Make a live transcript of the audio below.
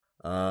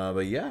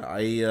But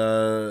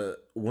yeah,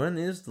 when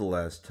is the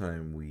last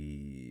time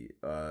we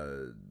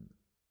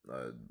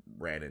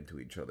ran into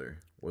each other?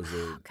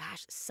 Oh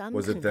gosh, some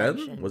Was it then?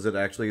 convention. Was it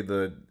actually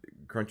the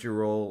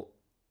Crunchyroll?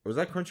 Was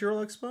that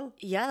Crunchyroll Expo?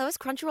 Yeah, that was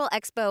Crunchyroll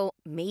Expo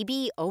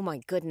maybe, oh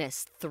my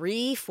goodness,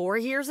 3, 4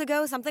 years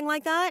ago, something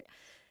like that.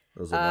 It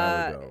was a while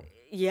Uh, ago.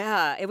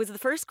 yeah, it was the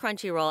first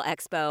Crunchyroll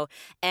Expo,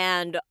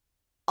 and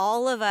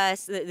all of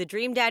us, the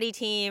Dream Daddy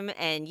team,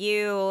 and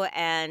you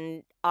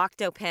and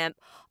Octopimp,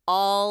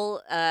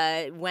 all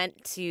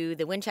went to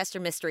the Winchester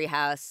Mystery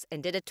House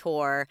and did a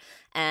tour.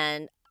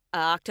 And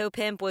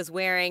Octopimp was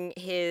wearing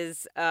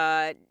his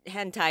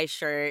hentai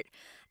shirt.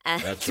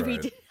 And That's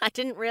right. I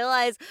didn't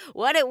realize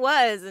what it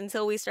was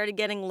until we started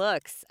getting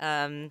looks.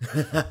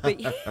 But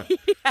yeah,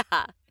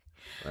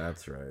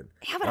 That's right.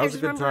 yeah. But That I was a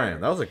just good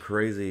time. remember That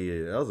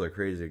was a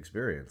crazy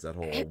experience. That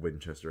whole it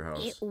Winchester It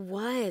house.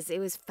 was. It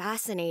was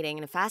fascinating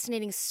and a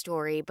fascinating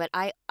story, but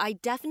I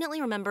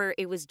definitely remember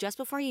it was just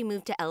before you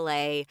moved to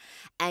LA Uh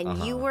and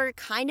you huh. were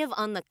kind of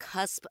on the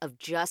cusp of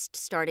just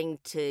starting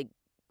to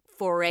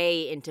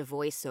foray into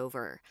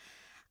voiceover.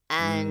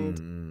 And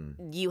Mm.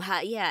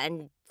 yeah,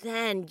 and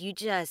then you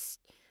just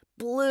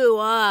blew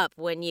up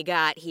when you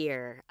got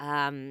here.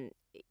 Well,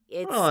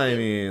 It's I it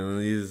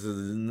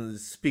mean,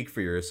 speak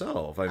for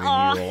yourself. I mean,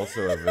 Oh, you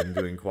also have been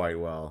doing quite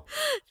well.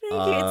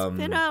 thank you. It's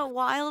been Um, a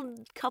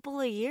wild couple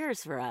of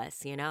years for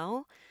us, you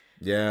know?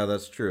 yeah,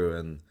 that's true.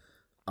 And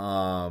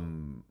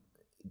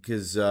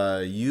because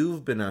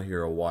you've been out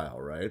here a while,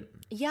 right?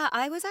 Yeah,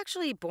 I was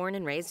actually born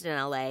and raised in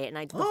LA, and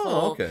I did the Oh,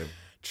 whole okay.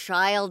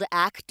 child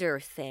actor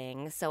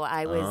thing. So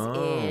I was Oh,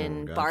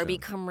 in Barbie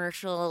gotcha.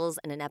 commercials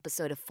and an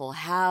episode of Full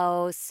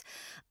House.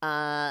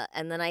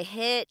 And then I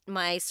hit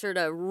my sort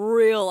of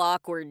real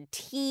awkward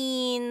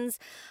teens.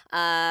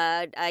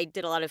 I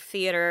did a lot of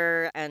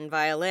theater and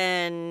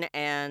violin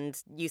and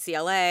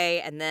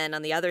UCLA. And then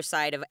on the other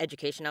side of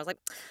education, I was like,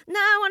 nah,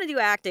 I want to do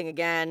acting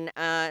again.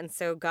 And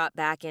so got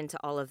back into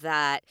all of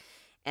that.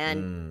 And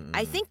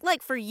I Mm-mm. think,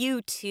 like, for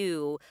you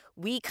too,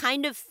 we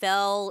kind of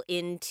fell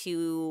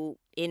into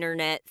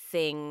internet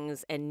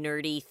things and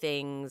nerdy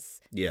things.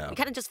 Yeah, We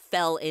kind of just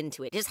fell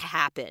into it. It just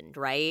happened,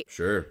 right?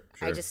 sure,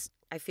 sure.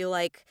 I feel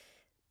like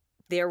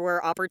there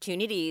were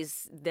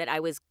opportunities that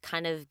I was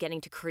kind of getting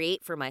to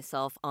create for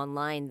myself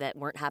online that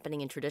weren't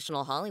happening in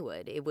traditional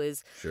Hollywood. It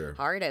was Sure.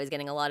 hard. I was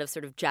getting a lot of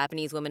sort of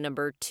Japanese woman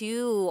number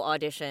two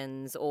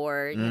auditions,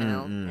 or, and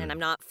Mm-mm. I'm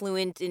not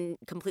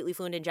completely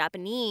fluent in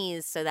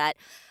Japanese, so that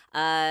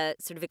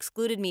sort of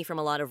excluded me from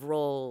a lot of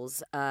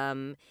roles.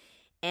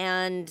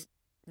 And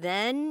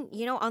then,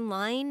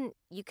 online,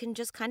 you can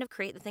just kind of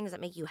create the things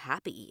that make you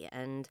happy.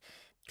 And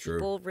True.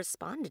 people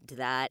responded to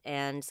that.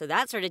 And so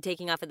that started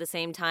taking off at the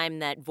same time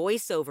that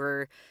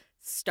voiceover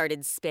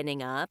started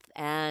spinning up.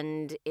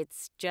 And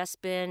it's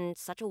just been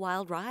such a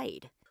wild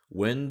ride.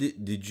 When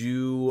did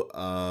you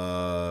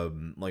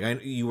like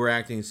you were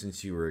acting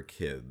since you were a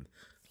kid?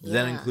 Did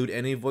that Yeah. include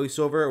any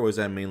voiceover, or was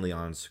that mainly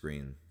on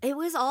screen? It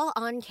was all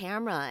on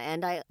camera.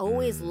 And I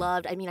always Mm.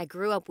 loved, I mean, I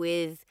grew up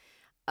with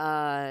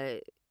uh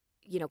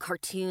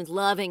cartoons,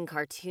 loving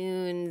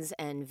cartoons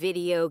and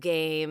video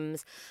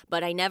games,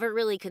 but I never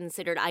really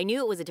considered, I knew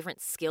it was a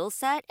different skill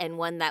set and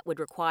one that would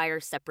require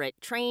separate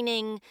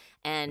training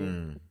and,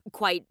 Mm.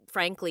 quite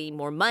frankly,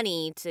 more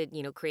money to,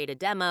 create a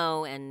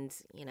demo and,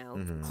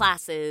 Mm-hmm.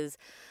 classes.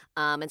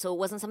 And so it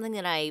wasn't something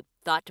that I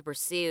thought to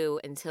pursue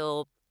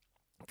until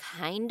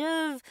kind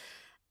of,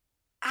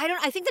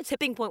 I think the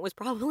tipping point was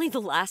probably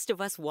The Last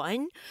of Us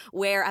 1,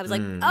 where I was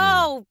like, Mm-mm.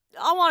 oh,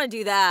 I want to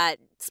do that,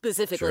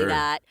 specifically Sure.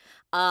 that.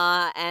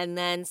 And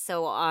then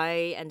so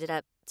I ended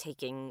up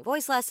taking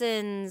voice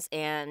lessons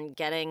and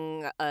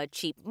getting a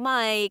cheap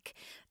mic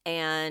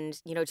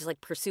and, just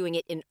like pursuing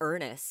it in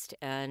earnest.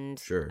 And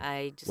Sure.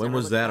 I just When never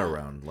was looked that back.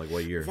 around? Like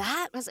what year?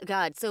 That was,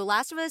 God. So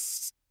Last of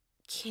Us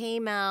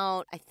came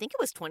out, I think it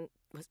was 20.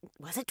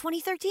 Was it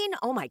 2013?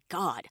 Oh my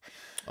God.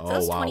 So that Oh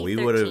was wow, we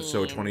would have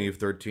 2013.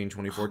 2013, Oh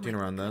 2014 my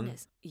around then.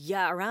 goodness.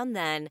 Yeah, around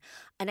then.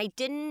 And I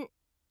didn't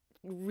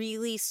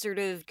really sort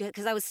of,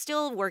 because I was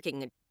still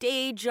working a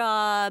day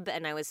job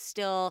and I was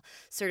still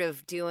sort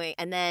of doing,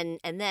 and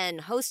then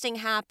hosting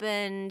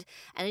happened,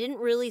 and I didn't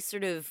really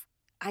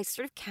I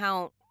sort of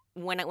count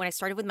when I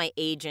started with my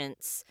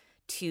agents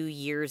 2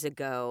 years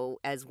ago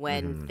as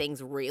when Mm-hmm.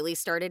 things really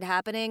started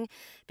happening,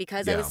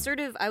 because Yeah.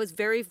 I was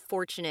very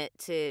fortunate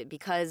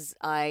because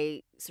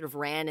I sort of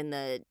ran in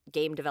the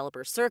game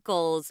developer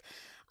circles.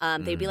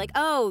 They'd be like, Mm.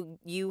 "Oh,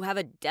 you have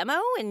a demo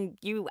and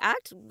you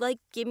act, like,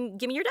 give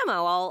me your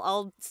demo.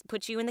 I'll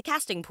put you in the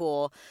casting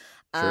pool."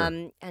 Sure.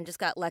 And just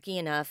got lucky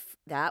enough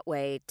that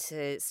way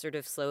to sort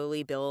of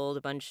slowly build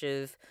a bunch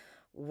of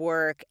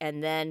work.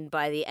 And then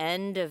by the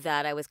end of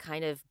that, I was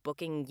kind of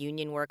booking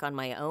union work on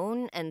my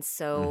own, and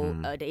so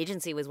Mm-hmm. an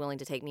agency was willing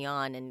to take me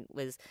on. And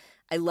was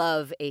I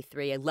love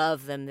A3. I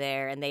love them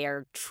there, and they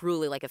are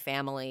truly like a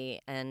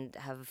family and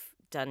have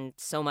done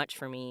so much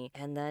for me.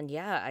 And then,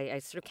 yeah, I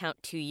sort of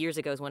count 2 years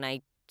ago is when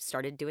I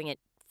started doing it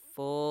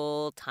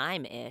full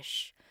time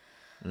ish.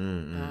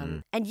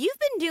 And you've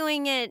been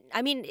doing it.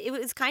 I mean, it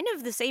was kind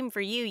of the same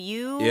for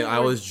you. Yeah, I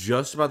was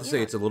just about to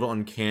say it's a little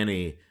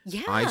uncanny.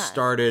 Yeah. I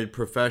started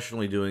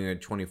professionally doing it in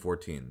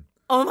 2014.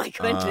 Oh my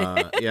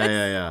goodness.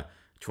 Yeah.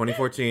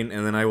 2014,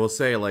 and then I will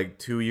say, like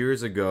 2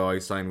 years ago, I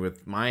signed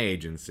with my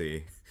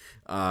agency.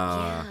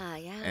 Yeah.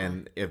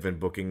 And I've been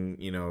booking,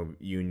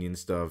 union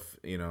stuff,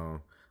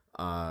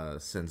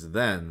 since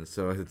then.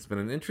 So it's been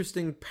an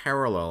interesting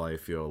parallel, I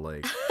feel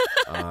like.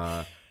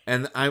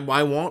 And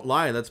I won't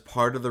lie, that's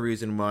part of the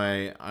reason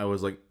why I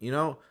was like,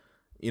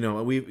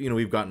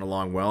 we've gotten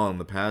along well in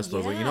the past. I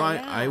was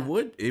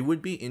like, it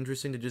would be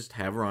interesting to just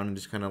have her on and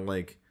just kind of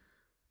like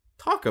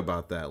talk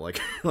about that,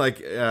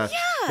 because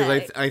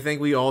I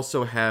think we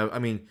also have. I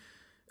mean,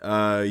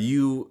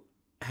 you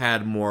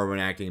had more of an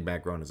acting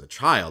background as a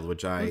child,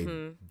 which I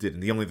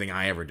didn't. The only thing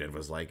I ever did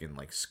was like in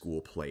like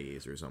school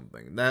plays or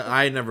something. That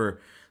I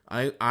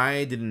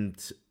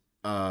didn't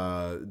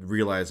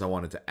realize I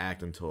wanted to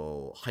act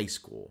until high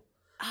school.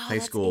 Oh, high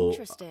that's school,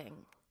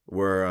 interesting.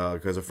 Where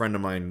because a friend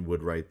of mine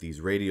would write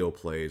these radio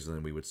plays, and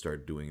then we would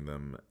start doing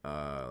them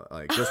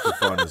like just for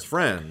fun as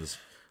friends.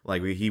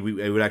 Like we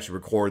would actually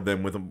record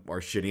them with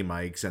our shitty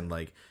mics and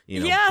like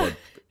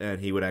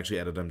and he would actually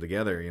edit them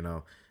together,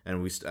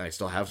 and I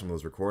still have some of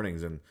those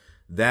recordings, and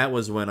that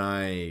was when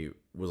I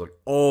was like,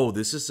 oh,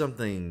 this is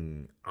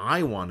something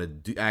I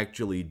want to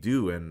actually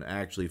do, and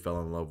actually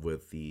fell in love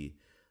with the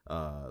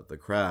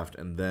craft.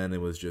 And then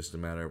it was just a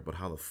matter of, but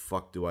how the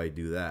fuck do I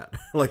do that?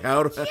 Like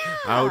how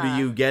do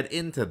you get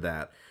into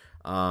that?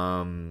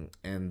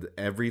 And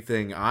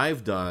everything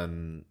I've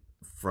done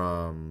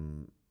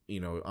from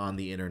on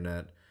the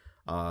internet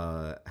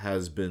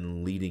has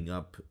been leading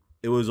up.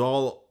 It was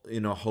all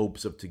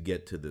hopes of to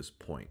get to this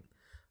point.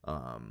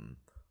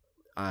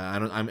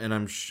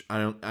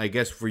 I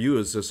guess for you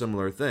it's a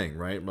similar thing,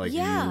 right? Like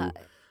you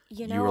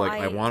were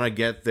like, I want to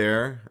get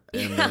there,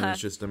 and then it's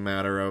just a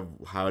matter of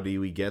how do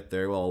we get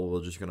there? Well,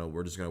 we're just gonna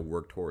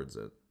work towards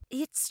it.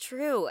 It's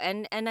true,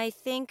 and I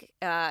think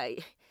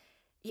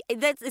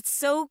it's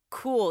so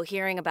cool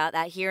hearing about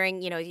that.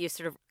 Hearing you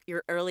sort of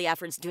your early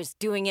efforts, just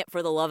doing it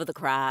for the love of the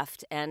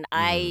craft, and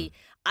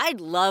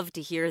I'd love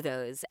to hear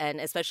those, and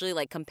especially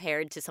like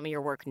compared to some of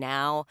your work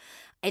now,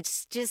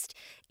 it's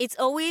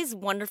always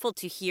wonderful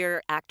to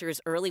hear actors'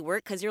 early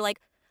work because you're like,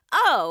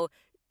 oh,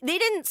 they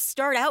didn't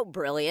start out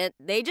brilliant.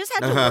 They just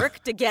had to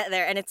work to get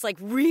there. And it's like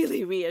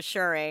really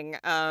reassuring.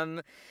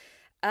 For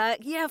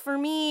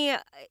me,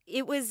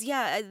 it was,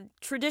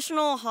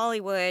 traditional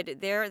Hollywood.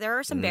 There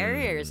are some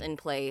barriers in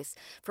place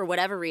for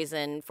whatever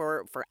reason,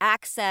 for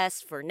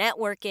access, for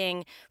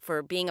networking,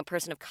 for being a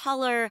person of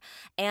color.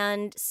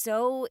 And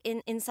so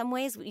in some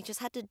ways, we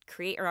just had to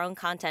create our own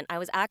content. I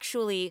was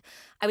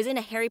in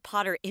a Harry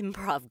Potter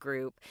improv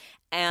group.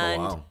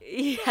 And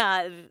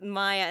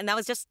and that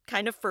was just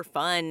kind of for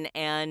fun.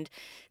 And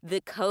the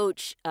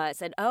coach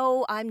said,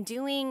 "Oh,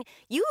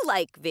 you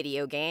like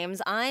video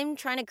games. I'm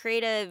trying to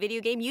create a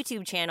video game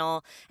YouTube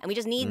channel, and we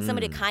just need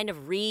somebody to kind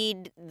of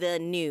read the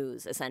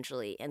news,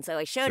 essentially." And so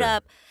I showed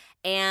up,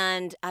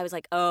 and I was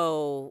like,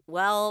 "Oh,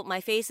 well, my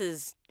face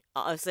is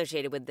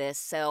associated with this,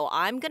 so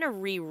I'm gonna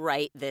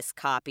rewrite this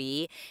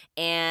copy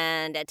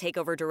and take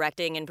over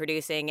directing and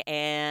producing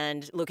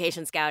and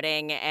location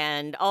scouting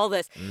and all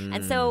this."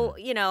 And so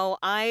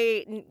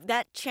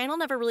that channel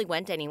never really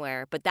went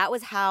anywhere, but that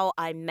was how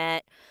I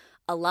met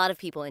a lot of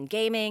people in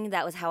gaming.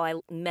 That was how I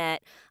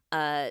met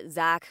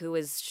Zach, who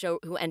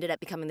ended up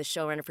becoming the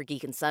showrunner for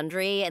Geek and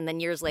Sundry. And then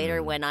years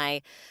later, when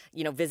I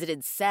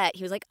visited set,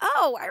 he was like,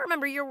 "Oh, I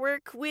remember your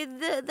work with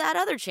that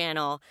other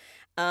channel."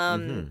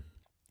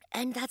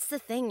 And that's the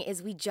thing,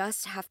 is we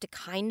just have to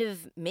kind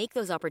of make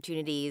those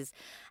opportunities.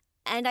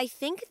 And I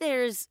think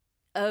there's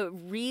a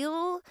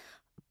real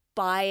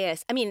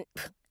bias. I mean,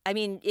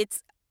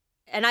 it's,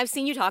 and I've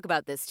seen you talk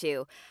about this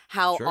too,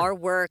 how our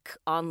work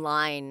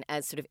online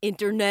as sort of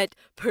internet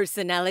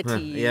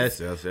personalities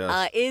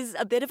is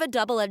a bit of a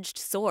double-edged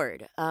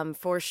sword,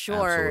 for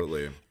sure.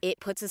 Absolutely. It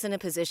puts us in a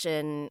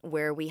position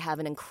where we have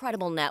an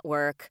incredible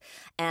network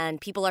and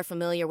people are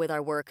familiar with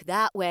our work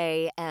that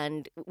way,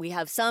 and we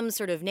have some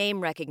sort of name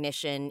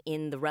recognition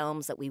in the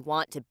realms that we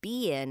want to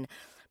be in.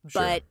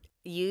 But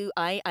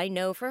I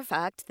know for a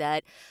fact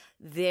that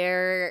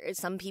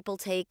some people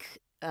take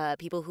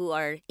people who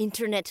are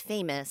internet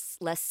famous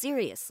less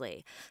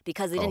seriously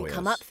because they didn't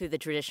come up through the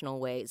traditional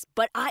ways.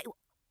 But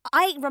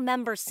I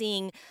remember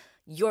seeing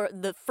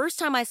the first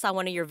time I saw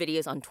one of your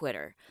videos on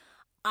Twitter,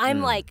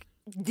 I'm like,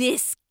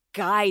 this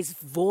guy's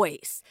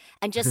voice.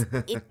 And just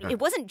it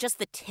wasn't just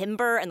the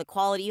timbre and the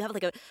quality. You have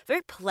like a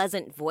very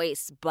pleasant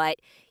voice, but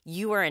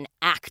you are an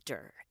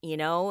actor,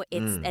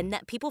 and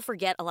that people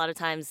forget a lot of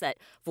times that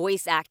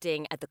voice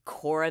acting at the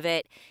core of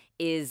it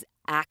is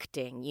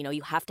acting.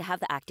 You have to have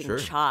the acting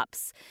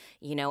chops,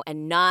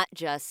 and not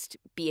just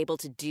be able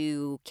to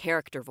do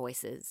character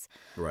voices.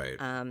 Right.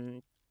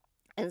 And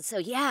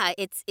so,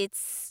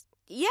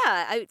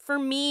 for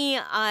me,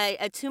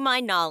 to my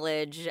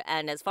knowledge,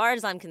 and as far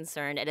as I'm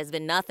concerned, it has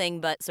been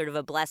nothing but sort of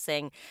a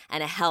blessing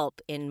and a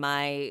help in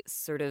my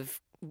sort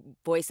of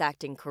voice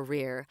acting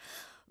career.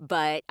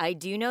 But I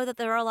do know that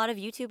there are a lot of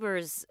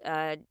YouTubers,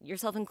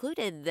 yourself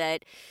included,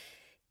 that,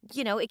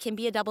 it can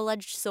be a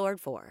double-edged sword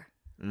for.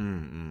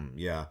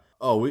 Yeah.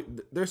 Oh,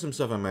 there's some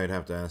stuff I might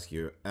have to ask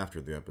you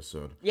after the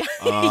episode. Yeah,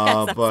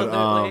 yes, but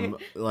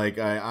absolutely. like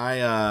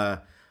I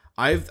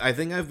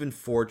think I've been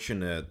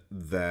fortunate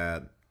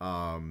that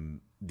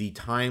the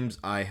times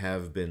I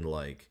have been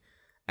like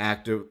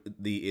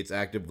it's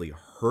actively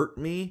hurt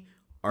me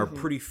are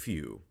pretty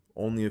few.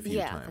 Only a few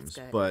times.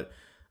 That's good. But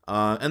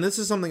and this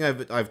is something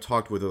I've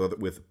talked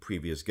with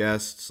previous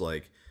guests,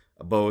 like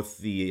both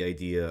the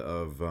idea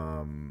of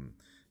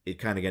it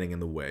kind of getting in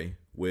the way,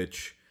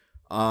 which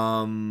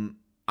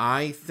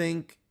I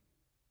think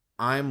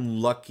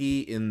I'm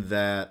lucky in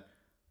that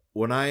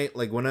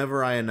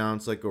whenever I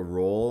announce like a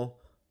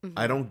role,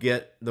 I don't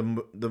get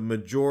the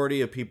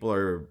majority of people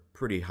are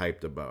pretty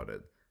hyped about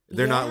it.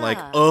 They're not like,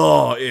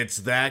 oh, it's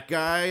that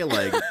guy.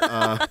 Like,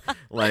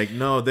 like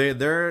no,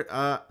 they're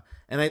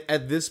and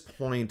at this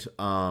point,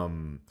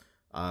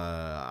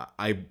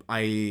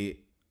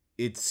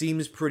 it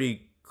seems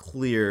pretty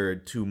clear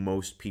to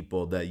most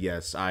people that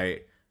yes,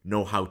 I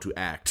know how to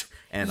act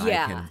and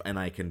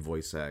I can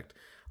voice act.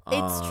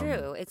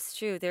 It's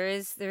true. There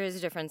is a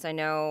difference. I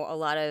know a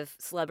lot of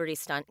celebrity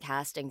stunt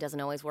casting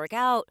doesn't always work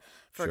out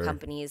for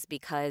companies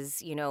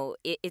because,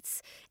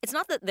 it's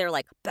not that they're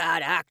like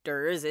bad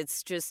actors.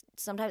 It's just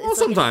sometimes it's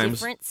like a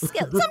different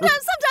skill.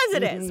 Sometimes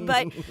it is,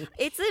 but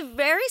it's a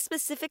very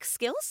specific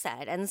skill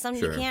set, and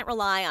you can't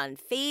rely on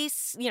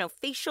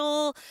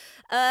facial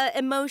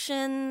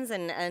emotions,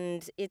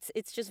 and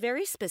it's just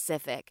very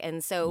specific.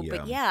 And so,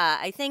 but yeah,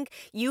 I think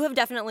you have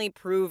definitely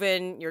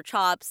proven your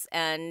chops,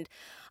 and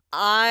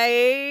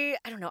I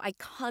don't know. I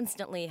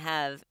constantly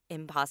have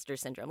imposter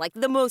syndrome, like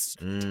the most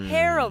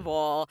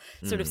terrible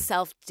sort of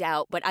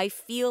self-doubt. But I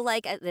feel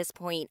like at this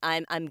point,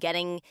 I'm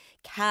getting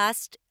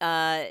cast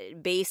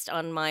based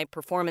on my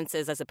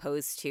performances as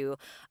opposed to,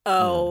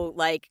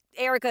 like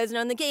Erica is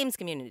known in the games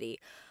community.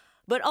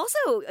 But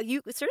also,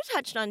 you sort of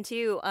touched on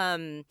too.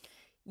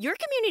 Your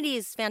community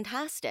is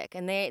fantastic,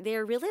 and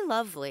they're really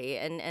lovely,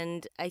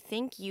 and I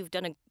think you've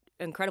done an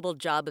incredible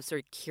job of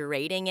sort of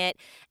curating it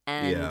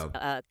and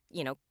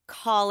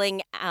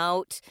calling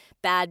out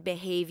bad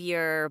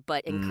behavior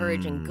but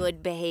encouraging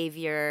good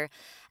behavior.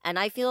 And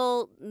I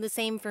feel the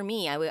same for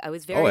me. I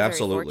was very very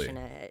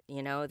fortunate,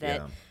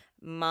 that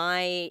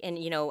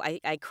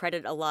I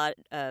credit a lot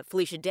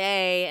Felicia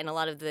Day and a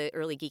lot of the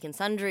early Geek and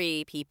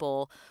Sundry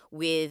people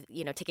with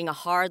taking a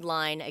hard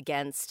line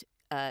against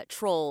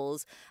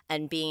trolls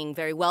and being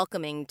very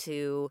welcoming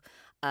to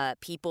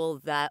people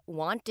that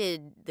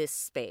wanted this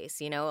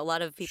space. A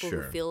lot of people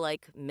who feel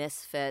like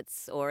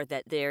misfits or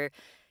that they're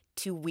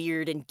too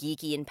weird and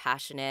geeky and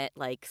passionate,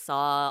 like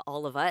saw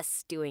all of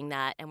us doing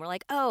that and we're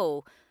like,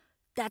 oh,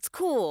 that's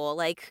cool.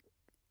 Like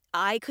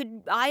I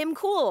am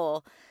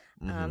cool.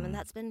 And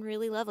that's been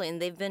really lovely.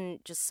 And they've been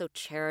just so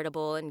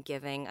charitable and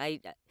giving. I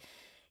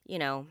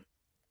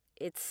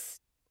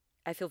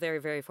feel very,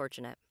 very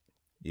fortunate.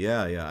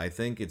 Yeah. I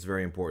think it's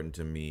very important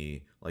to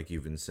me, like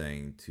you've been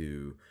saying,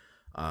 to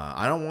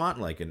I don't want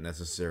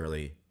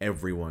necessarily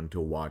everyone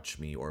to watch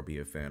me or be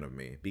a fan of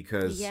me,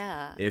 because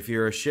if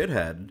you're a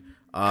shithead,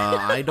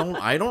 I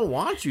don't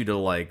want you to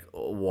like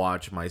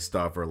watch my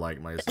stuff or like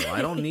my stuff.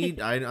 I don't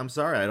need I'm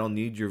sorry, I don't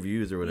need your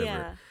views or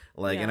whatever.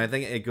 And I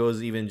think it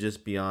goes even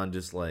just beyond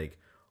just like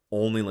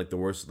only like the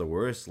worst of the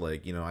worst.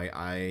 Like,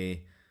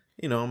 on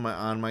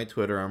my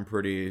Twitter, I'm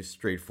pretty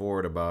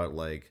straightforward about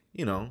like,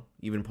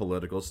 even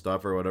political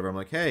stuff or whatever. I'm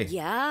like, hey,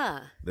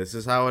 this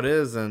is how it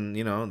is. And,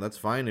 that's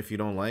fine if you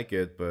don't like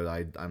it, but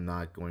I'm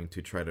not going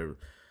to try to,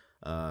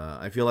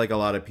 I feel like a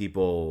lot of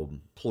people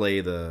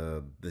play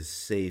the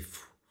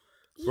safe,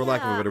 for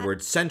lack of a better word,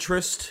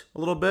 centrist a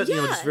little bit,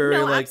 just very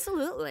like,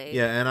 absolutely.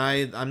 Yeah.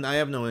 And I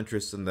have no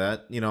interest in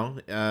that.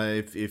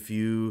 If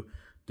you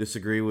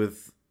disagree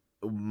with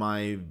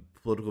my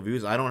political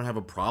views, I don't have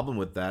a problem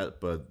with that,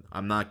 but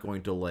I'm not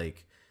going to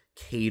like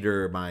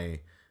cater my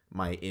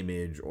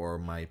image or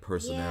my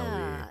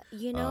personality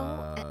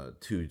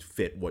to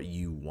fit what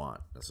you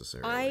want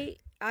necessarily.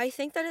 I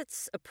think that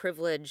it's a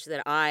privilege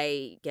that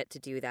I get to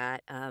do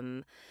that.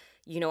 I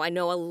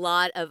know a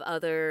lot of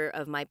other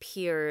of my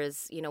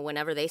peers,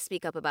 whenever they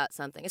speak up about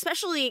something,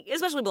 especially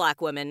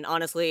Black women,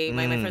 honestly,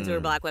 my friends who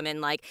are Black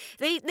women, like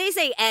they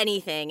say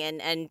anything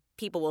and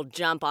people will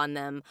jump on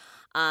them.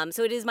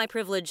 So it is my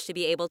privilege to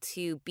be able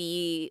to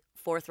be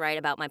forthright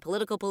about my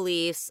political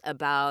beliefs,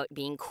 about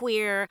being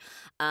queer,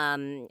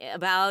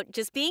 about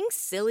just being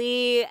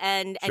silly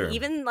and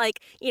even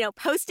like,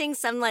 posting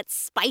some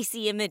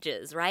spicy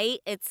images, right?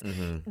 It's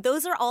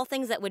those are all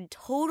things that would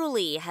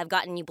totally have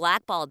gotten you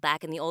blackballed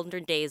back in the older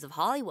days of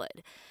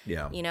Hollywood.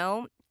 Yeah.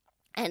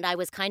 And I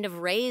was kind of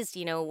raised,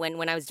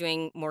 when I was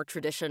doing more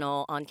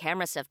traditional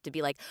on-camera stuff to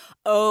be like,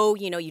 oh,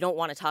 you don't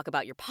want to talk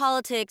about your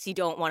politics. You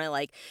don't want to,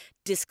 like,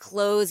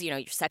 disclose, your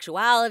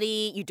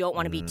sexuality. You don't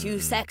want to be too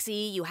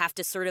sexy. You have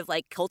to sort of,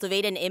 like,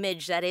 cultivate an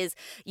image that is,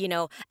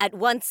 at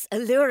once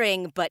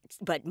alluring but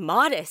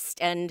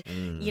modest. And,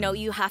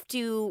 you have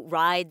to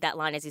ride that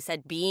line, as you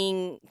said,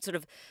 being sort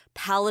of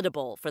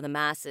palatable for the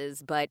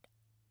masses. But,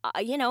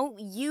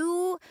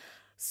 you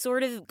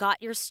sort of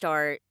got your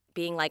start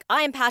being like,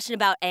 I am passionate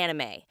about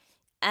anime.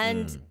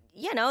 And,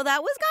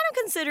 that was kind of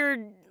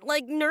considered,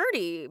 like,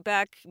 nerdy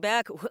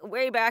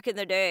way back in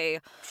the day.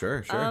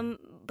 Sure.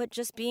 But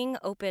just being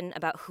open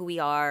about who we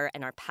are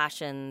and our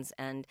passions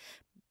and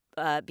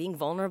being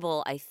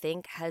vulnerable, I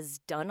think, has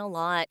done a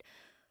lot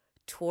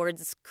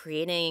towards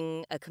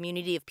creating a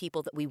community of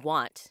people that we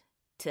want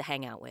to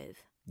hang out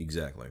with.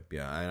 Exactly.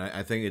 Yeah. And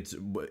I think it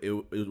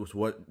was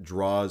what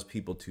draws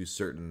people to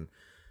certain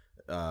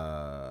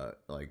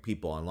like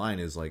people online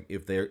is like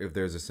if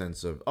there's a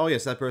sense of, oh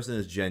yes, that person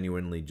is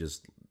genuinely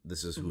just,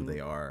 this is who they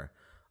are,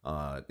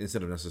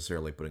 instead of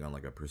necessarily putting on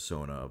like a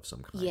persona of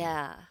some kind.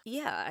 Yeah.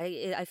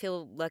 I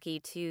feel lucky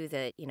too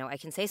that I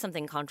can say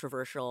something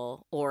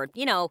controversial or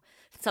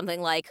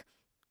something like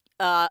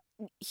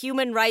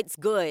human rights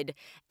good,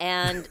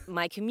 and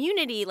my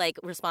community like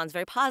responds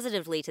very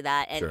positively to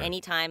that. And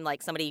anytime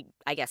like somebody,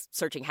 I guess,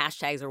 searching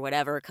hashtags or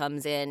whatever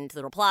comes in to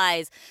the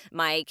replies,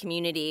 my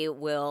community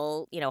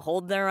will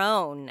hold their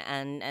own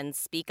and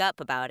speak up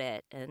about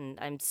it, and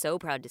I'm so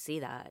proud to see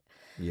that.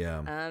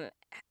 And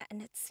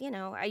it's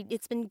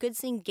it's been good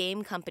seeing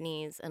game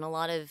companies and a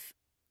lot of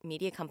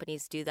media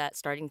companies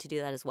starting to do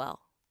that as well.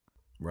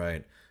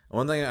 Right.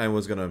 One thing I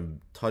was gonna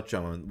touch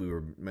on, we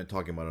were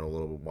talking about it a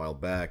little while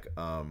back,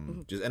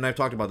 and I've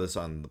talked about this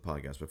on the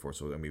podcast before,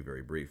 so I'm gonna be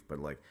very brief. But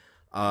like,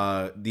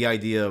 the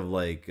idea of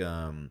like,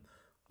 the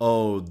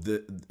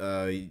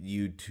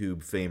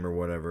YouTube fame or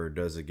whatever,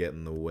 does it get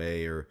in the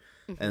way? Or,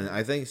 and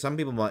I think some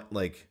people might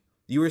like.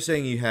 You were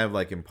saying you have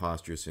like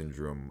imposter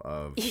syndrome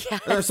of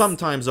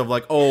sometimes of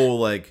like, oh,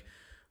 like,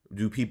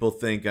 do people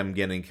think I'm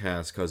getting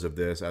cast because of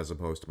this as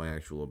opposed to my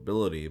actual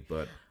ability?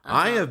 But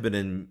I have been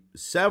in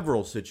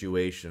several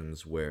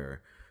situations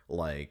where,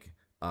 like,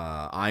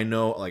 I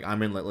know, like,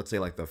 I'm in, let's say,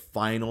 like, the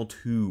final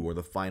 2 or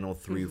the final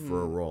 3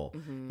 for a role.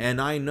 And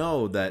I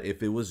know that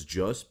if it was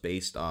just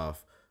based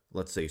off,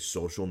 let's say,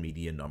 social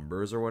media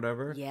numbers or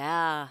whatever,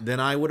 then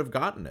I would have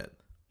gotten it.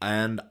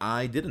 And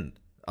I didn't.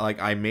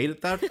 Like, I made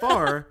it that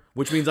far,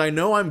 which means I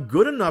know I'm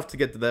good enough to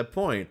get to that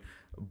point.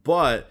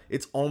 But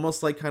it's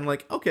almost like kind of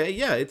like, okay,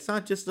 yeah, it's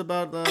not just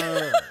about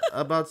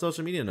about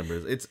social media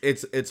numbers.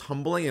 It's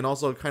humbling and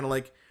also kind of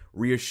like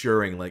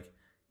reassuring. Like,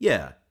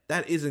 yeah,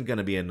 that isn't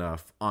gonna be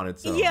enough on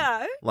its own.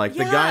 Yeah, like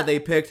the guy they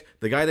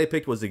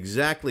picked was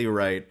exactly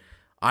right.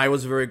 I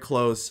was very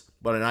close,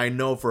 but I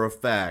know for a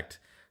fact.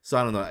 So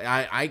I don't know.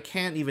 I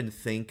can't even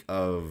think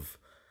of.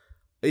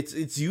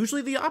 It's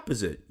usually the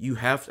opposite. You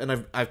have,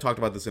 and I've talked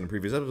about this in a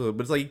previous episode,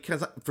 but it's like,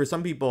 for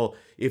some people,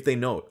 if they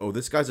know, oh,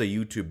 this guy's a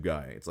YouTube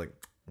guy, it's like,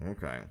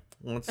 okay,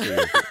 let's see.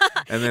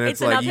 And then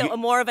it's like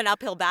more of an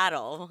uphill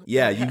battle.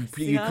 Yeah,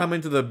 you come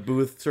into the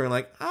booth sort of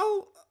like,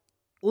 I'll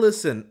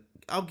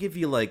give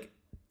you like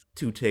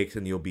 2 takes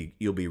and you'll be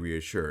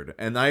reassured.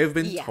 And I have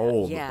been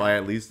told by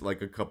at least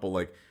like a couple,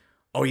 like,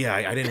 oh yeah,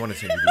 I didn't want to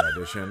send you the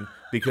audition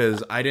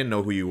because I didn't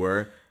know who you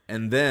were.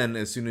 And then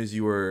as soon as I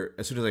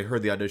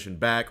heard the audition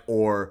back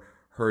or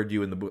heard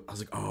you in the booth, I was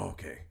like, oh,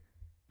 okay.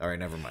 All right,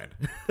 never mind.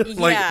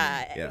 Like,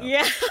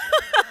 yeah.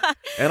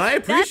 And I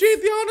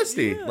appreciate the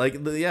honesty. Like,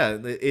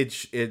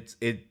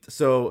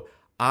 so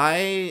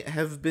I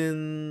have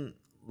been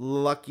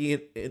lucky.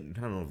 I don't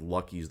know if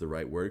lucky is the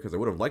right word, because I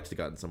would have liked to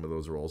gotten some of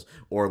those roles,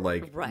 or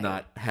like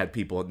not had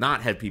people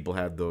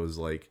have those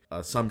like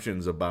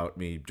assumptions about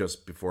me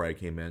just before I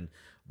came in.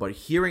 But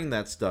hearing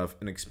that stuff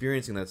and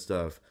experiencing that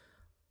stuff,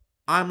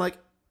 I'm like,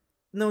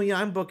 no, yeah,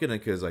 I'm booking it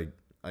because I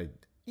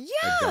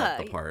got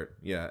the part,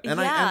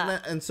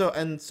 and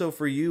so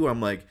for you, I'm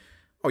like,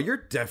 oh, you're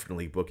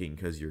definitely booking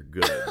because you're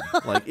good.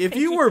 Like, if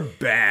you were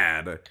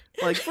bad,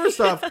 like,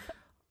 first off,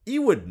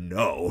 you would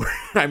know.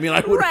 I mean, I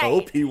would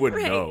hope you would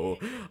know.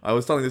 I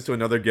was telling this to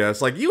another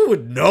guest, like, you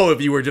would know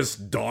if you were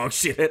just dog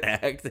shit at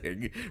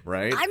acting,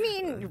 right? I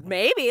mean,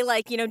 maybe,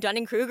 like,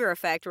 Dunning-Kruger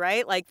effect,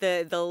 right? Like,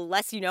 the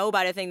less you know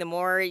about a thing, the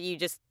more you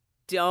just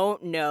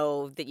don't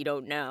know that you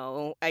don't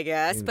know, I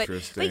guess. But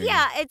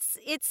yeah,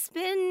 it's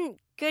been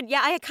good.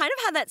 Yeah, I kind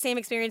of had that same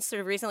experience sort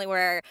of recently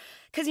where,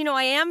 because,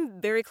 I am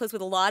very close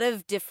with a lot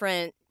of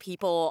different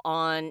people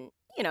on,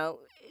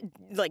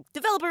 like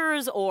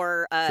developers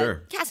or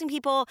casting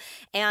people.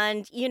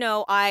 And,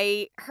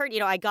 I heard,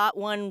 I got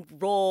one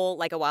role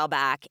like a while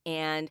back,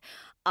 and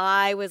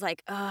I was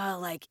like, oh,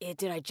 like,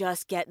 did I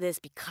just get this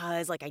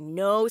because, like, I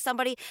know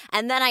somebody?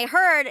 And then I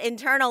heard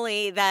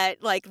internally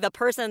that, like, the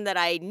person that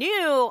I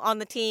knew on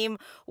the team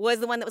was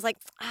the one that was like,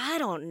 I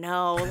don't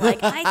know.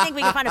 Like, I think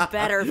we can find a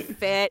better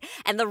fit.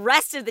 And the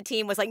rest of the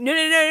team was like,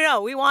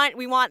 no. We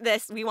want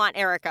this. We want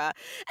Erica.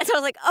 And so I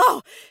was like,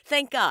 oh,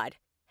 thank God.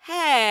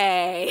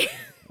 Hey.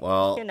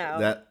 Well,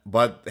 know.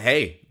 but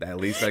hey, at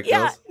least that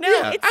Yeah, goes. no,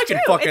 Yeah, it's I can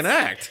true. fucking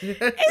act.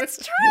 It's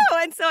true.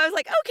 And so I was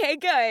like, okay,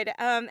 good.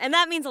 And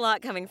that means a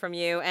lot coming from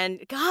you.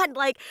 And God,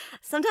 like,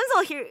 sometimes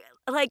I'll hear,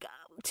 like,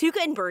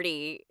 Tuca and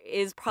Birdie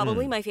is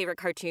probably my favorite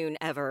cartoon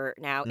ever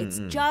now. It's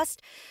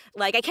just,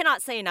 like, I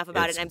cannot say enough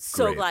about it. It's And I'm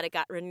so great. glad it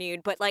got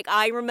renewed. But, like,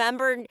 I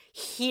remember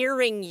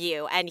hearing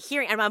you and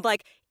I'm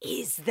like,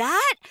 is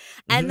that?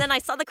 And then I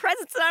saw the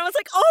credits and I was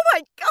like, oh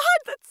my God,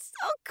 that's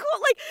so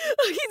cool. Like,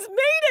 he's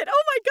made it.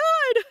 Oh my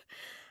God.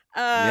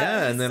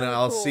 Yeah, and then so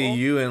I'll cool. see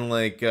you in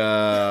like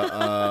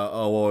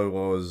what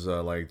was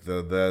like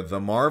the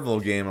Marvel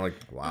game. I'm like,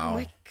 wow. Oh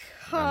my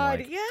God,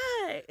 like-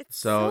 yeah. It's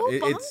So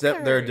so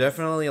there are bonkers.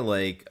 definitely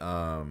like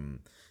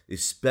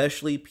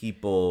especially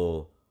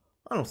people.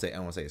 I won't say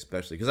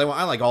especially because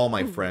I like all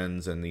my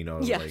friends and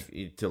Yes.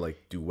 like to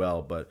like do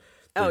well, but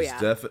Oh, there's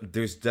yeah.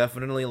 there's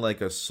definitely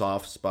like a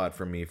soft spot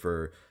for me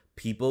for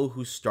people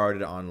who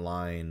started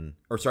online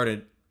or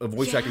started a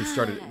voice actor who Yeah.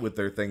 started with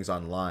their things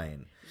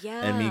online.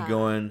 Yeah. And me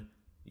going,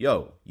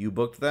 yo, you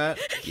booked that?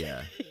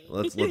 Yeah,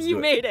 let's You do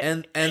made it.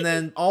 And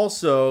then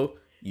also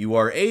you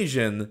are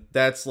Asian.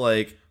 That's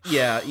like,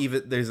 yeah,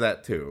 even there's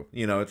that too.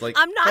 You know, it's like,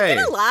 I'm not hey,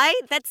 gonna lie,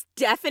 that's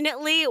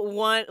definitely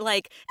one.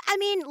 Like, I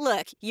mean,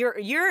 look, you're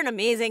an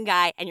amazing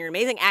guy and you're an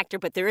amazing actor,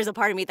 but there is a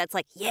part of me that's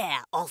like,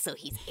 yeah, also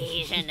he's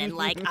Asian, and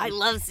like I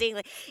love seeing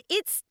like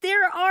it's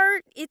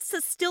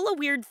still a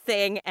weird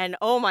thing, and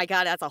oh my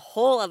God, that's a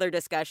whole other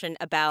discussion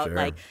about Sure.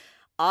 like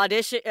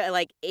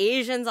like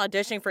Asians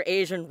auditioning for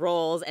Asian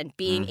roles and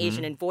being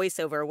Asian in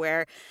voiceover.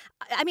 Where,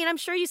 I mean, I'm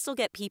sure you still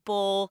get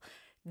people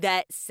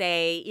that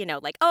say, you know,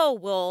 like, oh,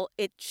 well,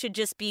 it should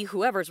just be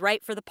whoever's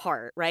right for the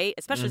part, right?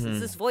 Especially since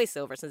this is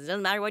voiceover, since it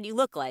doesn't matter what you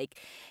look like.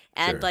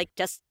 And Sure. like,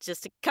 just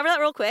to cover that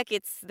real quick,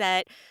 it's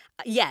that,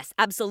 yes,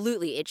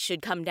 absolutely, it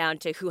should come down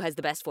to who has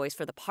the best voice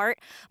for the part.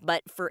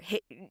 But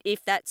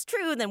if that's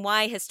true, then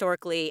why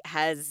historically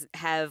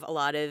have a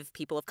lot of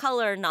people of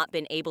color not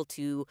been able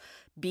to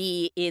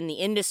be in the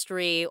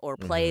industry or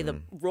play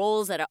the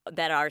roles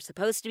that are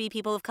supposed to be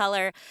people of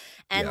color?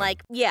 And Yeah.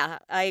 like, yeah,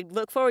 I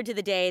look forward to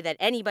the day that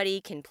anybody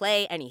can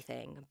play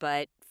anything.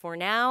 But for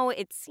now,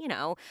 it's,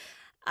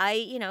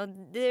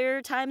 there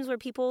are times where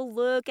people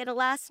look at a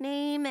last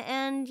name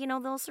and,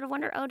 they'll sort of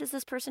wonder, oh, does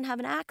this person have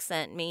an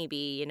accent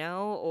maybe,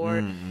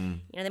 or,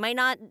 they might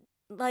not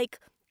like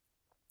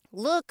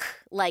look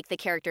like the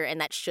character,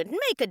 and that shouldn't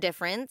make a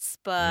difference,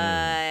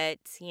 but,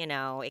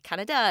 it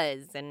kind of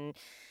does. And,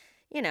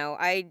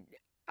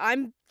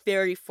 I'm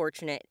very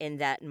fortunate in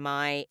that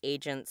my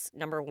agents,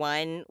 number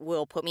one,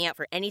 will put me out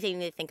for anything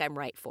they think I'm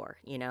right for,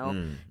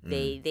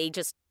 They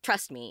just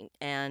trust me.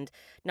 And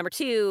number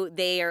two,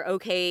 they are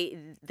okay.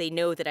 They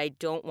know that I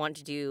don't want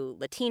to do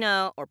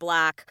Latina or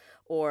Black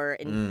or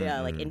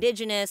like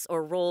indigenous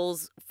or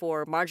roles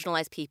for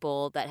marginalized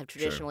people that have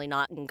traditionally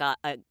not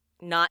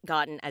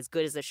gotten as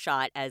good as a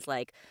shot as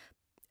like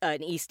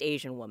an East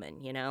Asian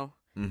woman,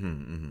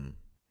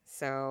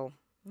 So,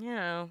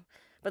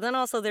 but then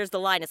also there's the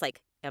line. It's like,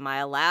 am I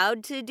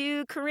allowed to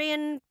do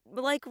Korean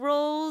like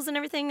roles and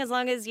everything as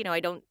long as I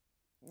don't.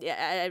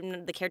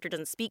 The character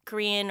doesn't speak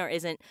Korean or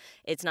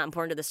it's not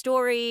important to the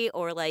story,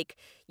 or like,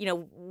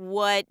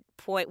 what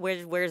point,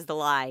 where's the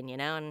line,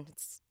 and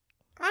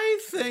I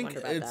think wonder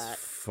about it's that.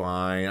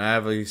 fine.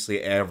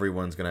 Obviously,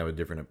 everyone's gonna have a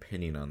different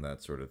opinion on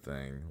that sort of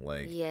thing.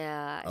 Like,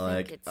 yeah, I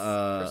like, think it's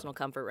personal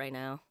comfort right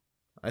now.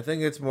 I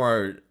think it's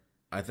more.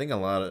 I think a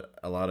lot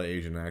of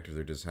Asian actors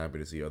are just happy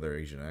to see other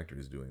Asian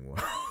actors doing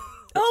well.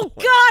 Oh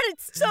God,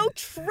 it's so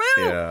true.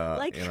 Yeah,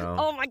 like,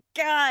 oh my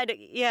God,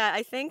 yeah.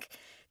 I think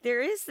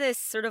there is this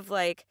sort of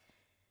like,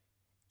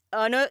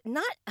 not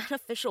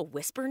unofficial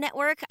whisper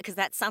network, because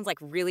that sounds like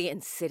really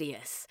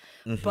insidious.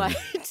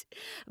 But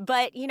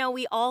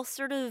we all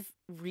sort of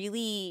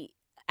really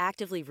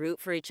actively root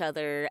for each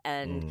other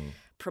and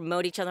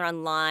promote each other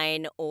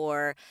online.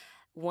 Or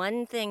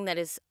one thing that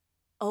is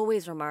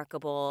always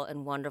remarkable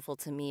and wonderful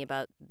to me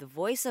about the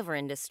voiceover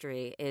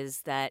industry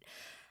is that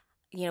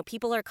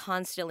people are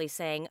constantly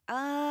saying,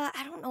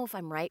 I don't know if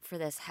I'm right for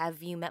this.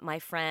 Have you met my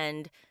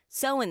friend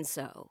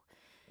so-and-so?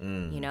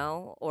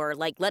 Or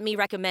like, let me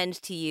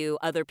recommend to you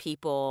other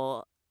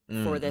people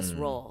for this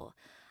role.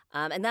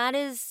 And that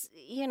is,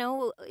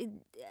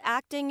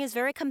 acting is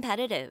very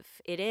competitive.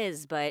 It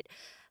is. But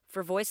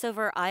for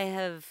voiceover,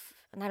 and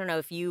I don't know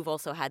if you've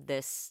also had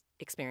this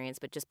experience,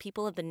 but just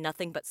people have been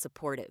nothing but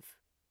supportive.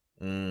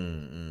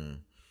 Yeah,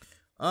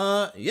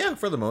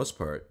 for the most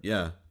part,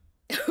 yeah.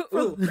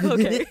 Ooh,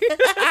 okay.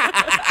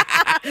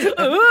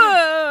 Ooh,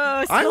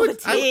 I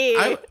would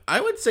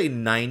say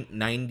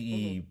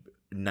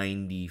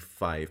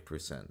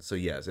 95%. So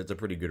yes, it's a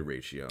pretty good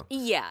ratio.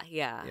 Yeah.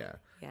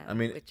 I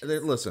mean,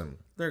 listen,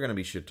 there are gonna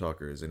be shit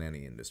talkers in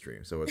any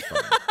industry, so it's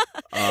fine.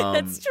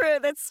 That's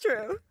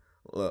true.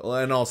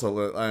 And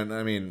also,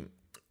 I mean,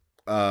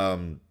 I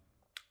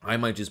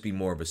might just be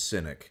more of a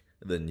cynic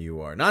than you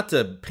are. Not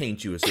to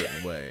paint you a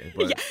certain way,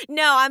 but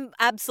No, I'm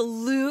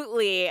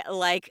absolutely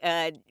like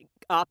an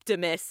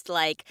optimist.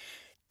 Like,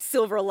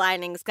 silver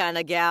linings kind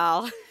of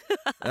gal.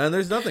 And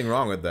there's nothing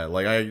wrong with that.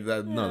 Like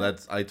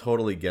I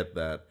totally get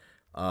that.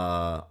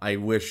 I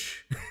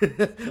wish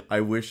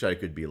I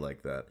could be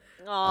like that.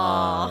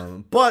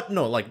 Aww. But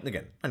no, like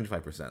again,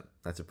 95%.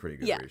 That's a pretty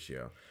good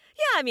ratio.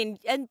 Yeah, I mean,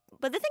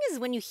 but the thing is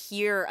when you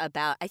hear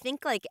about, I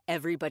think like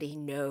everybody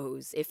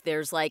knows if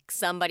there's like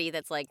somebody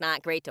that's like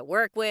not great to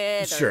work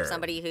with or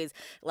somebody who's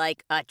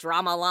like a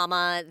drama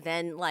llama,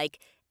 then like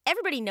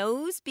everybody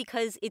knows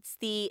because it's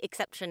the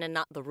exception and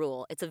not the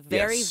rule. It's a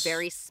very,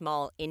 very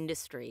small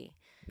industry.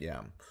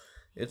 Yeah.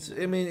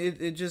 I mean,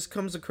 it just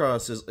comes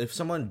across as if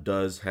someone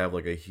does have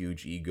like a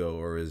huge ego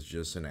or is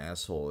just an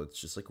asshole, it's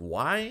just like,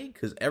 why?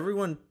 Because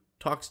everyone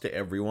talks to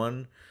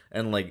everyone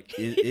and like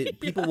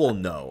people will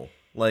know.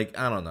 Like,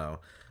 I don't know.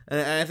 And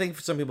I think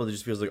for some people it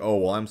just feels like, oh,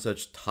 well, I'm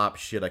such top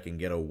shit I can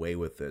get away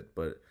with it.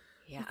 But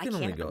yeah, it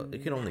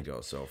can only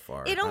go so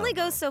far. It only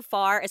goes so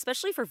far,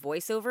 especially for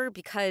voiceover,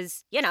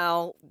 because, you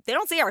know, they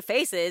don't see our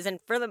faces. And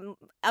for them,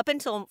 up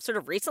until sort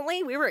of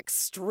recently, we were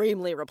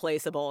extremely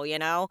replaceable, you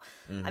know?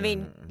 I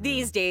mean,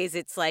 these days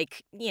it's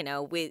like, you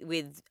know,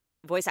 with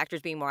voice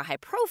actors being more high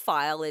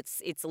profile,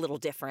 it's a little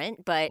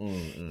different. But,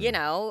 you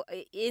know,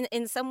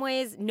 in some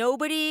ways,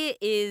 nobody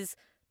is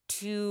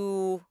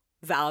too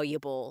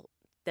valuable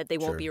that they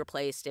won't be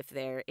replaced if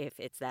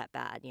it's that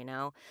bad, you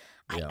know?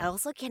 Yeah. I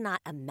also cannot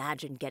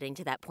imagine getting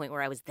to that point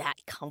where I was that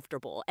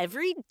comfortable.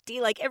 Every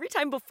day, like every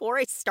time before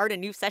I start a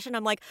new session,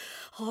 I'm like,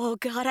 oh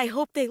God, I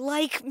hope they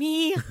like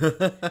me.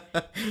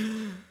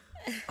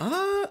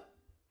 I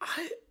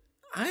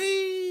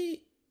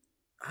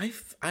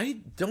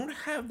don't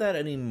have that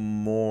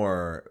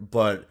anymore,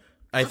 but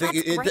I think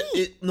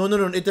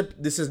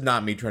this is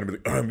not me trying to be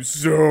like,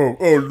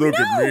 look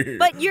at me.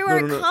 But you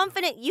are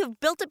confident. You've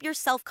built up your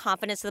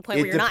self-confidence to the point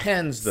where you're not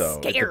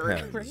scared. It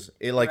depends.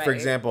 For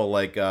example,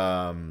 like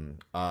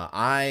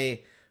I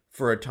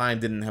for a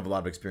time didn't have a lot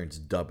of experience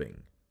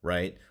dubbing,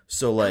 right?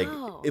 So like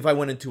if I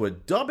went into a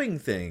dubbing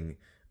thing,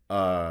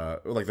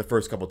 like the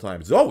first couple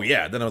times,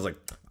 then I was like,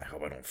 I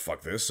hope I don't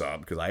fuck this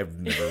up because I've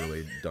never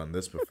really done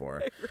this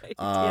before.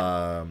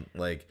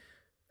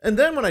 And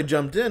then when I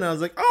jumped in, I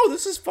was like, oh,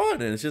 this is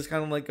fun. And it's just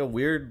kind of like a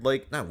weird,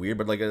 like, not weird,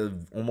 but like a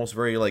almost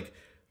very, like,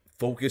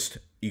 focused,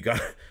 you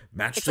got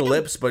match the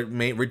lips, but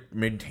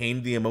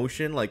maintain the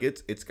emotion. Like,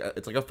 it's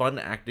like a fun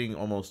acting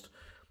almost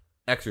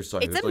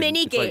exercise. It's a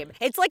mini game.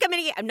 It's like a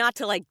mini game. Not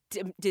to, like,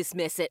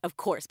 dismiss it, of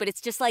course, but it's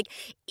just like,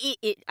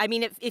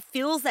 it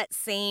feels that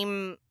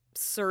same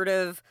sort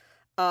of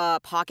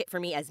pocket for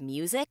me as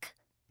music,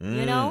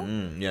 you know?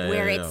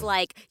 Where it's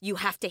like you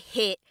have to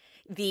hit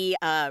the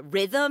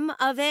rhythm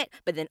of it,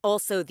 but then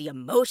also the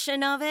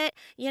emotion of it,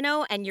 you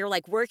know, and you're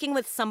like working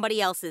with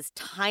somebody else's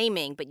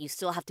timing, but you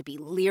still have to be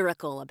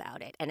lyrical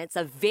about it. And it's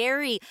a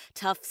very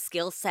tough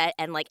skill set.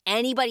 And like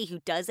anybody who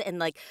does it, and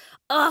like,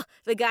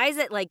 the guys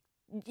that like,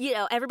 you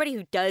know, everybody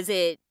who does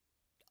it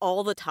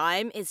all the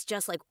time is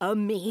just like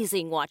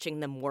amazing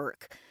watching them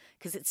work.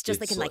 Because it's just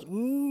they can like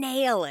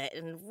nail it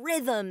and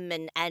rhythm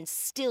and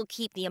still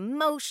keep the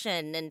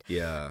emotion and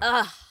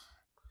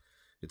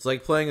It's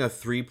like playing a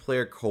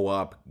 3-player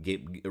co-op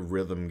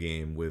rhythm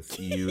game with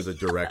you, the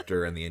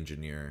director, and the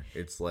engineer.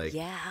 It's like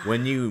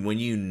when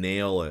you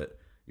nail it,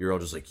 you're all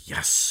just like,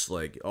 yes,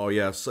 like, oh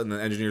yes, and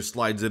the engineer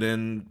slides it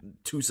in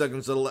 2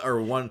 seconds to the left, or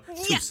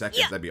 2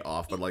 seconds, that'd be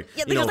off, but like,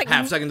 you know, like,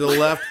 half second to the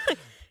left.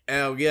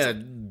 Oh yeah,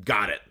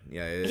 got it.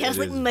 Yeah, just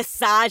like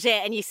massage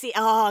it, and you see,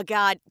 oh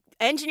God.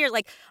 Engineers,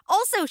 like,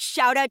 also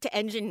shout out to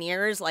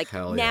engineers, like,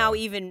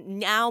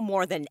 now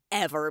more than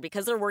ever,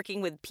 because they're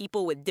working with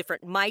people with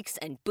different mics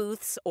and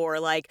booths or,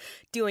 like,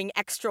 doing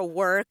extra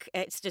work.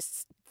 It's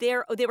just, they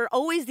were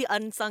always the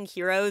unsung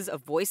heroes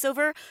of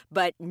voiceover,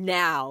 but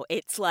now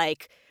it's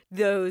like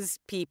those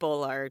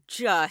people are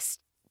just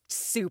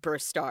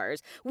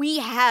superstars. We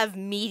have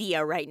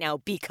media right now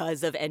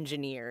because of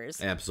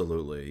engineers.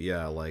 Absolutely,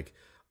 yeah, like...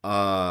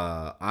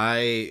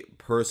 I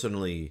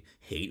personally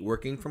hate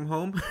working from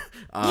home.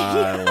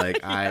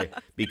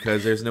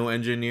 Because there's no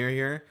engineer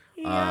here.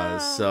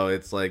 So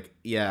it's like,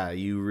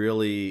 you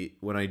really,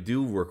 when I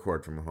do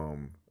record from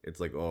home,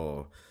 it's like,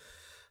 oh,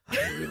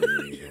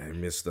 I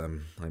miss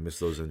them. I miss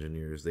those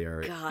engineers. They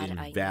are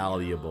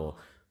invaluable.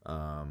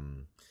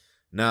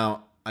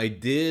 Now I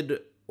did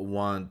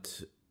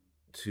want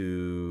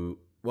to,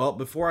 well,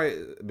 before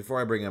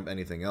I bring up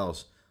anything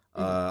else,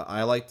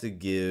 I like to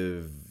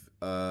give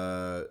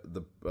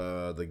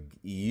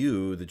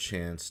the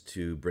chance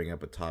to bring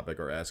up a topic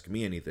or ask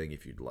me anything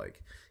if you'd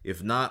like.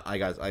 If not,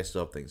 I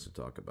still have things to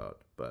talk about.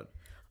 But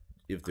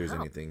if there's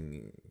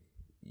anything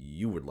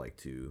you would like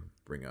to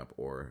bring up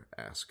or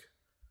ask,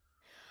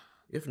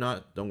 if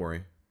not, don't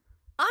worry.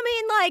 I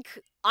mean,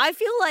 like, I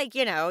feel like,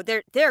 you know,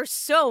 there's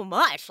so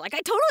much. Like,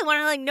 I totally want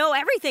to, like, know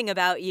everything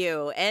about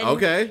you. And,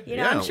 you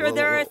know, I'm sure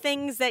there are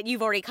things that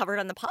you've already covered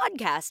on the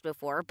podcast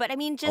before. But, I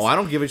mean, just... Oh, I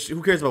don't give a shit.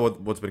 Who cares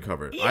about what's been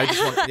covered? I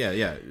just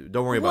want...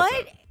 Don't worry about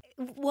that.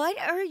 What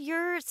are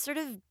your sort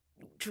of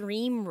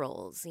dream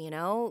roles, you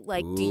know?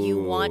 Like, do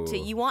you want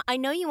to... I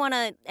know you want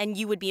to... And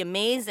you would be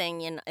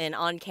amazing in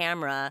on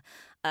camera,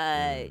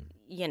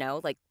 you know,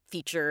 like,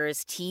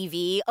 features,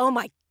 TV. Oh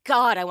my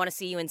God, I want to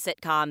see you in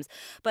sitcoms.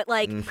 But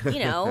like,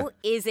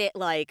 is it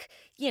like,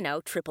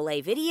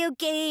 AAA video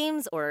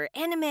games or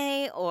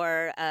anime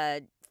or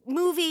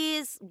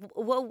movies?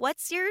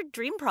 What's your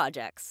dream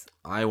projects?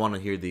 I want to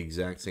hear the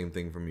exact same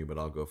thing from you, but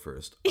I'll go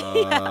first.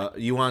 Yeah.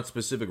 You want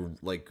specific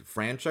like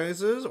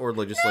franchises or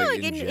like just No, like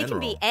in it can be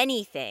general?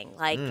 anything,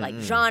 like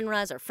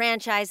genres or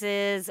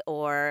franchises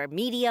or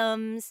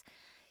mediums.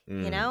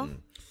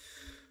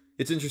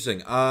 It's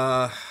interesting.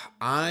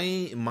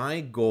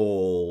 My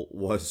goal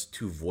was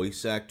to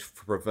voice act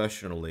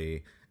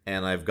professionally,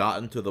 and I've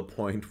gotten to the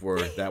point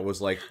where that was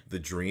like the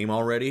dream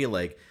already.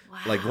 Like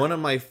one of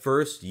my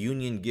first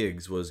union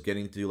gigs was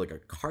getting to do like a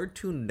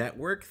Cartoon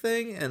Network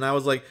thing, and I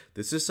was like,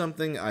 this is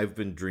something I've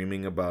been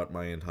dreaming about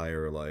my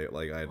entire life.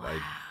 Like,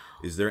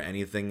 is there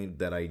anything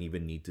that I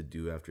even need to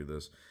do after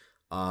this?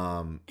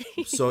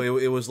 So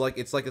it was like,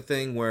 it's like a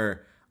thing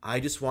where I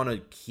just want to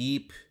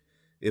keep.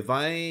 If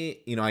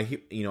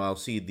I'll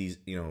see these,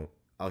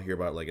 I'll hear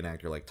about like an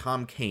actor like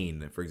Tom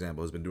Kane, for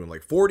example, has been doing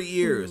like 40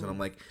 years. And I'm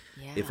like,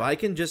 if I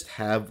can just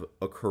have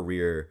a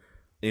career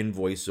in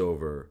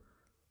voiceover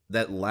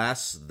that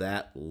lasts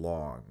that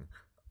long,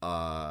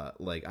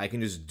 like I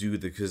can just do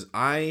because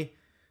it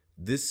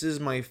is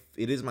my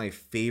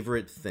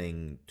favorite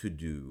thing to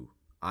do.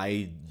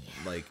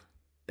 Like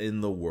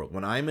in the world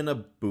when I'm in a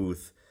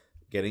booth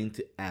getting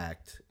to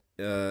act,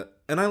 and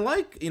I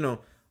like,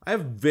 I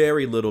have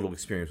very little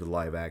experience with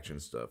live action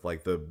stuff.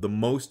 Like the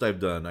most I've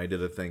done, I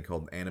did a thing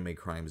called Anime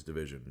Crimes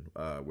Division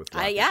with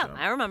Rocky Snow.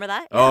 I remember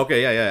that. Oh,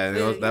 okay, yeah.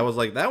 And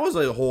that was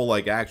a whole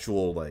like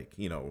actual like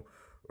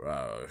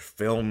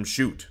film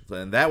shoot,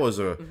 and that was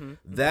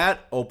that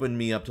opened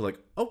me up to like,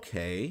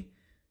 okay,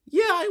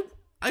 yeah,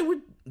 I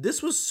would.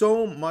 This was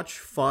so much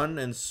fun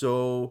and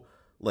so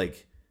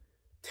like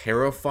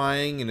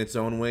terrifying in its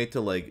own way to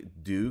like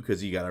do,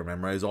 because you gotta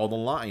memorize all the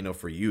lines.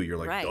 For you're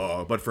like, right.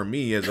 Oh, but for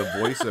me as a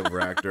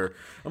voiceover actor,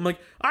 I'm like,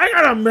 I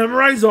gotta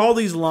memorize all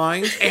these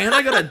lines and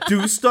I gotta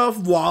do stuff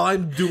while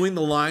I'm doing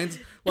the lines.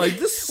 Like,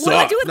 this sucks. What do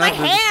I do with my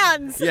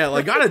hands? Yeah,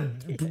 like, gotta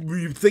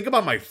think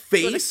about my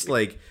face.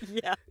 Like,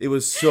 yeah. It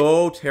was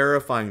so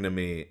terrifying to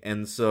me.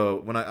 And so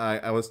when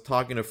I was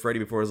talking to Freddie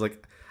before, I was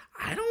like,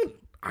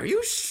 are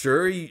you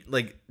sure?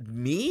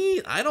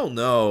 Me? I don't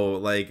know.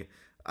 Like,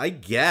 I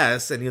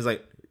guess. And he was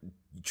like,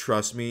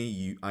 trust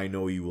me, I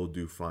know you will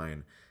do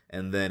fine.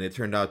 And then it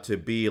turned out to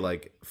be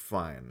like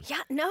fine.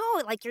 Yeah, no,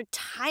 like your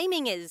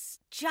timing is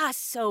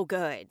just so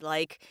good.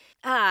 Like,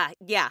 I'm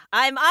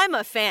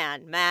a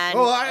fan, man.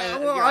 Well,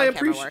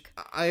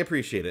 I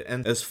appreciate it.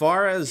 And as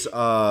far as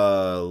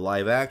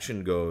live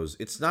action goes,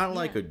 it's not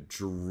like a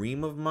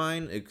dream of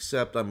mine,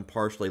 except I'm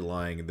partially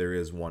lying. There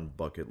is one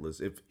bucket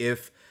list.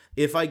 If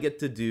I get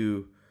to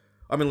do,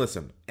 I mean,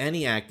 listen,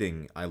 any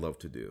acting I love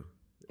to do.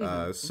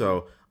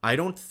 So I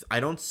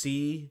don't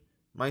see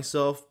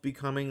myself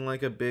becoming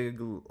like a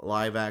big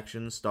live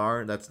action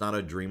star. That's not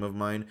a dream of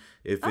mine.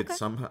 If it's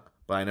somehow,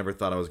 but I never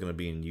thought I was going to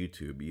be in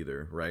YouTube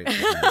either, right?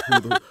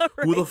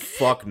 Who the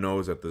fuck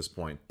knows at this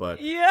point? But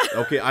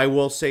okay, I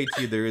will say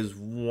to you, there is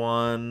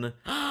one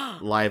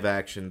live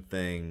action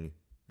thing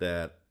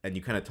that, and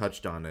you kind of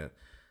touched on it.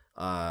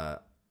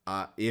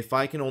 If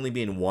I can only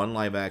be in one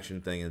live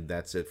action thing and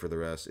that's it for the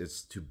rest,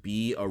 it's to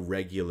be a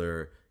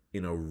regular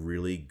in a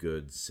really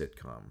good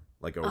sitcom,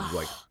 like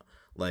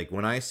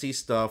when I see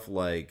stuff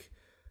like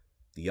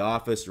The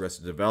Office,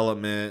 Arrested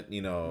Development,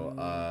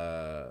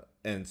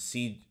 and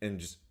see and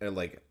just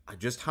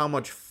how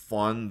much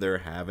fun they're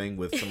having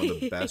with some of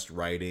the best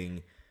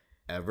writing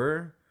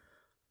ever.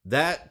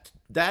 That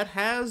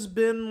has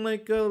been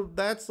like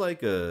that's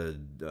like a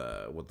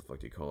what the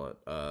fuck do you call it?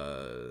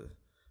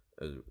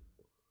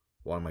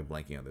 Why am I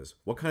blanking on this?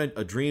 What kind of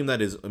a dream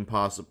that is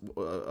impossible?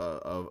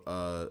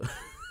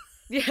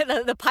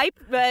 Yeah, the pipe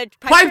dream.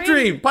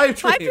 Pipe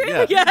dream.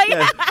 Yeah.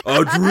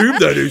 A dream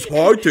that is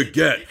hard to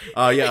get.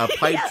 A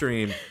pipe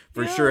dream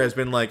for sure has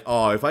been like,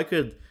 oh, if I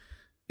could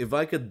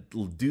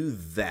do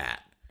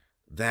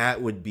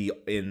that would be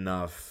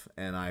enough,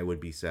 and I would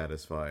be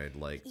satisfied.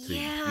 Like to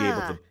be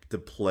able to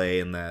play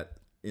in that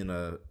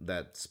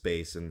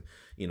space, and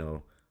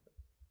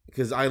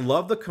because I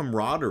love the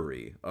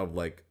camaraderie of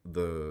like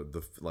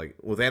the like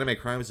with Anime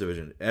Crimes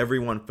Division,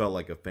 everyone felt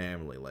like a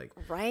family, like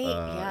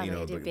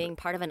being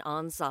part of an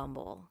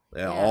ensemble.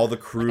 Yeah, all the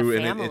crew,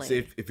 like and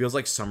it feels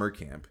like summer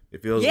camp.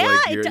 It feels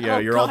like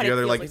you're all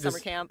together. Like summer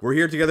camp. We're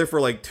here together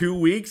for like 2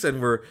 weeks,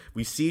 and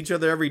we see each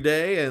other every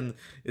day, and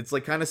it's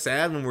like kind of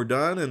sad when we're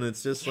done, and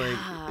it's just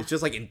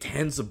like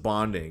intense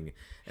bonding.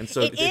 And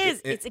so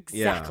it's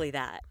exactly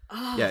that.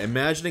 Oh. Yeah,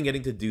 imagining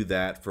getting to do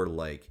that for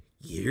like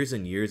years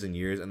and years and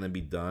years and then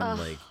be done,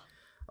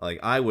 like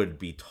I would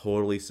be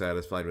totally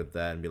satisfied with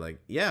that and be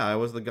like, yeah, I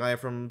was the guy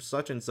from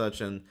such and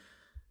such, and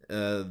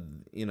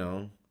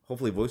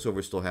hopefully voiceover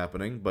is still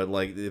happening, but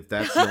like if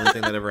that's the only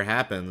thing that ever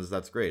happens,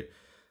 that's great.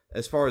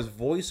 As far as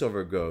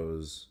voiceover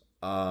goes,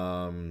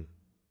 I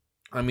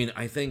mean,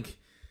 I think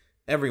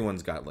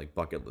everyone's got like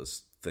bucket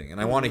list thing,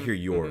 and I want to hear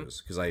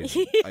yours because I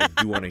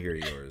do want to hear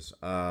yours.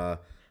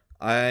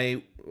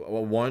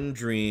 One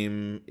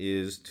dream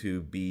is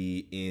to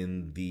be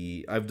in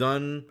the. I've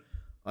done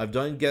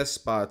guest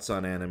spots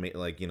on anime,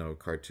 like,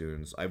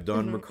 cartoons. I've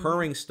done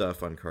recurring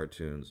stuff on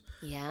cartoons.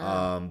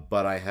 Yeah.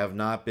 But I have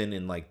not been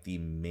in like the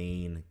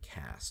main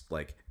cast,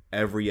 like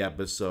every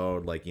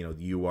episode. Like,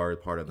 you are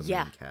part of the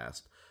Yeah. main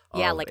cast.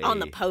 Yeah, of like on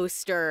the a-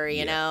 poster,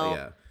 you know.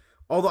 Yeah.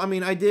 Although,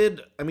 I did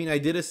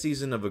a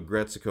season of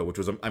Agretsuko, which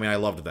was, I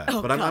loved that.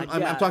 Oh, But I'm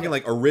God, talking yeah.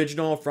 like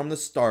original from the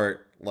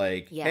start.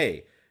 Like, Yeah.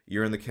 hey,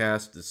 you're in the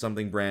cast. It's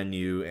something brand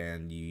new,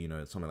 and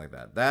something like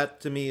that. That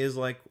to me is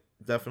like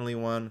definitely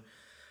one.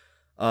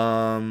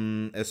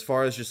 As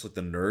far as just like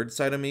the nerd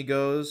side of me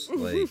goes,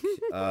 like,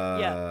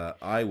 Yeah.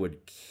 I would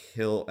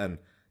kill. And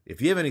if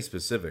you have any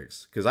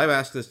specifics, because I've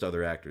asked this to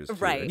other actors too,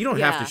 Right, and you don't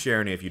have yeah. to share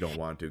any if you don't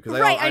want to, because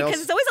Right, I because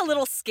also, it's always a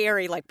little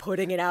scary, like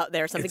putting it out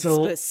there, something It's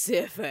a-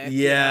 specific.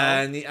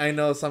 yeah, you know? and I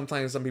know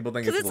sometimes some people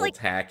think 'Cause it's a it's little like-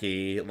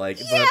 tacky, like,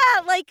 Yeah,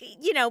 like,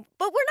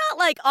 but we're not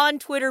like on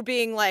Twitter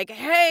being like,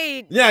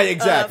 hey, yeah,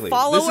 exactly.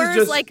 followers, This is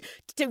just, like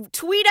to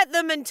tweet at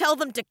them and tell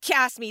them to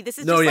cast me. This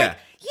is No, just yeah, like,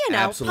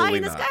 pie absolutely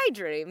in the not. sky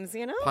dreams,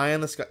 pie in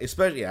the sky,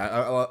 especially.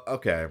 Yeah,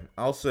 okay,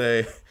 I'll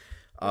say,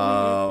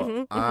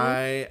 mhm.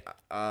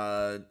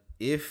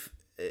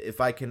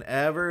 if I can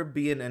ever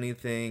be in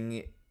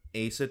anything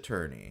Ace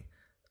Attorney,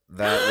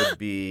 that would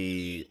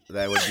be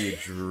a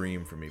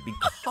dream for me,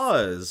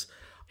 because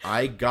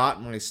I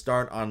got my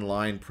start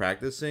online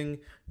practicing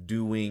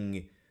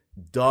doing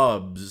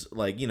dubs,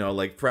 like,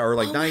 or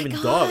like Oh not my even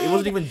dub. It wasn't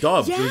God. even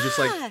dubs. It was just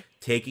Yeah. like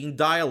taking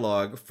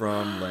dialogue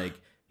from like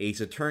Ace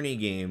Attorney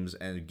games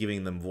and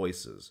giving them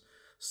voices.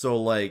 So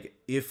like,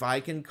 if I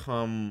can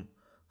come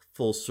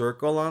full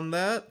circle on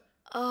that,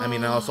 I'm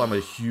a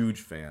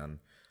huge fan.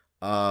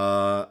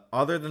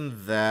 Other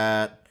than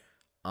that,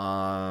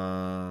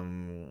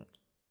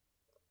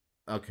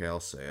 okay, I'll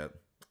say it.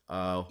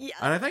 Yeah.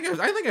 And I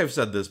think I've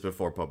said this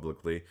before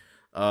publicly.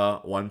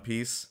 One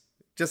Piece.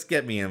 Just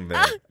get me in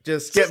there.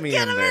 Just get me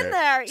get in 'em there. in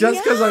there,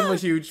 Just because I'm yeah. a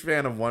huge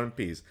fan of One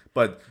Piece.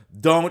 But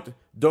don't.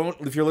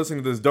 If you're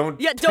listening to this, don't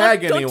Yeah,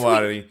 tag don't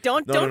anybody. tweet.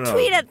 Don't No.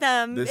 tweet at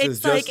them. This It's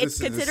is like just- it's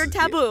this is- considered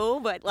yeah.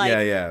 taboo, but like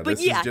Yeah. But This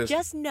is yeah, just-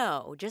 just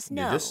know.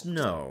 Yeah, just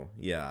know.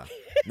 Yeah.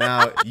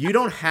 Now, you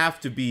don't have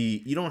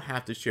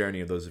to share any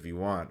of those if you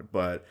want,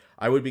 but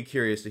I would be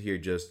curious to hear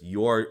just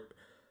your,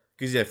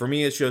 because yeah, for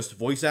me it's just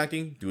voice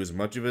acting. Do as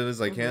much of it as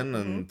I can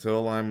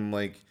until I'm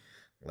like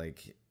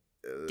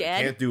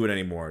Dead? can't do it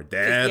anymore.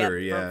 Dead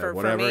or whatever.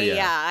 For me,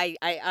 yeah.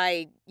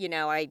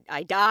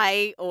 I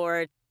die,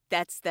 or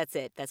that's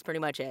it. That's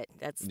pretty much it.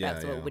 That's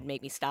Yeah. what would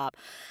make me stop.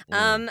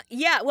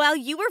 Yeah. Well,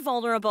 you were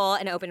vulnerable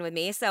and open with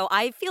me, so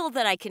I feel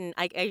that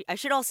I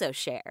should also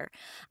share.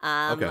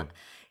 Okay.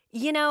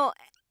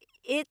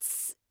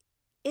 It's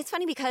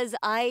funny because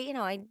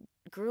I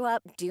grew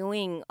up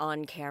doing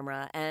on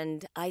camera,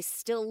 and I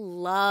still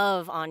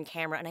love on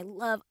camera, and I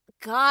love,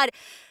 God,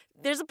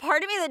 there's a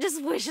part of me that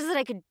just wishes that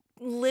I could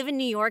live in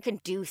New York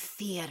and do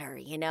theater,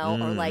 or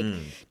like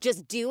Mhm.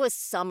 just do a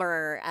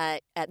summer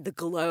at the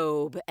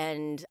Globe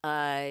and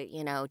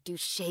do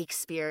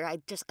Shakespeare. I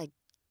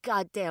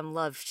goddamn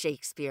love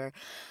Shakespeare.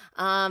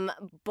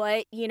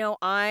 But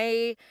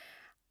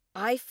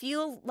I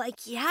feel like,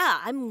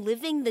 I'm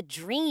living the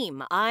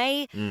dream.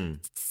 I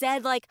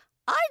said, like,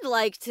 I'd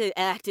like to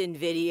act in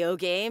video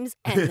games,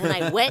 and then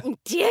I went and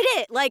did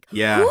it. Like,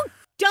 Yeah. who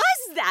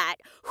does that?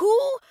 Who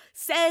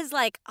says,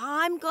 like,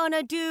 I'm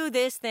gonna do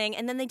this thing,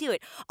 and then they do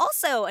it?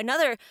 Also,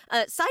 another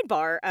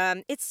sidebar,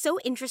 it's so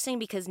interesting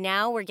because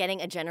now we're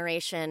getting a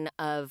generation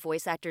of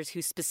voice actors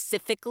who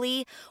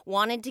specifically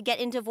wanted to get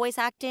into voice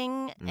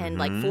acting and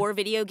like for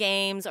video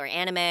games or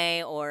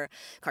anime or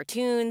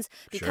cartoons,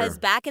 because Sure.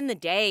 back in the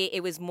day,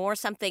 it was more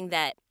something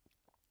that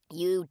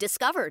you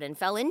discovered and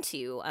fell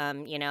into, Yeah.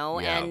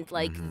 and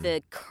like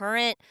the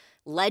current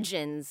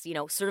legends,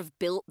 sort of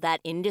built that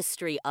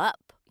industry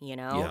up,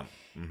 Yeah.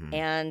 Mhm.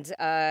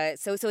 and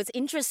so it's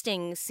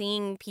interesting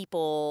seeing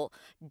people,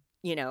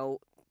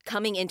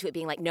 coming into it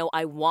being like, no,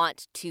 I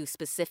want to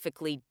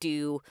specifically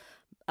do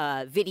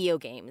video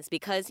games,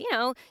 because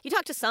you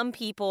talk to some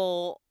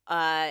people,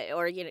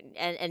 or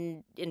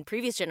and in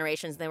previous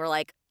generations they were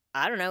like,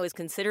 I don't know, is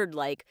considered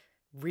like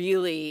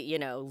really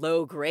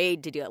low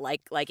grade to do it,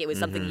 like it was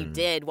something you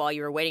did while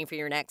you were waiting for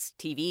your next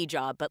TV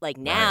job. But like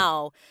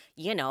now,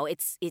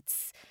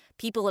 it's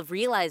people have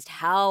realized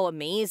how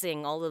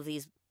amazing all of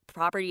these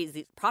properties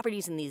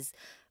and these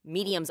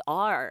mediums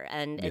are,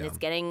 and it's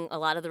getting a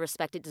lot of the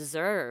respect it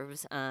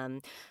deserves.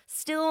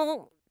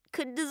 Still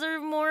could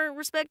deserve more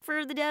respect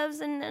for the devs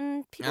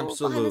and people behind the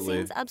Absolutely.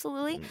 scenes,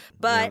 absolutely.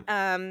 But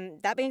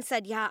that being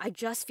said, I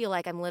just feel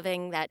like I'm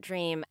living that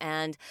dream,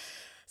 and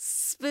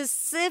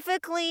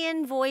specifically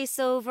in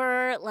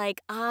voiceover,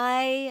 like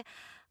I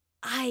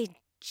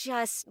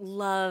just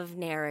love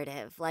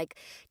narrative. Like,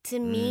 to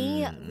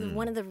me,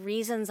 one of the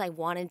reasons I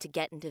wanted to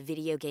get into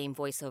video game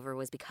voiceover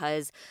was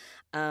because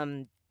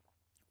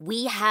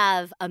we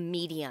have a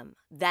medium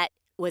that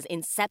was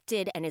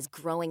incepted and is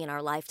growing in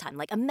our lifetime.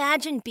 Like,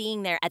 imagine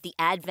being there at the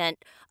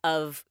advent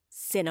of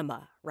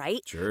cinema,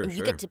 right? Sure, And you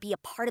sure. get to be a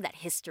part of that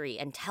history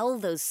and tell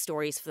those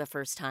stories for the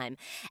first time.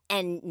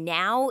 And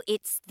now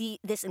it's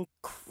this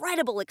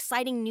incredible,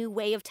 exciting new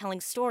way of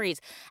telling stories.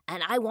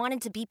 And I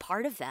wanted to be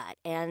part of that.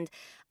 And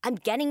I'm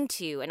getting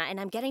to, and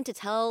I'm getting to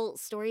tell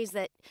stories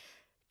that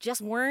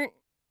just weren't,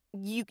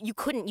 you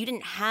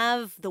didn't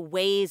have the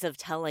ways of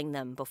telling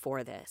them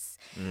before this.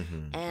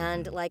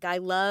 And like, I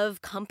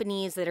love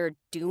companies that are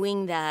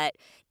doing that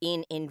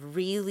in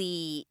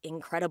really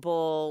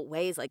incredible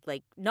ways, like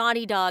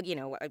Naughty Dog.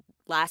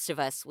 Last of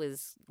Us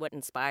was what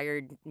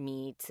inspired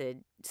me to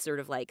sort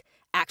of like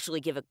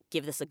actually give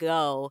this a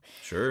go.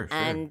 Sure.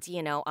 And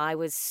I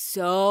was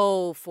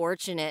so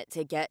fortunate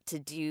to get to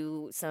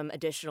do some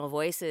additional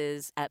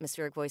voices,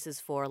 atmospheric voices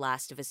for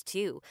Last of Us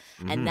 2.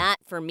 And that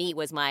for me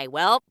was my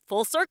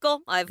full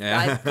circle. I've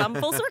come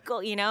full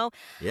circle,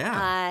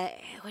 Yeah.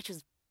 which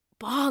was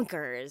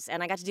bonkers.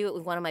 And I got to do it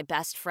with one of my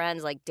best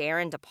friends, like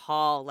Darren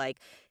DePaul, like,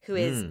 who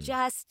is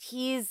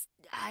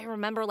I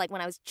remember like when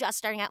I was just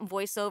starting out in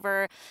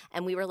voiceover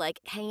and we were like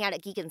hanging out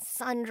at Geek and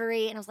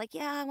Sundry, and I was like,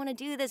 yeah, I want to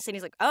do this. And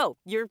he's like, oh,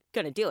 you're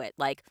going to do it.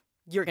 Like,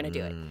 you're going to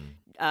do it.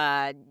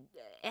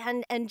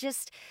 And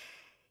just,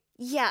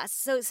 yeah.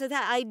 So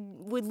that I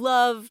would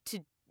love to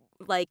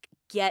like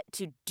get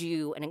to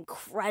do an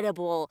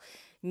incredible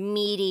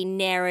meaty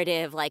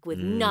narrative like with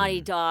Naughty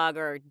Dog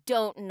or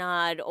Don't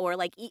Nod or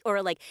like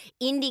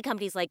indie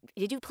companies. Like,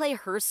 did you play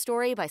Her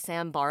Story by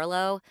Sam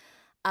Barlow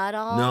at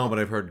all? No, but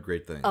I've heard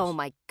great things. Oh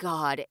my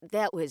God,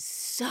 that was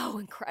so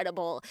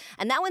incredible.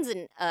 And that one's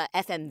an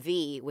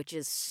FMV, which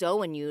is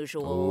so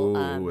unusual.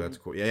 Oh, that's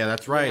cool. Yeah,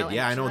 that's right.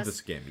 I know just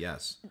this game.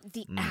 Yes.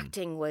 The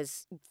acting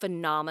was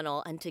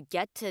phenomenal, and to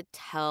get to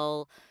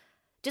tell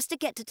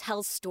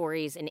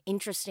stories in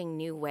interesting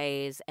new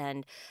ways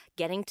and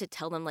getting to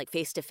tell them like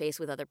face to face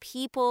with other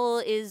people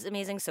is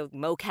amazing. So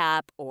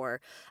mocap or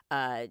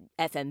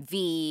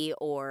FMV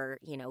or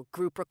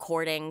group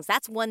recordings.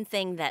 That's one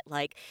thing that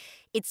like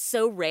it's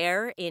so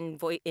rare in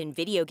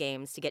video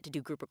games to get to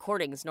do group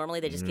recordings. Normally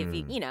they just give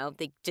you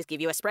they just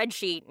give you a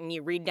spreadsheet and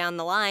you read down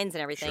the lines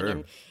and everything. Sure.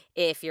 And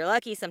if you're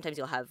lucky, sometimes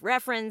you'll have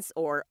reference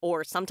or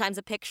sometimes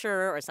a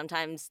picture, or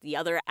sometimes the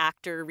other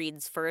actor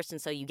reads first,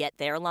 and so you get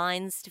their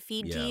lines to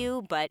feed to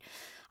you. But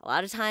a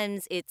lot of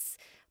times it's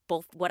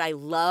both what I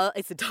love.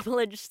 It's a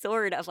double-edged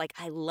sword of like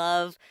I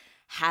love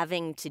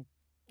having to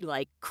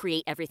like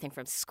create everything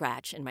from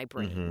scratch in my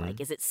brain.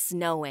 Like, is it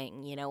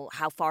snowing?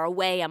 How far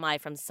away am I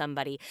from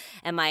somebody?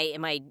 Am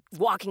I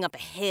walking up a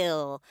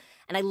hill?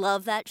 And I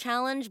love that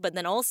challenge. But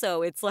then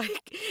also it's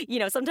like,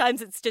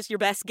 sometimes it's just your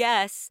best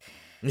guess.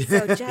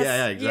 So just,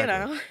 yeah,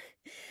 exactly.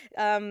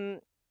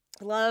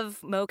 Love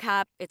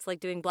mocap. It's like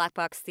doing black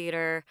box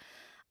theater.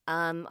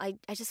 I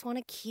just want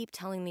to keep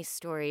telling these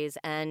stories.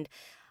 And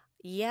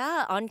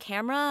yeah, on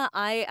camera,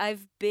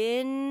 I've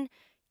been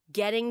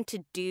getting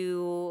to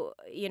do,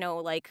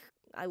 like,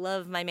 I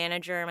love my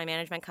manager. My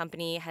management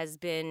company has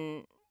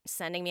been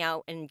sending me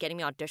out and getting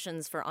me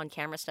auditions for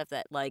on-camera stuff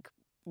that, like,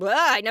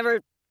 I never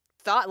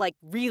thought, like,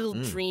 real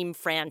dream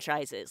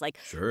franchises. Like,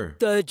 sure.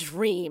 The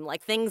dream.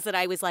 Like, things that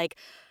I was like,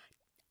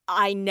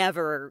 I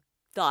never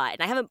thought.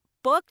 And I haven't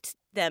booked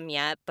them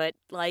yet, but,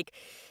 like,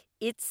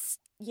 it's,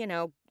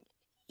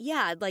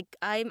 yeah, like,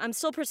 I'm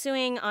still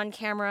pursuing on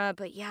camera,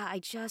 but, yeah, I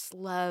just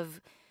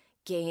love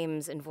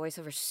games and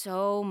voiceover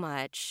so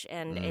much,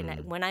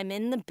 and when I'm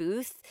in the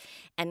booth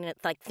and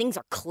it's like things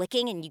are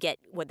clicking and you get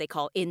what they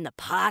call in the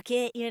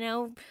pocket,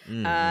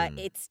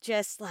 it's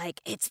just like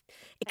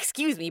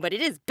excuse me, but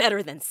it is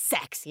better than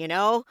sex,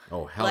 Oh,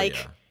 hell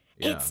like,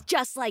 yeah. It's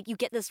just like you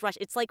get this rush.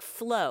 It's like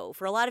flow.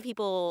 For a lot of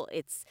people,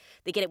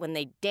 they get it when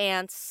they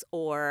dance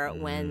or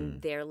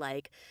when they're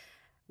like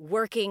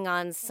working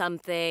on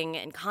something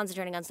and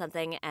concentrating on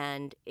something,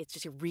 and it's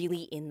just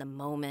really in the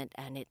moment,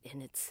 and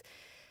it's.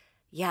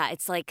 Yeah,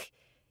 it's like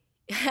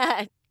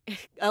a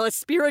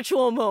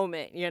spiritual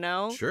moment,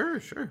 Sure.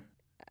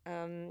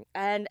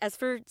 And as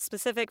for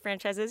specific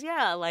franchises,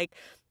 yeah, like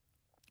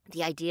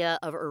the idea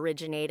of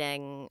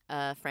originating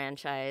a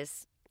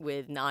franchise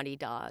with Naughty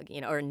Dog,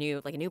 or a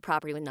new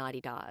property with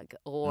Naughty Dog,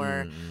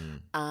 or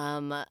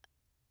yeah,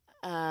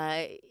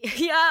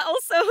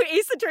 also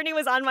Ace Attorney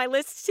was on my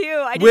list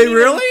too. Wait,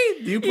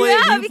 really? Do you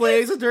play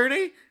Ace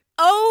Attorney?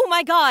 Oh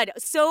my God.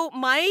 So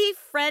my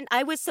friend,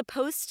 I was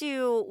supposed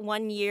to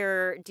one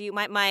year do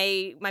my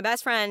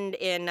best friend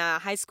in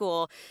high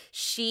school,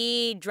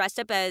 she dressed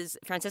up as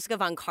Franziska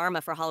von Karma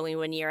for Halloween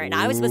one year, and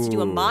I was supposed to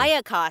do a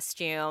Maya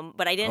costume,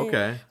 but I didn't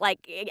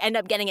end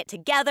up getting it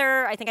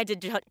together. I think I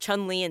did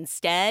Chun-Li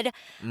instead.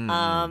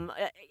 And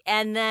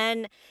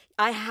then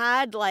I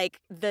had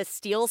like the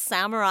Steel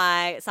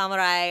Samurai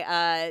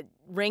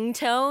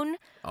ringtone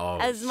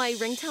as my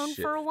ringtone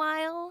for a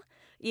while.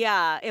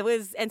 Yeah, it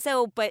was, and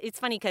so, but it's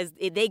funny because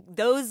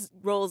those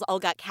roles all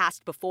got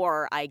cast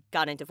before I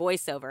got into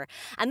voiceover,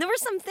 and there were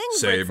some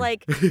things where it's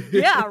like,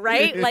 yeah,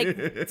 right,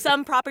 like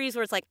some properties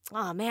where it's like,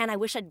 oh man, I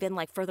wish I'd been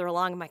like further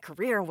along in my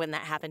career when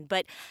that happened,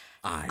 but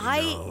I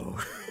know.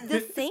 The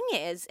thing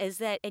is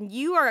that, and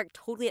you are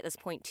totally at this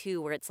point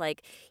too, where it's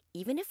like,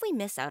 even if we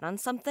miss out on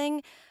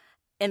something,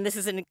 and this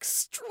is an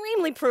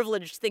extremely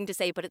privileged thing to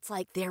say, but it's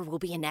like, there will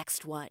be a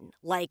next one.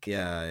 Like,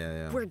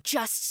 Yeah. we're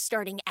just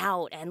starting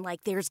out, and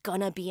like, there's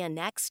gonna be a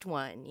next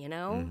one, you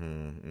know?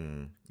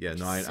 Yeah,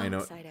 no, Which is I know.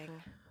 exciting.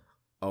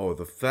 Oh,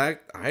 the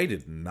fact I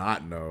did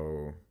not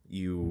know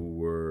you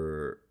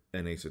were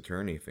an Ace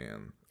Attorney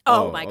fan.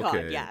 Oh my God,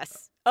 okay.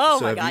 yes. Oh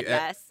So my have God, you,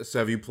 yes. So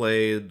have you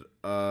played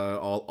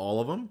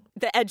all of them?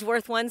 The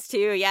Edgeworth ones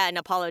too, yeah, and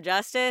Apollo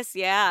Justice,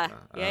 yeah.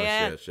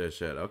 Yeah.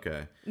 Shit.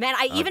 Okay. Man,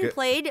 I even Good.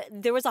 played,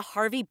 there was a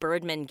Harvey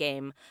Birdman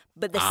game,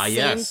 but the same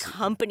Yes.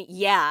 company,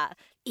 yeah.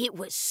 It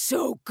was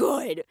so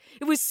good.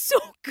 It was so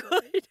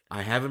good.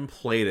 I haven't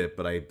played it,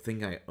 but I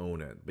think I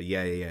own it. But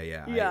yeah.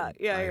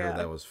 I heard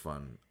that was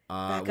fun.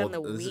 Back on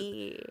the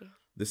Wii.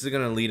 This is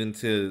gonna lead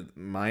into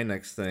my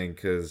next thing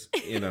because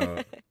we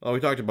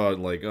talked about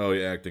like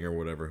acting or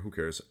whatever. Who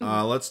cares?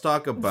 Let's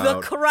talk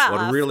about craft.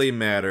 what really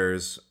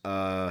matters.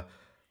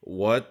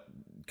 What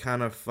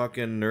kind of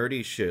fucking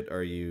nerdy shit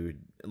are you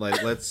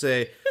like? Let's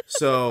say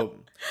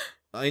so.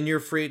 In your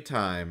free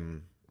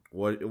time,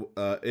 what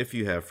if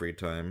you have free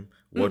time?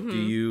 What's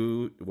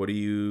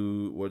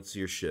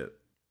your shit?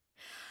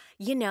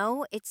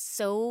 It's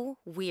so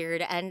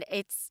weird, and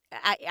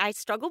I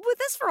struggled with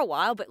this for a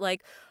while, but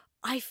like,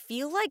 I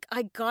feel like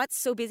I got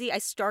so busy.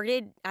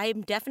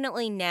 I'm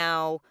definitely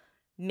now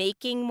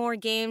making more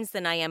games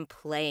than I am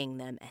playing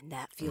them, and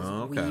that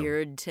feels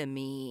weird to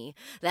me.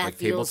 That like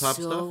feels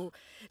tabletop so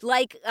stuff?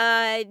 like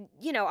I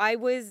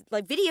was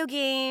like video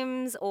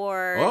games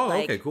or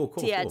cool.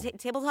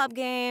 tabletop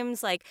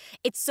games. Like,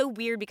 it's so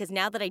weird because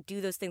now that I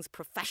do those things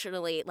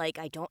professionally, like,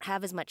 I don't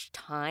have as much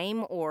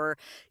time or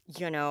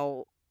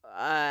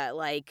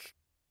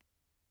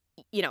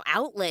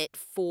outlet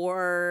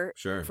for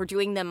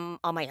doing them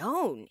on my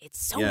own.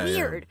 It's so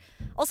weird.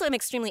 Also, I'm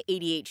extremely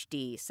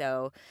ADHD,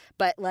 so,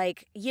 but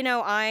like,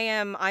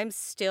 I'm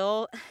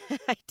still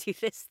I do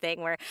this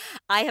thing where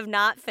I have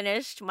not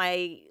finished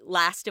my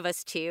Last of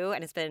Us 2,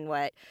 and it's been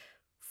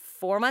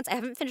 4 months. I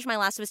haven't finished my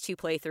Last of Us 2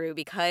 playthrough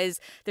because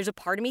there's a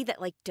part of me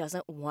that like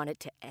doesn't want it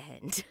to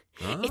end.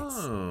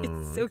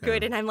 It's so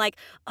good, and I'm like,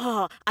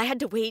 I had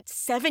to wait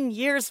 7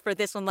 years for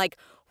this one. Like,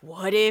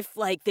 what if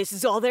like this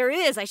is all there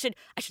is? I should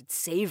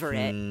savor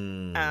it.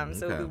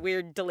 So the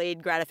weird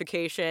delayed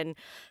gratification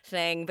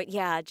thing. But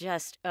yeah,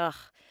 just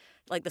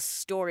like the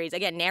stories.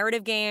 Again,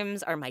 narrative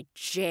games are my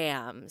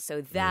jam.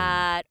 So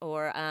that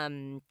or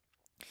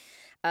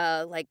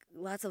like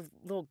lots of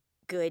little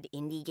good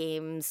indie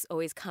games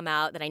always come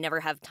out that I never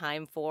have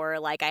time for.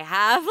 Like, I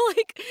have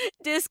like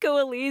Disco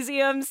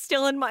Elysium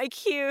still in my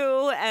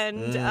queue,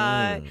 and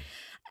God,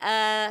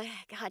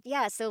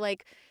 yeah. So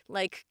like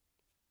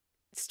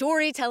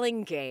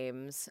storytelling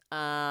games,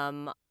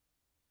 and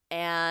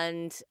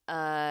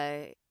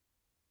I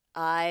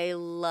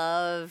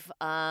love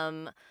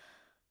God,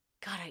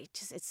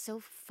 it's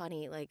so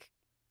funny. Like,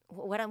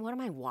 what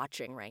am I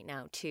watching right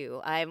now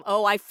too?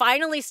 I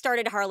finally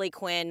started Harley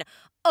Quinn.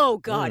 Oh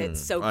God,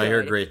 it's so good. I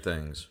hear great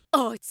things.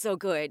 Oh, it's so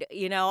good.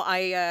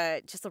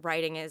 Just the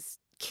writing is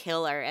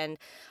killer, and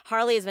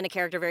Harley has been a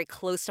character very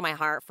close to my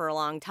heart for a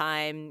long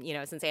time.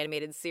 Since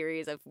animated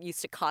series, I've used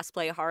to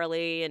cosplay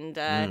Harley, and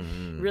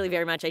really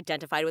very much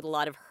identified with a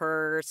lot of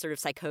her sort of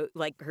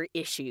her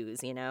issues.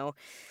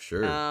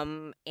 Sure.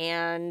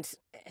 And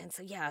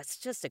so yeah, it's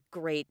just a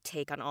great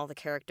take on all the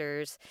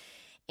characters.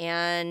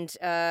 And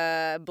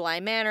Bly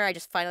Manor, I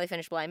just finally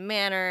finished Bly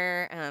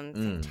Manor.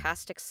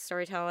 Fantastic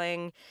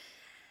storytelling.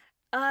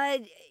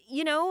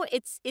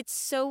 It's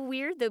so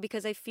weird though,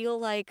 because I feel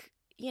like,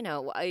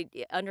 I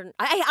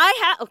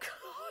have, oh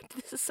God,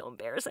 this is so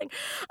embarrassing.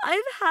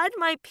 I've had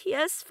my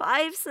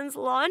PS5 since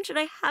launch, and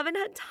I haven't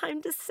had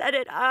time to set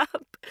it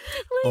up.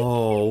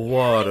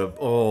 Poor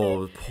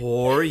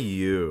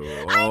you.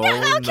 I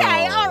know,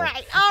 okay, no. all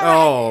right.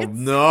 Oh,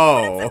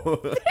 no.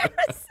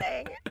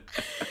 Embarrassing.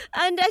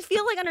 And I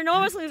feel like under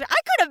normal circumstances,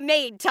 I could have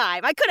made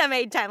time. Like,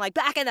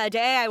 back in the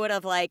day, I would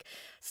have, like,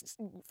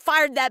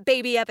 fired that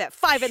baby up at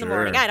 5 in the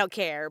morning. I don't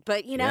care.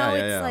 But,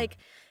 like,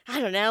 I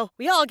don't know.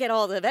 We all get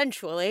old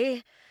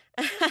eventually.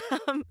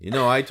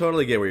 I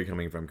totally get where you're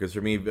coming from, because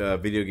for me,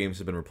 video games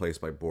have been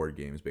replaced by board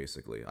games,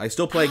 basically. I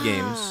still play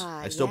games.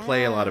 I still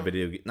play a lot of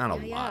video games. Not a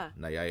lot.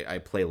 I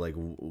play, like,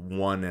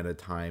 one at a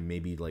time,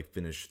 maybe, like,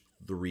 finish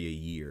 3 a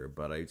year.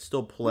 But I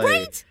still play...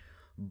 Right?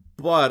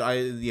 But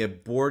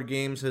board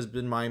games has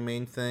been my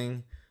main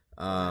thing.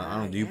 I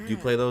don't know. Do you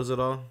play those at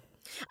all?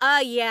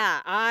 Yeah.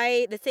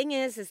 The thing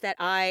is that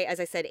I, as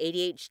I said,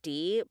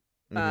 ADHD.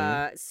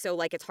 So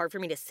like it's hard for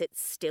me to sit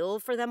still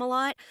for them a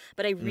lot,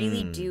 but I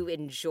really do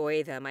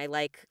enjoy them. I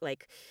like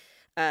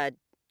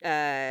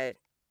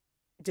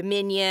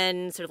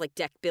Dominion, sort of like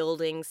deck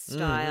building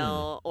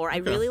style, or I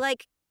really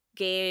like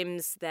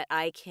games that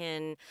I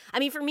can,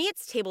 for me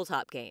it's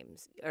tabletop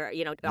games or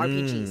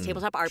RPGs,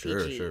 tabletop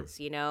RPGs,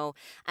 sure.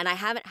 And I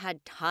haven't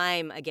had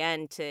time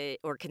again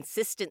or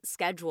consistent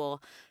schedule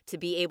to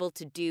be able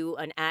to do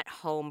an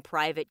at-home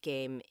private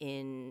game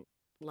in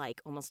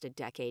like almost a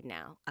decade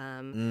now.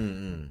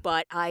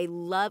 But I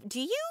love, do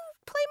you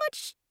play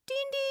much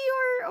D&D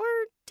or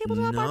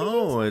tabletop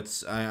No,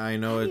 RPGs? I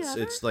know Have you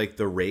ever? it's like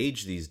the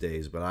rage these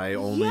days, but I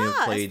only have Yeah,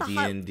 it's played the D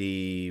hot. and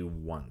D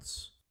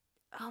once.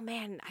 Oh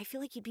man, I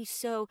feel like you'd be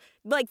so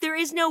like there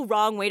is no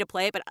wrong way to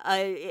play it, but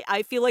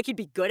I feel like you'd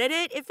be good at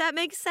it if that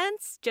makes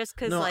sense. Just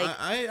because No, like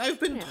I've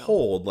been you know,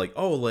 told like,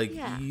 oh, like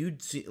yeah.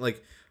 you'd see,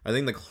 like I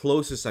think the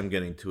closest I'm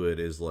getting to it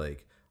is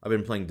like I've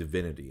been playing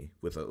Divinity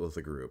with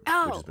a group, which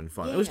has Oh been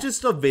fun. It was yeah,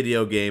 just a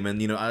video game, and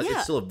yeah,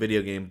 it's still a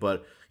video game,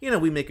 but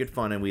we make it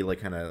fun and we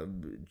like kind of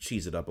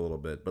cheese it up a little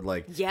bit. But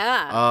like,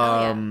 yeah.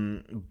 Oh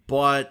yeah.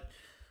 but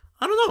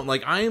I don't know.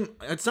 Like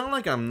it's not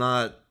like I'm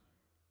not.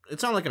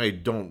 It's not like I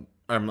don't.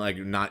 I'm like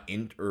not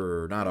in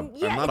or not.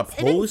 Yeah, I'm not it's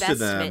an opposed to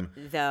them.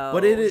 investment, though.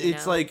 But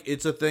it's like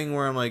it's a thing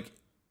where I'm like,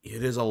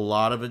 it is a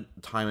lot of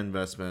time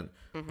investment.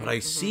 But I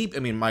see. I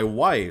mean, my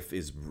wife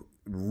is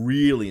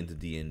really into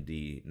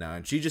D&D now,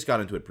 and she just got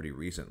into it pretty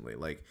recently.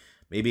 Like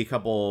maybe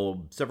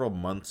several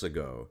months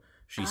ago,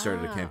 she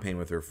started a campaign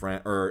with her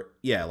friend. Or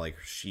yeah, like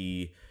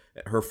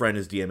her friend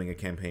is DMing a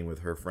campaign with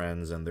her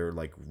friends, and they're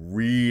like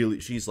really.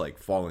 She's like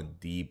fallen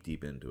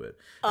deep into it,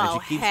 and Oh,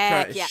 she keeps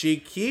heck yeah. she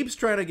keeps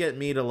trying to get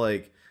me to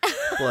like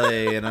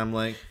play, and I'm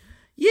like,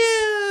 yeah,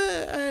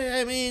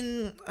 I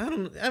mean,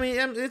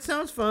 it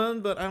sounds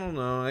fun, but I don't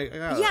know.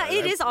 Yeah,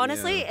 it is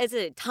honestly. yeah. It's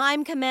a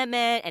time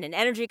commitment and an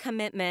energy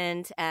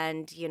commitment,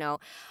 and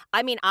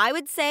I mean, I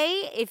would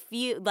say if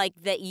you like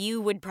that,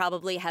 you would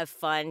probably have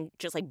fun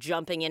just like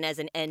jumping in as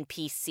an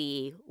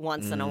NPC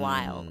once in a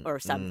while or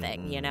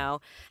something,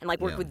 and like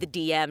work Yeah. with the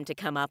DM to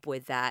come up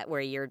with that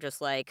where you're just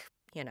like,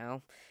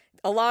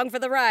 along for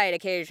the ride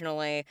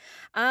occasionally.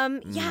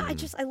 Yeah,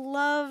 I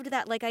loved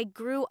that. Like I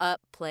grew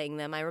up playing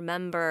them. I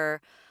remember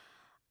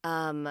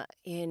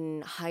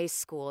in high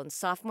school in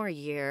sophomore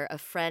year, a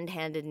friend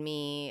handed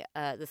me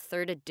the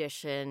 3rd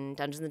edition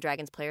Dungeons and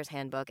Dragons Player's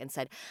Handbook and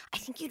said, I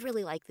think you'd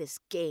really like this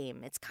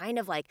game. It's kind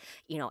of like,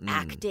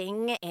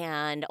 acting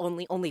and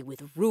only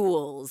with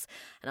rules.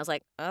 And I was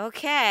like,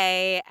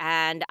 okay.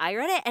 And I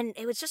read it and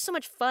it was just so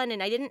much fun,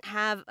 and I didn't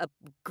have a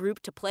group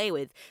to play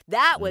with.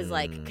 That was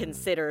like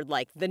considered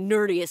like the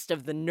nerdiest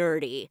of the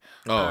nerdy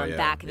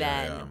back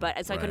then. Yeah.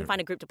 But so I couldn't Right.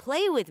 find a group to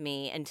play with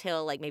me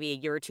until like maybe a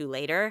year or two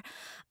later.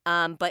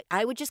 But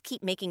I would just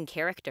keep making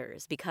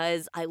characters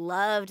because I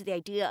loved the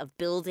idea of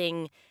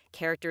building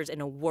characters in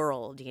a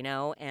world,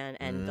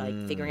 and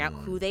like figuring out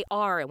who they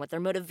are and what their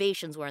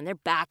motivations were and their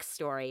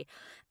backstory.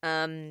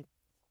 And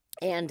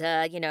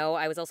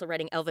I was also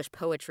writing Elvish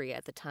poetry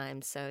at the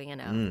time, so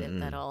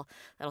that all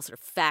sort of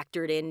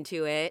factored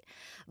into it.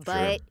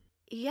 But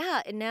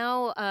yeah,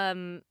 now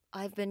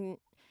I've been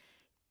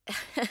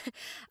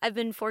I've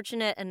been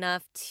fortunate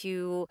enough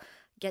to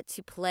get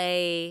to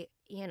play,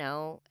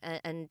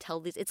 and tell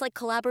these. It's like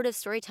collaborative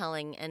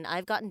storytelling, and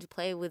I've gotten to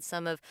play with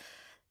some of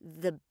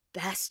the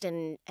best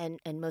and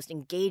most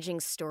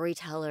engaging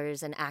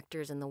storytellers and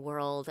actors in the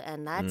world,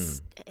 and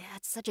that's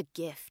such a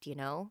gift,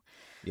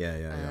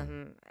 Yeah.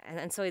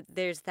 and so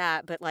there's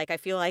that. But like I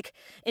feel like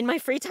in my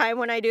free time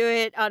when I do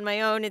it on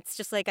my own, it's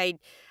just like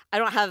I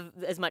don't have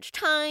as much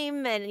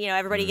time, and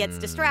everybody gets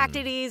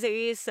distracted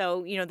easy.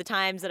 So the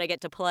times that I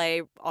get to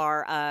play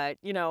are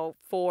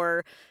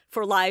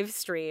for live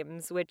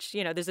streams, which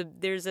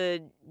there's a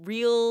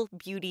real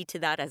beauty to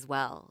that as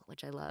well,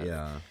 which I love.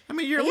 Yeah. I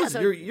mean, you're But yeah,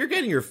 listen, so- you're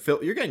getting your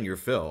fill. You're getting your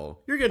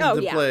fill. You're getting Oh,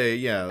 to yeah.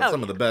 play some of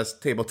yeah. the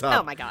best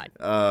tabletop. Oh my God.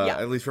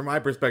 At least from my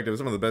perspective,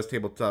 some of the best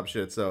tabletop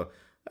shit. So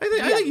I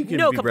think you can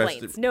no be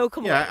complaints. rested. No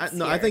complaints.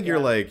 Yeah. I here, think you're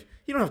yeah. like,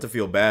 you don't have to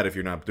feel bad if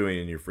you're not doing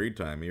it in your free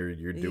time. You're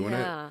doing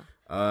Yeah.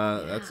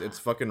 it. It's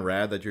fucking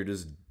rad that you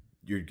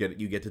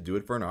get to do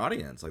it for an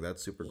audience. Like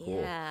that's super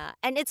cool. Yeah.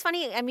 And it's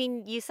funny, I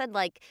mean, you said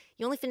like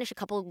you only finish a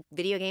couple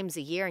video games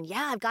a year, and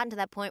yeah, I've gotten to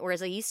that point,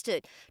 whereas I used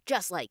to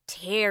just like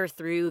tear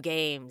through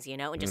games,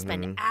 and just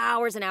spend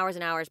hours and hours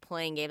and hours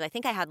playing games. I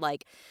think I had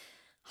like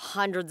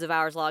hundreds of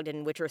hours logged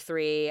in Witcher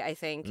 3, I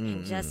think.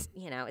 And just,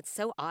 it's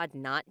so odd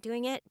not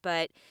doing it,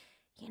 but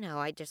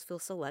I just feel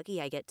so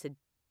lucky I get to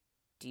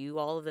do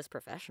all of this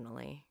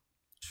professionally.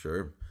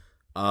 Sure.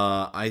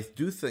 I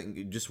do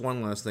think just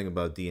one last thing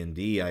about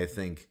D&D. I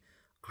think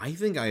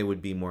I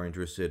would be more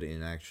interested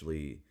in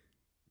actually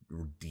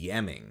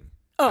DMing.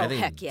 Oh, I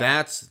think heck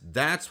yeah.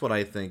 that's what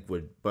I think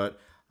would, but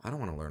I don't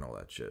want to learn all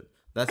that shit.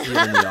 That's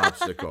the only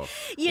obstacle.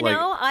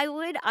 I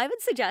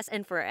would suggest,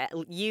 and for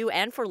you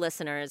and for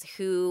listeners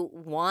who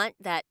want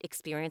that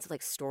experience of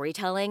like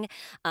storytelling,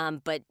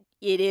 but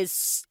it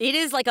is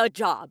like a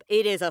job.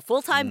 It is a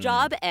full-time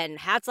job, and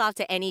hats off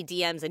to any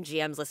DMs and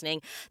GMs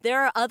listening.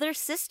 There are other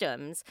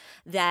systems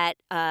that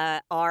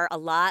are a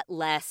lot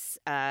less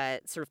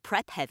sort of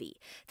prep heavy.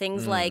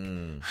 Things like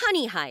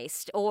Honey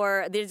Heist,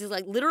 or there's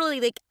like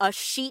literally like a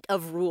sheet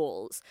of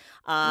rules,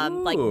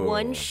 like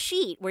one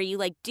sheet where you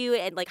like do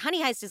it. And like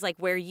Honey Heist is like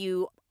where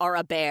you are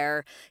a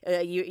bear.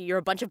 You're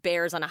a bunch of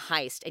bears on a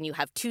heist, and you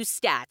have 2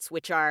 stats,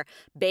 which are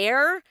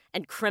bear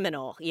and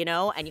criminal,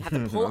 and you have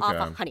to pull off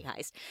a honey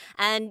heist.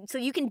 And so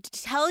you can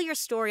tell your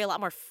story a lot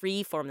more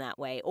free form that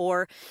way.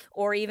 Or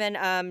even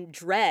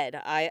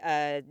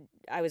Dread.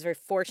 I was very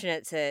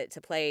fortunate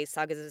to play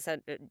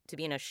to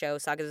be in a show,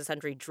 Sagas of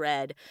Sundry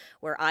Dread,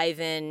 where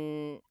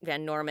Ivan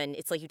Van Norman,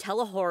 it's like you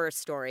tell a horror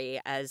story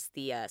as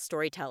the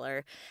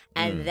storyteller,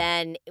 and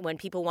then when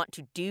people want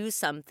to do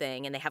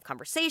something and they have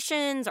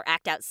conversations or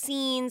act out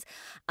scenes,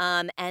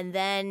 and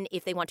then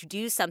if they want to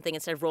do something,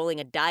 instead of rolling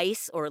a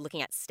dice or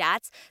looking at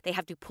stats, they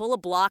have to pull a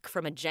block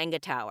from a Jenga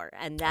tower.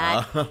 And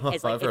that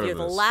is like, if you're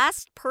the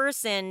last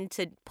person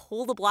to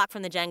pull the block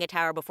from the Jenga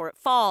tower before it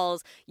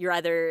falls, you're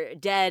either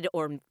dead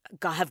or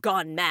have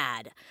gone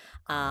mad.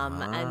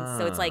 And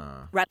so it's like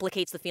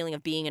replicates the feeling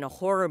of being in a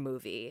horror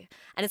movie.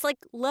 And it's like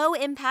low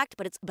impact,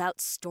 but it's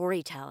about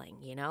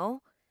storytelling, you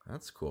know?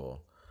 That's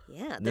cool.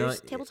 Yeah,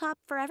 there's tabletop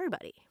for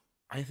everybody.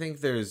 I think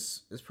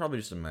it's probably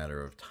just a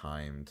matter of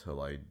time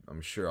till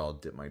I'm sure I'll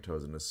dip my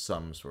toes into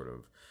some sort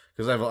of,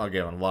 because I've,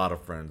 again, a lot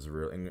of friends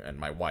and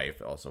my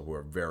wife also who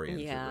are very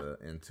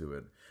into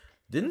it.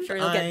 I'm sure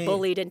you'll get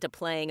bullied into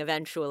playing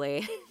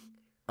eventually.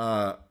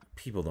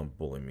 People don't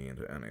bully me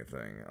into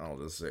anything. I'll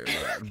just say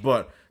that.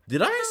 But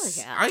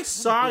I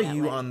saw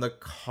you on the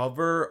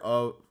cover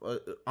of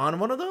on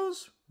one of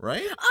those,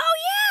 right? Oh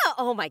yeah!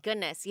 Oh my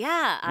goodness,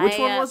 yeah. Which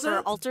one was it?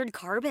 For Altered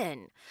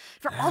Carbon.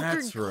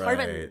 Altered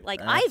Carbon, like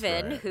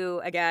Ivan, who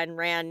again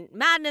ran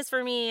Madness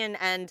for me,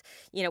 and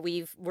you know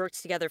we've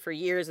worked together for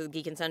years with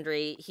Geek and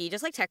Sundry. He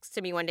just like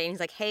texted me one day and he's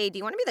like, "Hey, do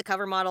you want to be the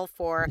cover model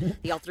for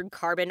the Altered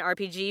Carbon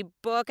RPG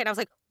book?" And I was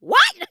like, "What?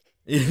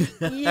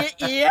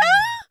 Yeah."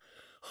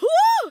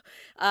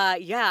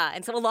 Yeah,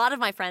 and so a lot of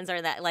my friends are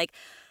that, like,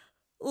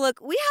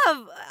 look,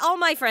 all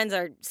my friends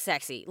are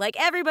sexy. Like,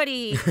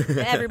 everybody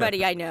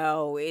I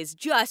know is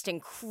just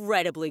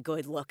incredibly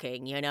good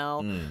looking, you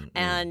know?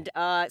 And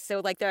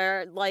so, like,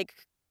 they're, like,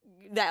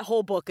 that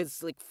whole book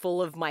is, like,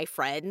 full of my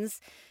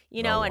friends,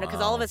 you know? And because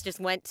all of us just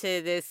went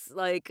to this,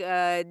 like,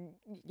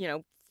 you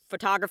know,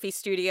 photography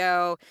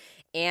studio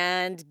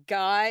and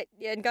got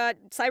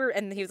cyber,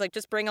 and he was like,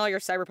 just bring all your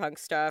cyberpunk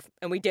stuff.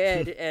 And we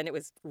did, and it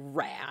was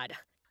rad.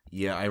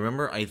 Yeah, I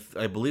remember. I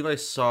believe I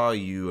saw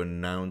you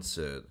announce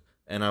it,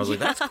 and I was like,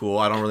 "That's cool."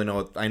 I don't really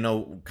know. I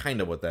know kind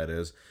of what that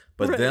is,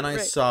 but then I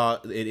saw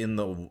it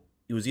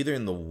it was either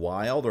in the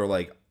wild or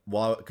like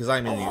because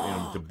I'm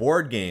in the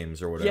board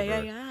games or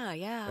whatever.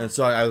 Yeah. And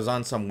so I was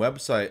on some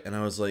website, and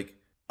I was like,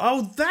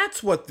 "Oh,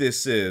 that's what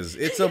this is.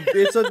 It's a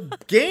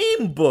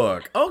game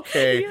book."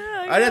 Okay.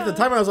 At the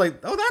time I was like,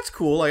 "Oh, that's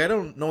cool. Like I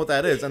don't know what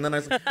that is." And then I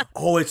was like,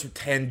 "Oh,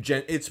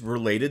 it's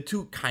related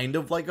to kind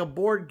of like a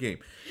board game."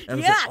 And I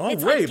was like,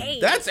 "Oh,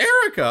 wait, that's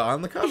Erica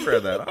on the cover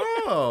of that."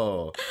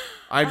 Oh.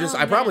 I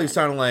probably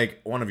sound like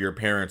one of your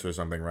parents or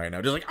something right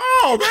now. Just like,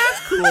 "Oh,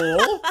 that's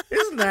cool.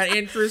 Isn't that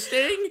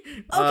interesting?"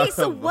 Okay,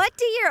 so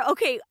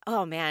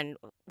oh man,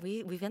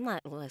 we've been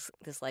like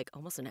this like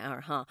almost an hour,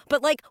 huh?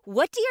 But like,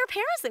 what do your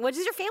parents think? What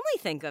does your family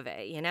think of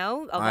it? You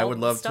know, I would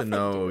love to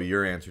know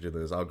your answer to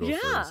this. I'll go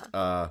first.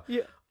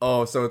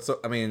 Oh, so it's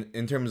I mean,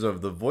 in terms of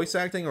the voice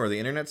acting or the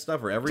internet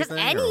stuff or everything,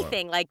 just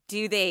anything. Like,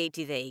 do they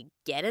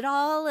get it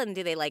all, and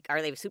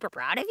are they super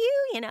proud of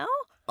you? You know.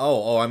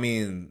 Oh, I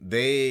mean,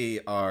 they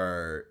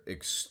are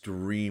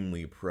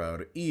extremely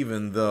proud,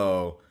 even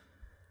though,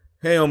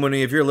 hey,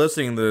 Omoni, if you're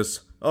listening to this,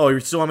 you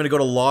still want me to go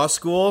to law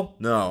school?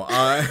 No.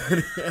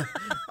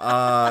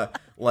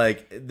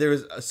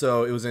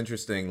 So it was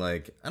interesting,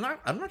 like, and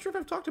I'm not sure if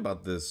I've talked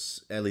about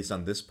this, at least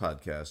on this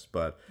podcast,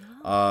 but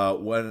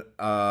when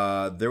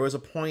there was a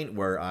point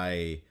where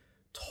I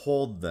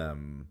told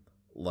them,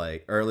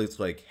 like, or at least,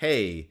 like,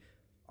 hey,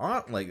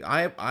 like,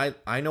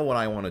 I know what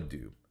I want to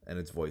do, and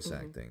it's voice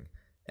acting.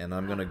 And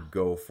I'm gonna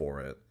go for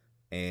it.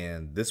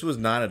 And this was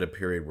not at a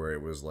period where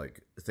it was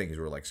like things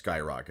were like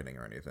skyrocketing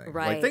or anything.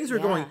 Right. Like things were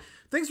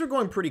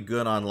going pretty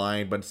good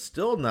online, but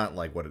still not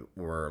like what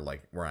were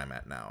like where I'm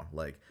at now.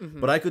 Like,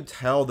 but I could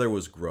tell there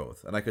was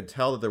growth, and I could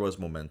tell that there was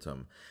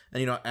momentum. And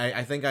you know,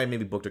 I think I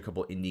maybe booked a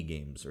couple indie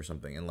games or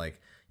something, and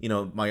like, you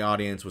know, my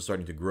audience was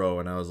starting to grow,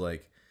 and I was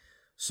like,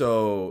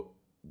 so.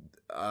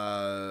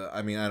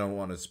 I mean, I don't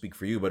want to speak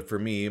for you, but for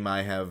me,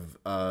 I have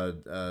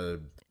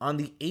on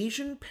the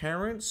Asian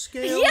parent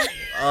scale.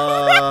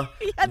 That's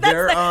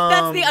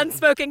the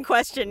unspoken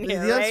question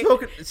here. The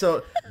unspoken.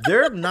 So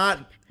they're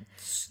not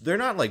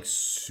like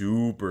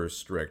super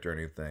strict or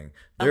anything.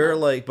 They're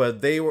like,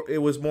 but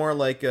it was more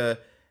like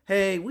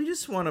hey, we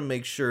just want to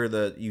make sure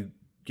that you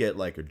get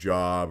like a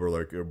job or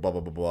like blah blah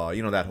blah blah,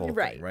 you know, that whole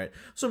thing, right?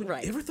 So you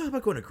ever thought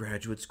about going to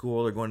graduate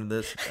school or going to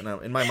this? And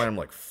in my mind I'm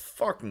like,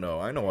 fuck no,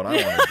 I know what I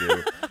want to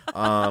do.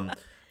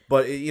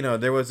 But you know,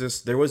 there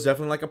was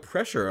definitely like a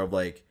pressure of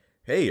like,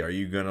 hey, are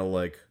you gonna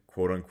like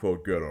quote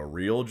unquote get a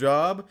real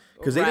job?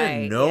 Because they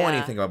didn't know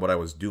anything about what I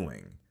was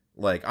doing.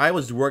 Like I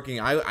was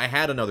working, I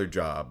had another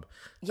job,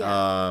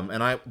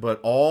 but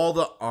all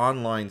the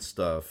online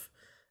stuff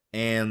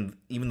and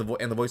even the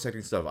voice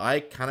acting stuff,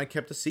 I kind of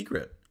kept a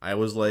secret. I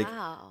was like,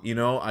 you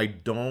know, I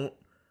don't,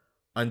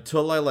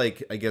 until I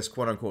like, I guess,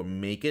 quote unquote,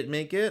 make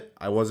it.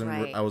 I wasn't,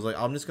 I was like,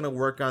 I'm just going to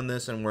work on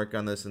this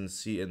and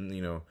see, and,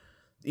 you know,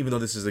 even though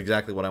this is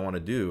exactly what I want to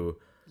do.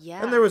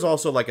 Yeah. And there was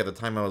also like, at the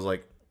time I was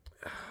like,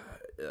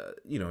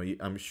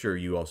 I'm sure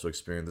you also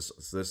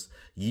experienced this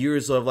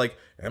years of like,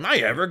 am I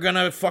ever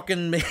gonna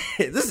fucking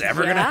is this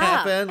ever gonna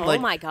happen? Oh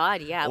Like, my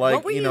God, yeah. like,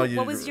 What were you know,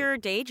 what was your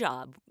day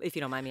job, if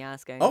you don't mind me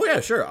asking? oh yeah,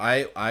 sure.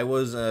 I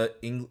was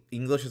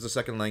English as a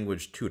second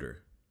language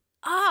tutor.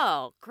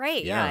 Oh,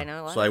 great. Yeah, I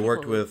know a lot So of I people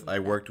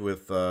worked who-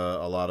 with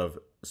a lot of,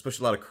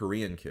 especially a lot of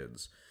Korean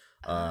kids,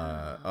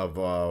 of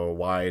a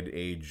wide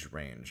age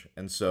range,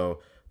 and so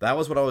that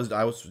was what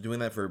I was doing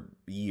that for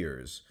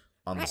years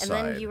on the Right, and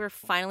side. then you were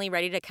finally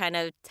ready to kind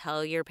of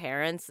tell your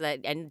parents that,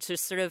 and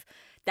just sort of,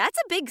 that's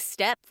a big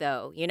step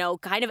though,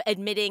 kind of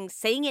admitting,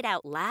 saying it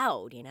out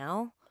loud,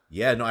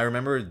 Yeah, no, I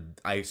remember.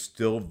 I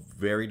still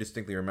very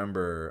distinctly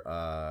remember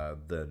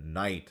the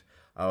night.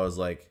 I was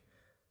like,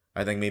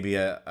 I think maybe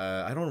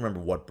I don't remember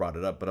what brought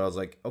it up, but I was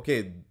like,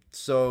 okay,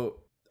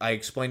 so I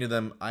explained to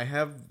them, I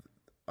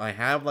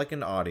have like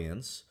an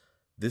audience.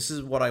 This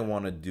is what I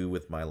want to do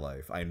with my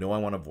life. I know I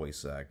want to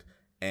voice act,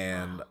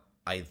 and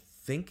I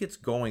think it's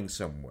going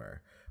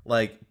somewhere.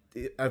 Like,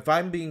 if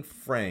I'm being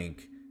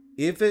frank,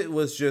 if it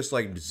was just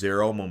like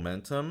zero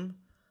momentum,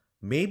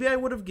 maybe I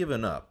would have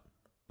given up.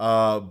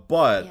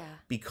 But Yeah.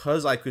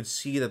 because I could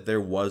see that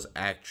there was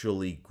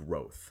actually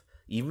growth,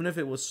 even if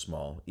it was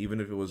small,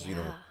 even if it was,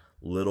 Yeah.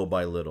 little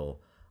by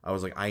little, I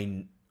was like,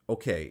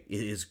 okay,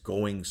 it is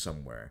going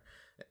somewhere.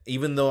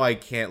 Even though I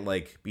can't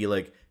like be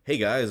like, hey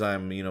guys,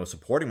 I'm,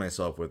 supporting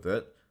myself with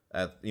it.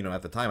 At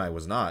the time I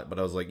was not, but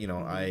I was like,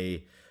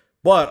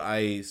 but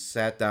I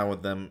sat down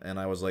with them and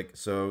I was like,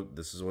 so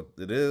this is what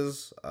it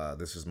is.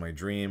 This is my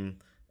dream,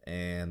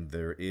 and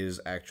there is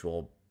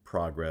actual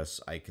progress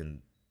I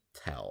can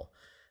tell.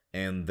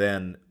 And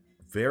then,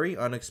 very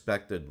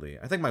unexpectedly,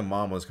 I think my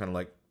mom was kind of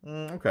like,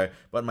 okay.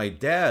 But my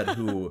dad,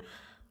 who,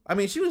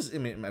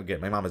 again,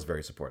 my mom is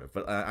very supportive,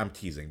 but I'm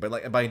teasing. But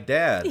like my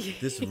dad,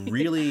 this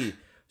really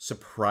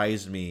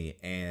surprised me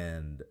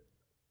and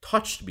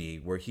touched me,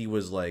 where he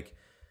was like,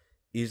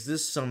 is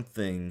this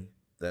something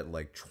that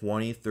like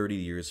 20, 30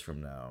 years from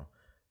now,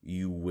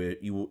 you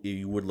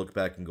would look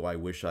back and go, I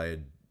wish I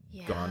had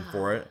gone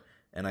for it?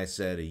 And I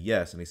said,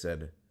 yes. And he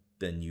said,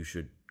 then you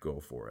should go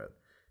for it.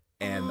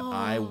 And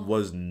I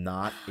was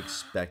not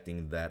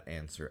expecting that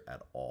answer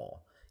at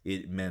all.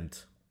 It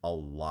meant a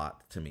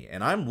lot to me.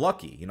 And I'm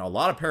lucky. A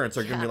lot of parents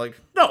are going to be like,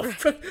 no, you're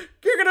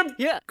going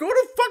to go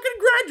to fucking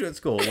graduate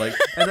school. Like,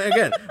 and then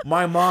again,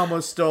 my mom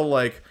was still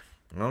like,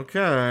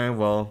 okay,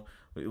 well,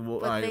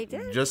 But they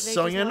did. Just They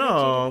so just you wanted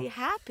know. to be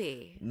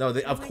happy. No,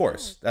 of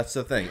course. That's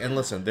the thing. And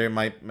listen,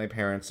 my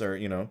parents are,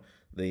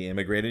 they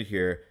immigrated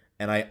here,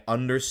 and I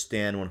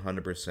understand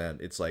 100%.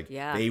 It's like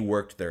they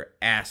worked their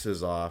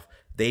asses off.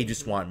 They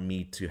just want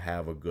me to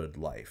have a good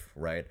life,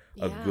 right?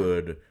 A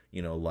good,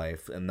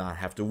 life, and not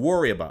have to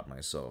worry about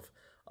myself.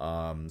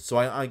 So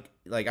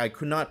I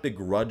could not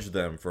begrudge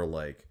them for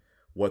like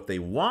what they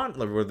want,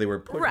 like where they were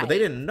put, but they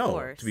didn't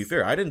know. To be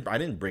fair, I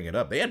didn't bring it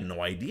up. They had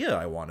no idea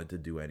I wanted to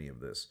do any of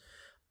this.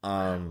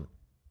 And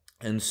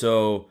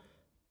so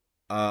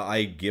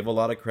I give a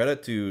lot of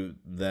credit to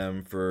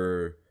them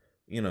for,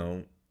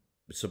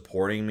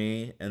 supporting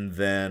me. And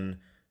then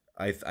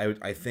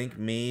I think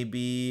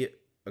maybe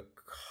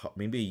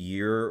a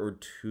year or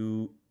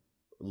two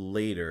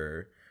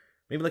later,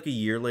 maybe like a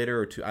year later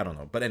or two, I don't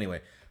know. But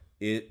anyway,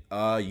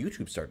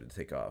 YouTube started to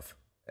take off,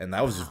 and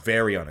that was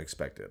very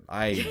unexpected.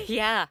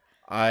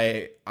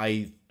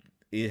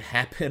 It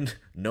happened,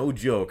 no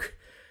joke,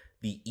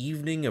 the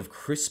evening of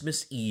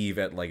Christmas Eve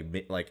at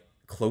like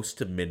close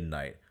to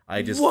midnight.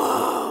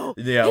 Whoa!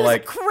 Yeah, it was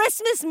like a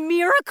Christmas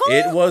miracle.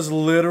 it was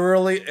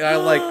literally.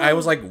 I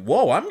was like,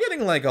 whoa! I'm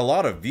getting like a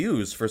lot of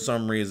views for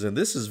some reason.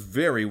 This is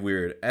very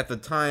weird. At the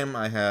time,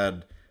 I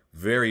had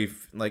I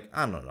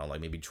don't know,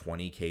 like maybe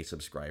 20K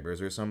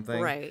subscribers or something.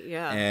 Right.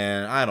 Yeah.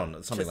 And I don't know,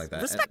 something like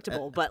that.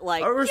 Respectable, but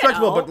like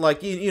respectable, but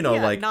like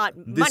like not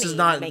this is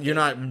not making. You're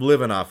not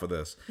living off of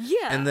this.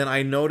 Yeah. And then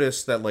I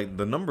noticed that like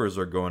the numbers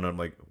are going up.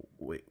 Like,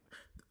 wait,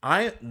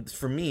 I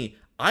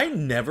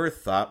never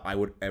thought I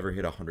would ever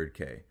hit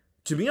 100K.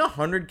 To me,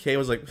 100K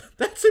was like,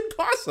 that's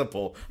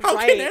impossible. How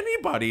can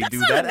anybody do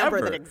that ever? That's not a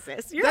number that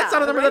exists. Yeah, that's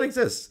not a number that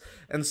exists.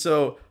 And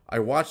so I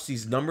watched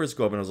these numbers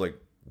go up, and I was like,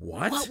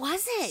 what? What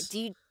was it?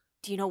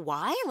 Do you know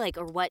why? Like,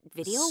 or what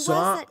video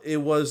was it? It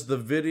was the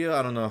video.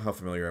 I don't know how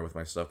familiar you are with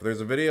my stuff, but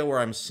there's a video where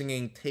I'm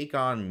singing "Take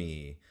on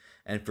Me,"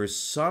 and for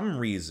some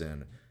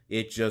reason,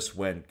 it just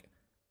went,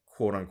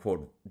 quote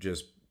unquote,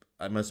 just.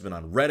 I must have been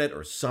on Reddit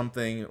or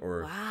something,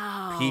 or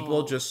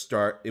people just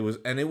start. It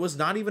was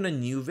not even a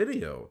new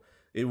video.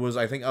 It was,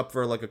 I think, up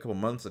for like a couple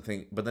months, I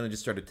think, but then it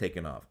just started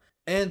taking off.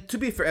 And to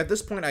be fair, at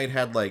this point, I'd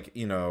had like,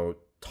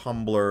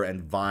 Tumblr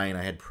and Vine.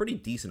 I had pretty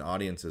decent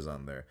audiences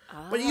on there.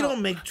 But you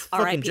don't make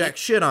fucking jack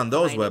shit on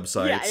those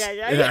websites.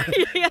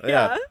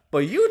 Yeah.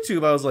 But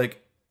YouTube, I was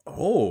like,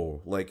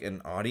 oh, like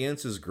an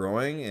audience is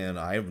growing, and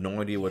I have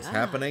no idea what's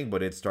happening,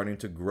 but it's starting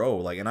to grow.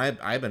 Like, and I had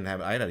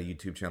a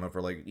YouTube channel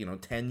for like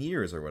 10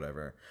 years or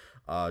whatever,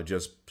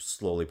 just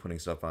slowly putting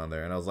stuff on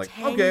there. And I was like,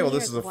 okay, well,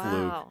 this is a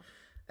fluke.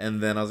 And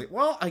then I was like,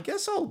 well, I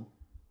guess I'll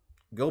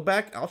go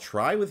back. I'll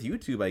try with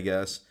YouTube, I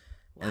guess.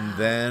 And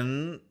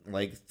then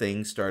like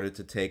things started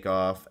to take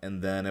off,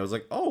 and then it was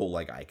like, oh,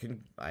 like I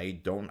can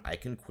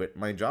quit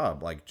my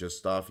job like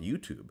just off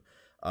YouTube.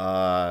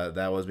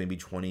 That was maybe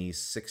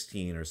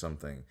 2016 or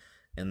something.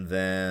 And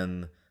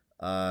then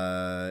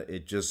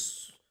it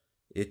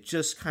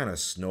just kind of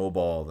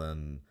snowballed,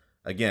 and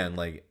again,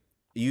 like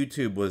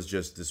YouTube was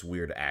just this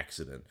weird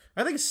accident.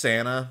 I think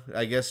Santa,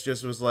 I guess,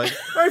 just was like,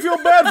 I feel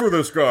bad for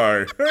this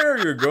guy. There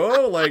you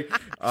go. Like,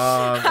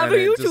 have a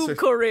YouTube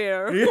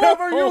career. You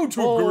have a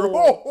YouTube career.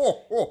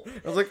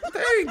 I was like,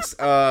 thanks.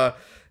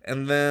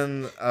 And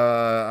then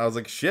I was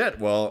like, shit.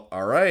 Well,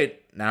 all right.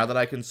 Now that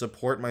I can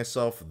support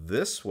myself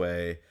this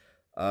way,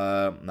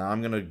 now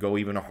I'm gonna go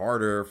even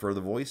harder for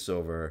the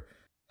voiceover.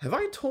 Have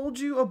I told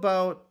you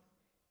about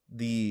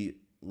the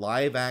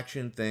live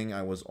action thing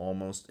I was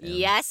almost in?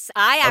 Yes,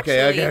 I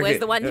actually was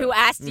the one who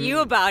asked you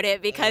about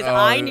it, because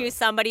I knew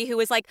somebody who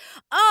was like,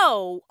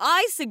 oh,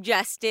 I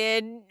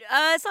suggested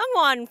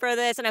someone for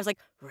this. And I was like,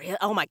 really?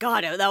 Oh my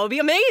God, that would be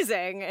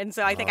amazing. And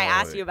so I think I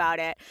asked you about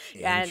it.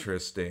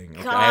 Interesting.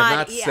 God, I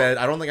have not said,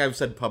 I don't think I've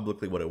said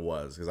publicly what it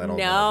was, because I don't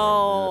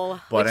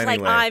know. But anyway.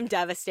 Like, I'm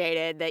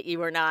devastated that you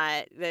were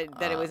not,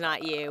 that it was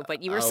not you,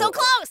 but you were so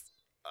close.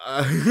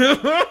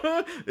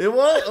 It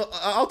was.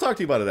 I'll talk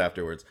to you about it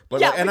afterwards. But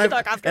yeah,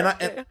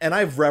 and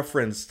I've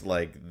referenced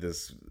like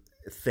this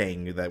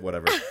thing that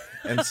whatever,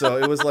 and so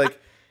it was like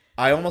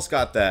I almost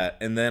got that,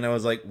 and then I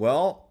was like,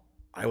 well,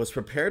 I was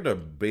prepared to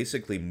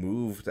basically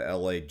move to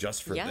LA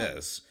just for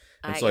this,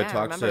 and so I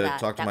talked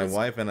to my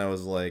wife, and I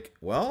was like,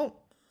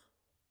 well,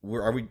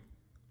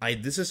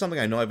 this is something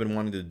I know I've been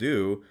wanting to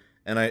do,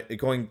 and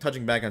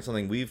touching back on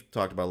something we've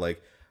talked about,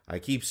 like, I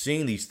keep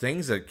seeing these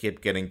things that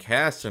keep getting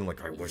cast, and I'm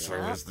like, I wish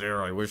I was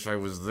there. I wish I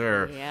was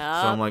there.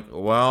 Yeah. So I'm like,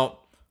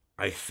 well,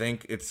 I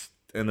think it's.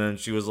 And then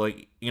she was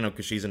like,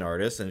 because she's an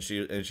artist, and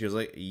she was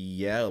like,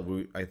 yeah,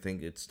 I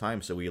think it's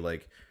time. So we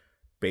like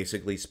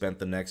basically spent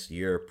the next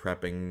year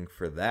prepping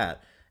for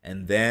that,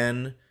 and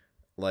then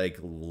like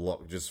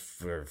just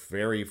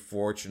very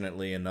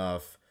fortunately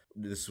enough,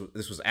 this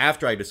was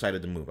after I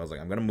decided to move. I was like,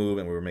 I'm gonna move,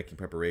 and we were making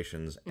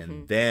preparations,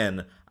 and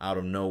then out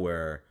of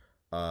nowhere,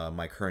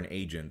 my current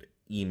agent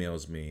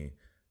emails me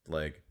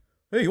like,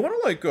 hey, you want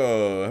to like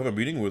have a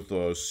meeting with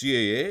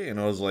CAA? And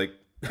I was like,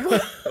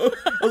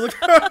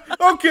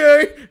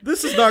 okay,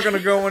 this is not gonna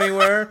go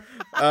anywhere.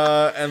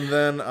 And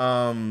then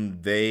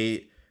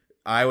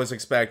I was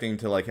expecting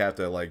to like have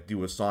to like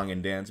do a song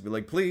and dance, be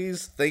like,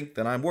 please think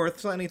that I'm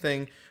worth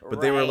anything.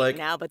 But they were like,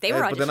 but they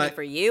were auditioning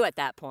for you at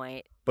that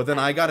point. But then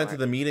I got into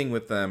the meeting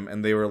with them,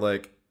 and they were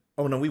like,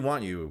 oh no, we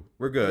want you,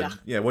 we're good.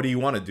 Yeah, what do you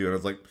want to do? And I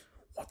was like,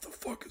 what the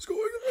fuck is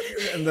going on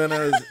here? And then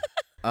I was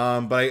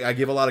but I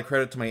give a lot of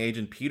credit to my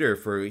agent Peter,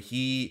 for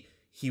he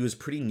was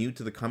pretty new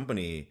to the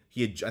company.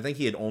 I think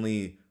he had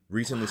only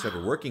recently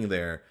started working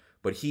there,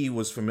 but he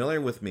was familiar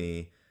with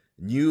me,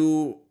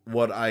 knew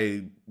what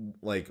I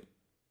like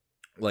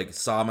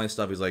saw my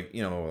stuff. He's like,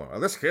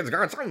 this kid's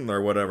got something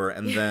or whatever.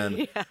 And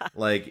then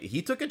like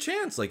he took a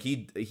chance. Like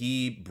he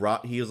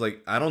was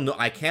like, I don't know,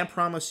 I can't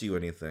promise you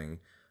anything,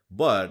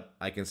 but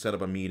I can set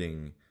up a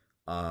meeting.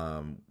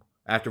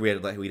 After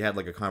we'd had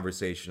like a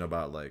conversation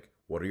about like,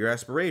 what are your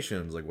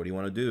aspirations? Like, what do you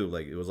want to do?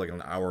 Like, it was like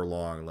an hour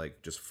long,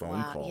 like, just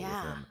phone call with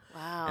him.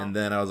 Wow. And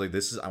then I was like,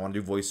 I want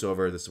to do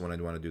voiceover. This is when I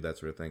want to do that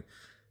sort of thing.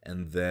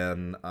 And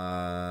then,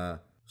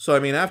 so I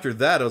mean, after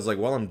that, I was like,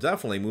 well, I'm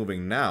definitely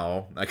moving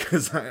now.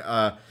 Because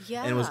and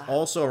it was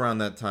also around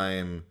that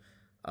time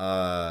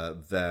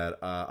that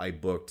I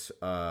booked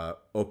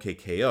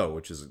OKKO,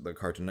 which is the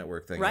Cartoon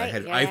Network thing. Right.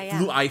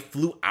 I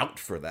flew out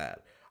for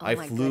that. Oh,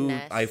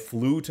 I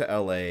flew to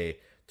LA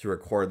to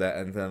record that,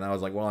 and then I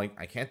was like, well,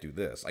 I can't do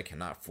this. I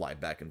cannot fly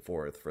back and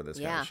forth for this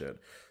kind of shit.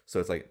 So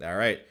it's like, all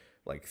right,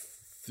 like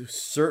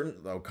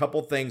a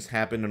couple things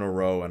happened in a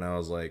row, and I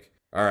was like,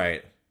 all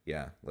right,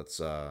 yeah, let's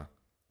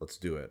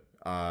do it.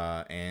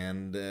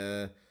 And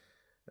it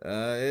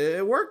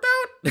worked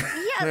out.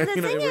 Yeah,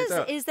 the thing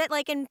is that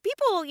like, and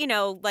people,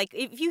 like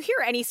if you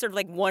hear any sort of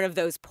like one of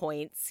those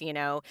points,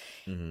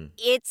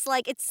 it's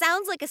like, it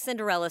sounds like a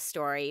Cinderella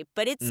story,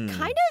 but it's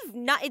kind of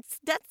not.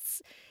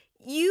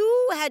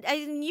 You had,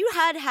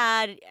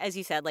 as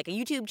you said, like a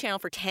YouTube channel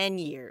for 10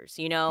 years,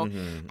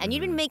 and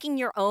you've been making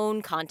your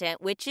own content,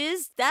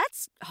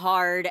 that's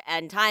hard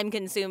and time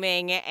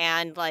consuming,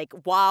 and like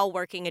while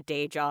working a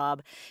day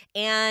job.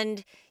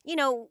 And,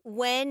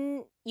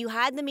 when you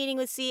had the meeting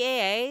with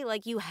CAA,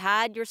 like you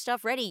had your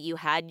stuff ready, you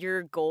had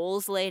your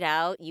goals laid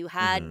out, you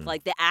had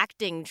like the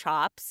acting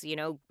chops,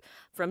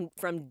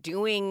 from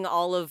doing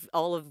all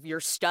of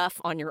your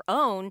stuff on your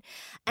own.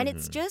 And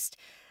it's just,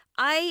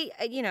 one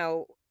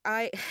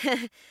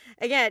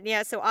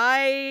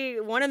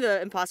of the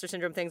imposter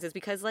syndrome things is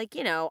because, like,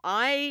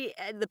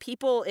 the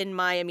people in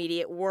my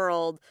immediate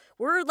world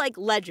were like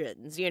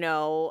legends,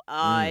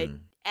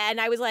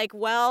 and I was like,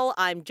 well,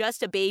 I'm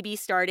just a baby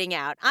starting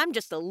out. I'm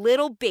just a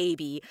little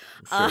baby.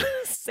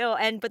 Sure.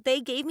 But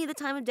they gave me the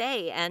time of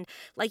day. And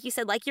like you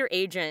said, like your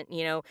agent,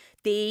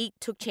 they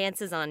took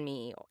chances on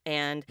me.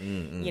 And,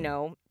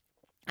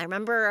 I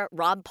remember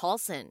Rob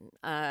Paulson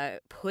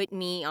put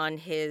me on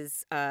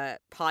his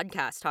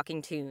podcast,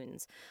 Talking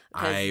Tunes.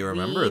 I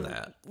remember we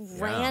that.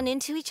 ran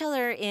into each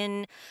other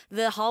in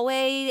the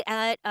hallway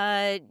at,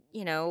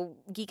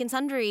 Geek and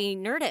Sundry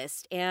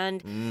Nerdist.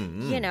 And,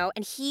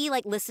 and he,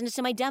 like, listened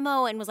to my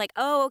demo and was like,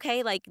 oh,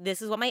 okay, like,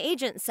 this is what my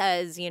agent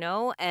says,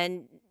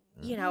 And,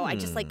 I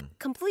just, like,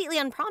 completely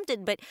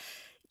unprompted. But,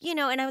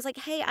 and I was like,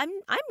 hey, I'm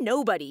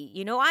nobody,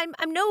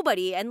 I'm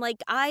nobody. And,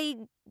 like,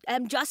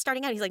 I'm just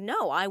starting out. He's like,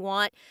 no, I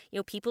want,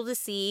 people to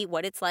see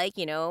what it's like,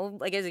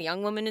 like as a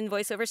young woman in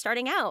voiceover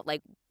starting out,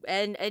 like,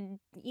 and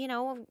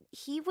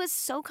he was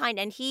so kind,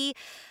 and he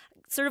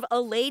sort of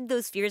allayed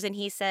those fears, and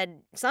he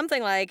said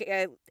something like,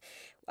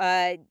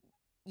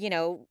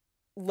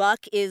 luck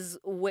is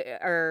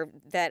or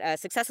that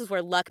success is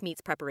where luck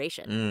meets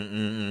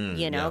preparation,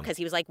 because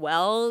he was like,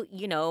 well,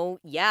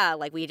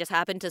 like we just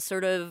happened to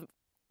sort of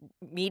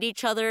meet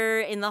each other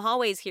in the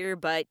hallways here,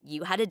 but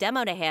you had a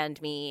demo to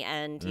hand me,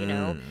 and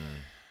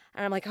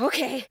and I'm like,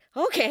 okay,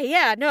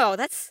 yeah, no,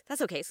 that's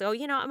okay. So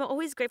I'm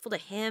always grateful to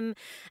him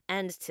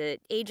and to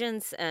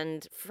agents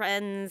and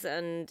friends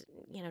and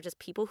just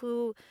people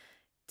who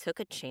took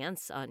a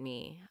chance on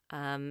me.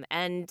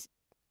 And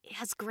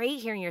it's great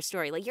hearing your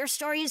story. Like, your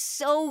story is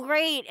so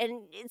great,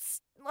 and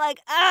it's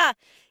like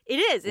it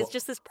is. It's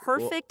just this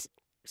perfect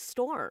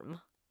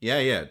storm.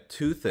 Yeah.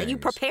 Two things that you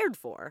prepared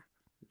for.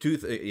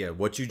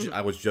 What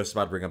I was just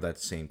about to bring up that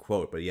same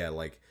quote, but yeah,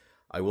 like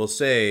I will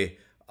say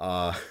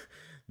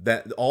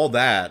that all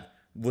that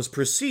was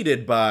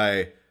preceded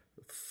by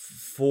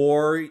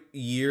 4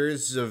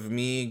 years of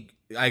me.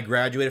 I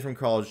graduated from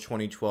college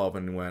 2012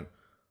 and went,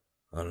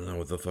 I don't know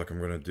what the fuck I'm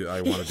gonna do.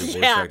 I want to do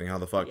voice acting. How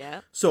the fuck?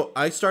 Yeah. So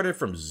I started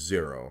from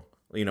zero.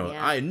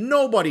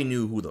 Nobody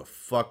knew who the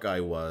fuck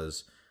I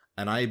was,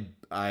 and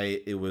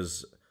it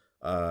was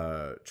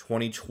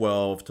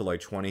 2012 to like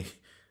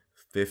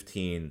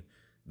 2015.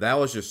 That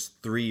was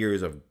just 3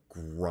 years of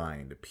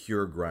grind,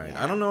 pure grind.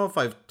 Yeah. I don't know if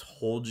I've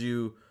told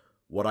you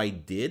what I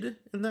did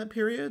in that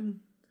period.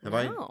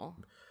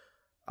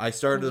 I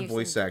started a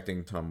voice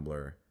acting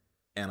Tumblr,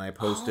 and I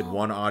posted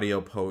one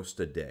audio post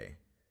a day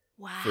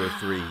for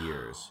 3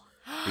 years.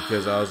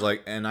 Because I was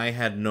like, and I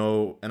had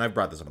no, and I've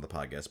brought this up on the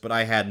podcast, but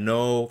I had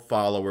no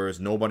followers.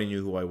 Nobody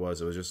knew who I was.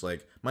 It was just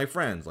like my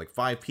friends, like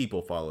 5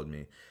 people followed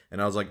me.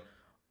 And I was like,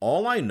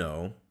 all I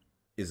know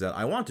is that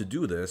I want to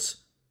do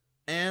this.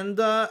 And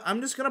I'm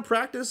just gonna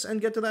practice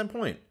and get to that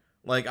point.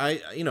 Like and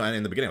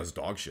in the beginning I was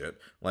dog shit.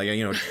 Like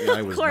I was.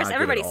 Of course, not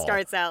everybody good at all.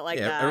 starts out like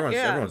that.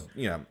 Everyone's.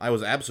 I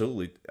was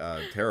absolutely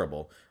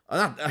terrible.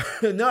 No,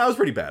 I was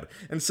pretty bad.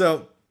 And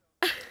so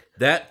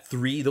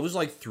those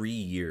like 3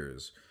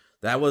 years.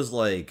 That was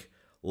like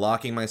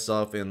locking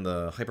myself in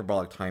the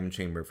hyperbolic time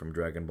chamber from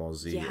Dragon Ball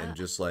Z, and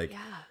just like. Yeah.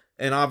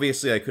 And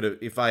obviously, I could have,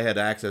 if I had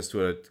access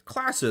to it,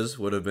 classes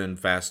would have been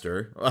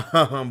faster.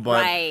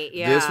 But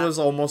this was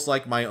almost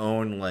like my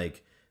own,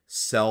 like,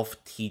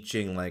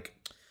 self-teaching, like,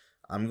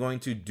 I'm going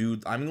to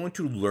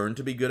learn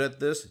to be good at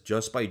this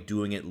just by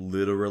doing it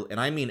literally. And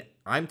I mean,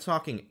 I'm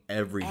talking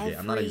every day.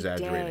 I'm not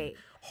exaggerating.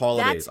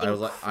 Holidays. That's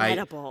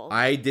incredible.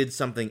 I did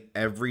something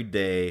every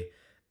day,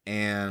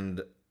 and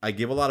I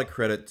give a lot of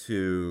credit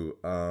to,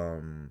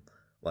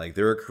 like,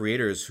 there are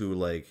creators who,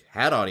 like,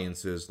 had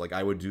audiences. Like,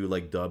 I would do,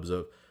 like, dubs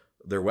of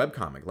their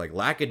webcomic. Like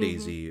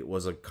Lackadaisy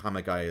was a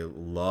comic I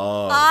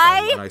loved.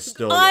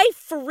 I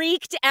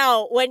freaked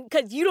out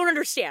because you don't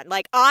understand.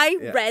 Like, I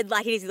read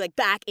Lackadaisy like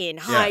back in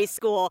high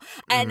school,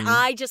 and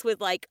I just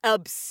was like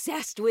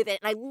obsessed with it.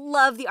 And I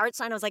love the art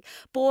style. I was like,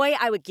 boy,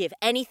 I would give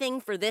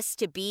anything for this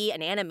to be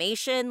an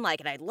animation. Like,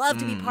 and I'd love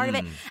to be part of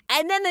it.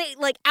 And then they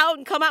like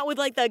come out with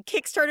like the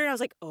Kickstarter, and I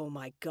was like, oh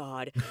my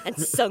god. And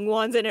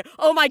Sungwon's in it.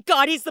 Oh my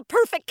god, he's the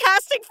perfect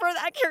casting for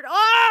that character.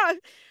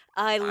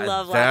 I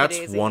love That's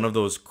Lackadaisy. One of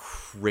those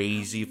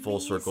crazy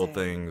full circle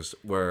things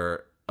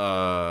where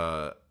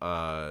I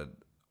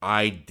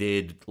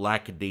did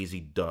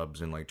Lackadaisy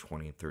dubs in like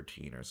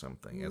 2013 or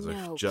something as a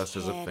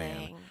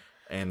fan.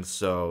 And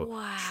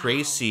so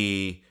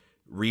Tracy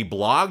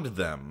reblogged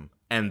them,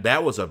 and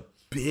that was a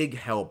big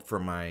help for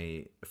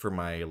my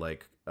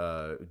like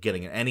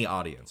getting any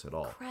audience at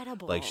all.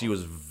 Incredible. Like, she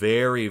was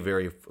very,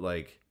 very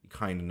like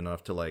kind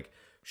enough to like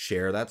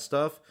share that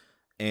stuff.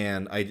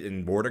 And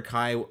in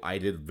Mordecai, I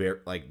did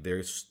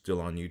they're still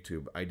on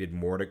YouTube. I did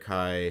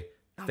Mordecai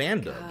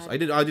fan dubs. I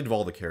did all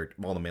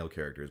the male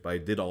characters, but I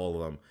did all of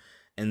them.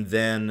 And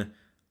then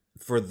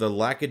for the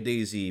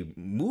Lackadaisy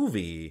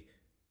movie,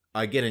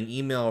 I get an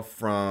email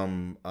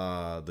from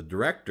the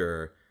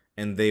director,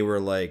 and they were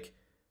like,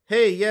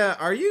 "Hey, yeah,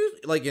 are you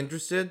like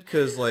interested?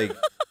 Because like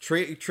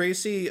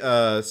Tracy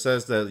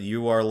says that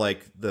you are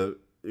like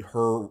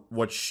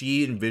what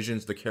she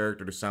envisions the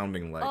character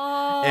sounding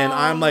like." And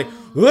I'm like,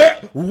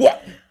 what?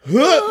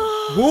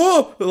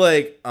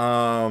 Like,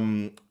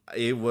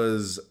 it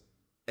was,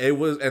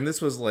 and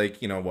this was like,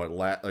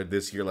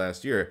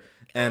 last year,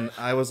 and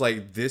I was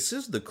like, this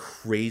is the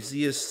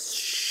craziest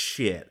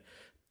shit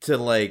to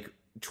like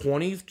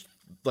 20,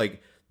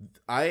 like,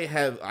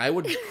 I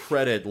would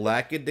credit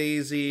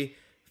Lackadaisy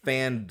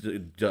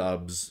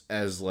dubs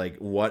as like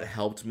what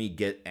helped me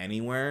get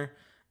anywhere,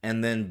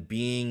 and then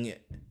being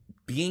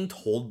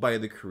told by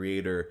the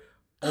creator,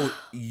 oh,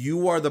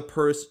 you are the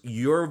person,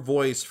 your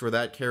voice for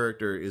that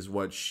character is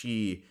what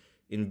she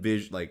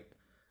envisioned. Like,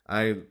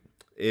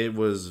 it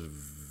was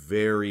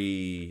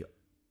very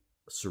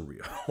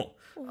surreal.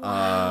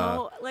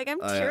 Wow. Like, I'm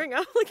tearing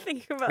up, like,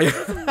 thinking about this.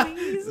 It's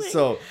amazing.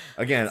 So,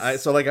 again, I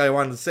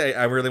wanted to say,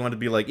 I really wanted to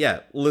be like,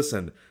 yeah,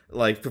 listen,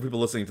 like, for people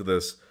listening to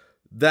this,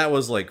 that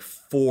was like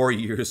 4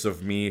 years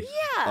of me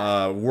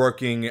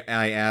working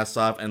my ass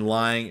off and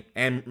lying.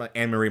 And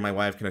Anne-Marie, my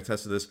wife, can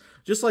attest to this.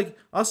 Just like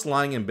us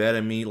lying in bed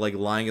and me like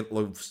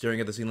staring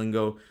at the ceiling and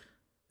go,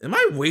 am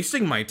I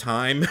wasting my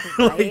time?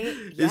 Like,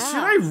 should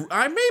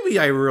I maybe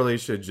I really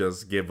should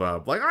just give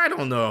up. Like, I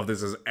don't know if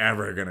this is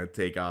ever going to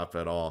take off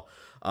at all.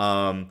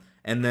 And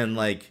then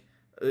like,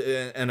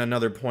 and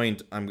another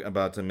point I'm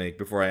about to make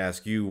before I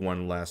ask you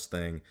one last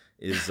thing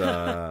is,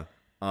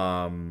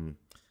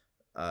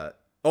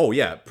 oh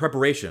yeah,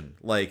 preparation.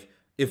 Like,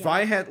 if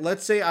I had,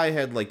 let's say I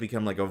had like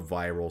become like a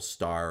viral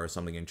star or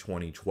something in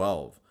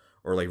 2012,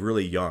 or like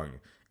really young,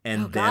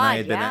 and I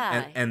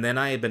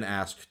had been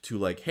asked to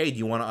like, hey, do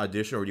you want to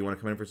audition or do you want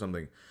to come in for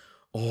something?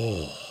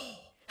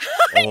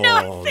 I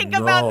know, I think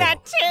about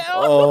that too.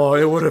 Oh,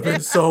 it would have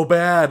been so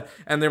bad.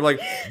 And they're like,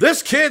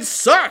 this kid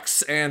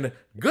sucks, and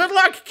good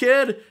luck,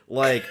 kid.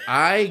 Like,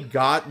 I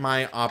got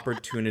my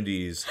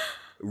opportunities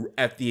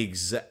at the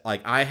exact,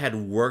 like, I had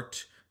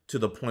worked to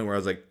the point where I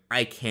was like,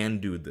 I can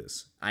do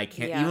this. I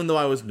can't, even though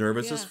I was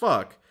nervous as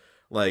fuck,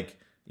 like,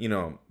 you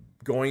know,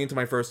 going into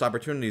my first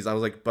opportunities, I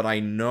was like, but I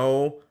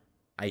know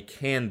I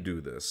can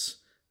do this.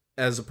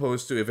 As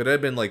opposed to if it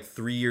had been like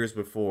 3 years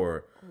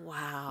before,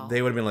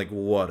 they would have been like,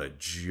 what a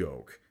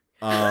joke.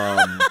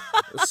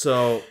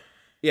 So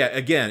yeah,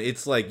 again,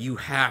 it's like you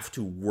have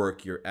to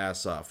work your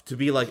ass off to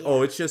be like,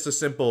 oh, it's just a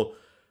simple,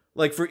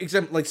 like, for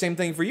example, like same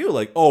thing for you,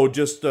 like, oh,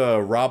 just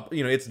Rob,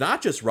 you know, it's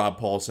not just Rob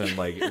Paulson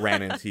like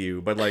ran into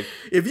you, but like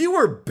if you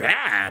were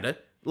bad,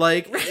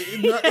 like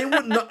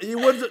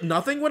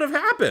nothing would have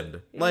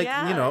happened. Like,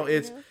 you know,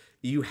 it's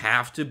you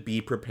have to be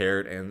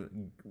prepared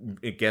and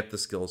get the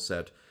skill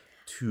set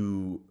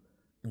to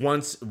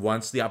once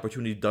the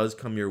opportunity does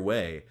come your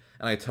way.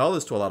 And I tell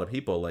this to a lot of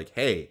people, like,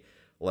 hey,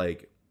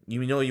 like,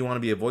 you know, you want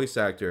to be a voice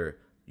actor,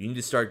 you need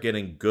to start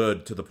getting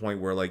good to the point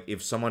where, like,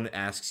 if someone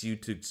asks you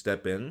to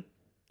step in,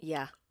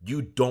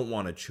 you don't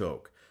want to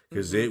choke,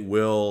 because it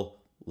will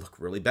look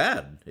really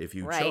bad if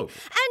you choke.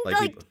 And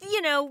like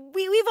you know,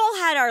 we've all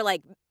had our,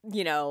 like,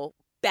 you know,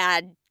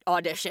 bad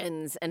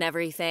auditions and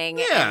everything,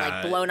 and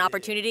like blown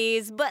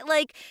opportunities, but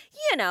like,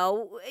 you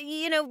know,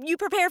 you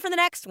prepare for the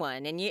next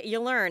one and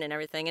you learn and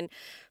everything. And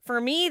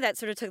for me, that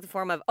sort of took the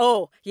form of,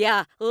 a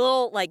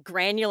little like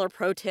granular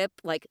pro tip,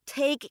 like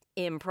take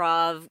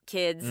improv,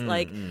 kids.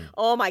 Like,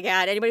 oh my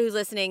God, anybody who's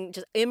listening,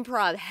 just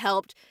improv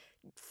helped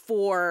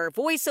for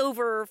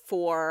voiceover,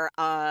 for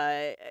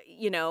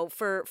you know,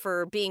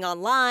 for being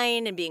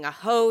online and being a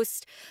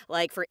host,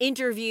 like for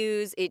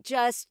interviews. It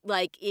just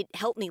like it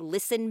helped me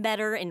listen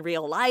better in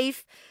real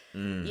life.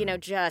 You know,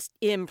 just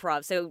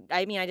improv. So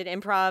I mean, I did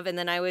improv, and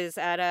then I was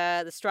at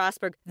the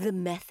Strasberg, the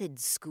Method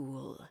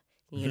School.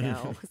 You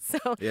know, so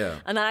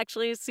and that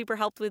actually super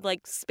helped with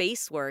like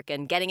space work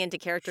and getting into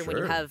character when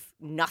you have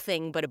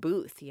nothing but a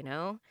booth. You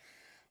know,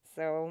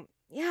 so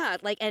yeah,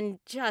 like, and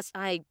just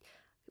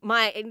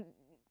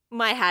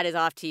my hat is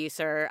off to you,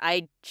 sir.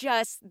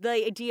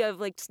 The idea of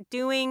like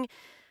doing,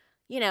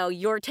 you know,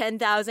 your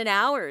 10,000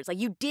 hours, like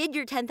you did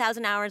your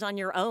 10,000 hours on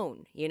your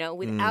own, you know,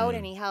 without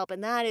any help.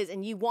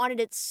 And you wanted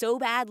it so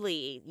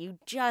badly. You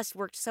just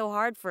worked so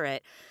hard for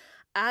it.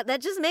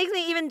 That just makes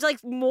me even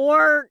like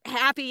more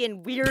happy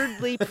and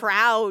weirdly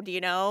proud,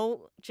 you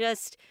know,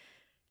 just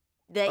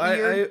that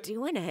you're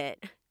doing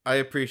it. I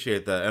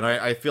appreciate that. And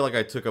I feel like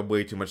I took up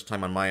way too much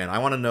time on my end. I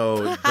want to know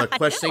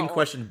the same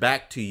question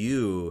back to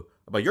you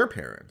about your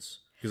parents,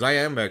 because I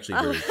am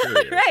actually very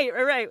curious.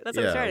 Right. That's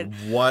what I started.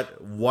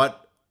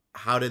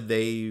 How did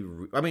they?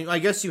 I mean, I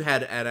guess you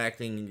had an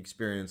acting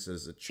experience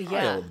as a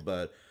child,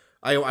 but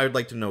I would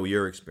like to know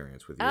your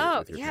experience with your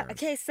parents.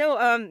 Okay,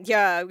 so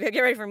get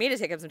ready for me to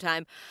take up some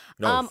time.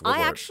 I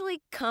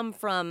actually come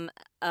from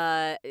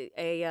a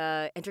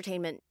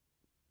entertainment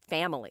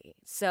family.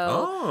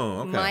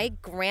 So my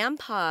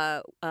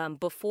grandpa,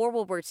 before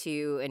World War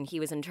II, and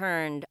he was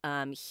interned,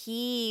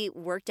 he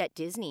worked at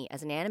Disney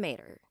as an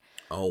animator.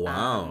 Oh,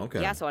 wow.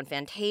 Okay. Yeah, so on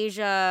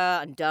Fantasia,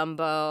 on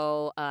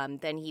Dumbo.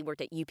 Then he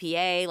worked at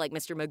UPA, like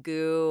Mr.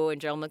 Magoo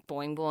and Gerald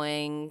McBoing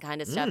Boing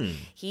kind of stuff.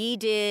 He's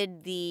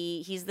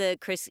the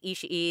Chris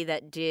Ishii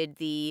that did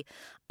the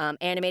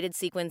animated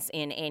sequence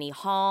in Annie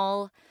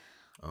Hall.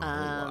 Oh,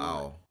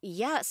 wow.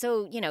 Yeah,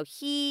 so,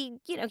 he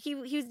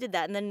did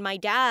that. And then my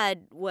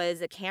dad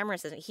was a camera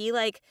assistant.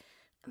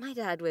 My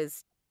dad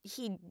was,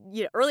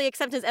 early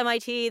acceptance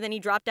MIT, then he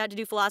dropped out to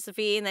do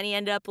philosophy, and then he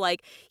ended up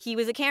he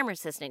was a camera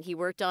assistant. He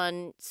worked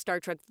on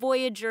Star Trek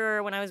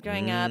Voyager when I was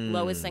growing up,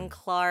 Lois and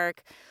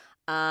Clark,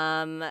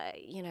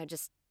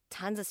 just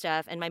tons of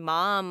stuff. And my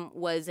mom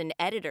was an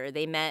editor.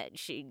 They met,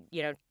 she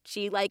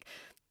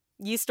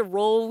used to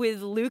roll with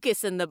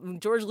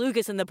George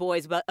Lucas and the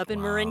boys up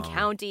in Marin Wow.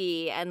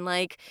 County. And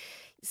like,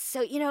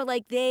 so,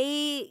 like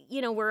they,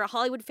 were a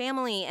Hollywood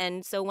family.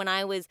 And so when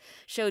I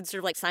showed sort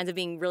of like signs of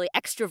being really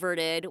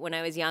extroverted when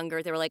I was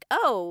younger, they were like,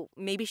 oh,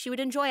 maybe she would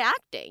enjoy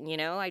acting.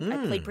 I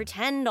played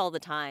pretend all the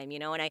time,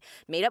 and I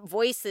made up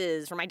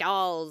voices for my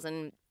dolls.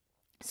 And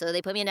so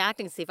they put me into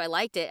acting to see if I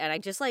liked it. And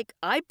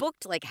I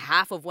booked like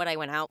half of what I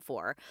went out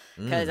for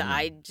because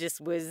I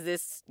just was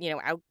this,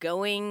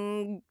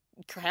 outgoing,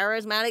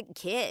 charismatic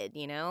kid,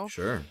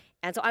 Sure.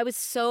 And so I was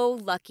so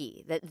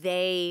lucky that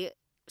they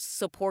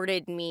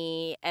supported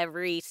me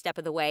every step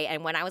of the way.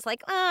 And when I was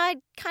like, I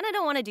kind of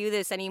don't want to do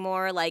this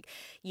anymore, like,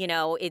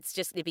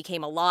 it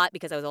became a lot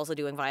because I was also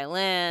doing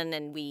violin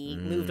and we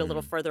moved a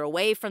little further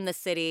away from the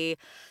city.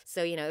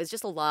 So, it was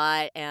just a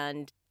lot.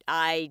 And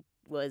I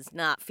was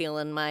not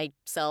feeling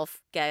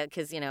myself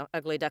because,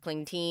 ugly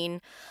duckling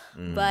teen.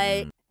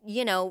 But,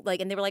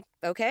 and they were like,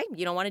 okay,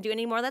 you don't want to do it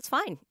anymore. That's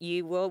fine.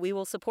 We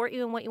will support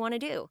you in what you want to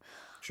do.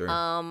 Sure.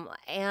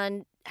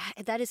 And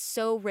that is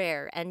so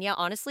rare. And yeah,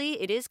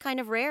 honestly, it is kind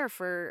of rare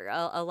for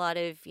a lot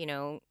of,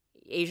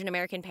 Asian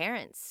American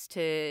parents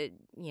to,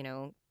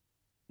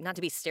 not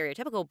to be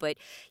stereotypical, but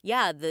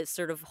yeah, the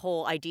sort of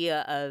whole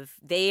idea of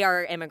they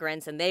are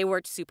immigrants and they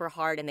worked super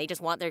hard and they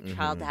just want their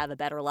child to have a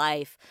better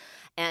life.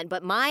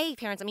 But my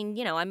parents, I mean,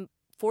 I'm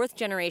fourth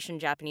generation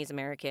Japanese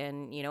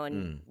American,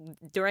 and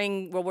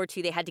during World War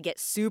II, they had to get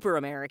super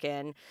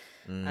American.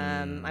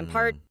 I'm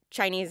part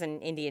Chinese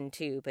and Indian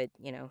too, but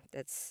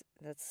that's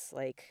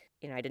like,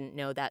 I didn't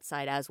know that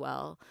side as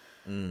well.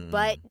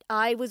 But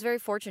I was very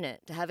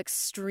fortunate to have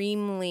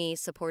extremely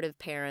supportive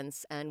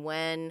parents. And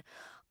when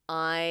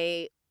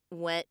I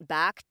went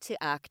back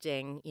to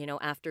acting,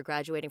 after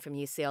graduating from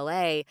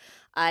UCLA,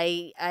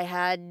 I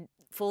had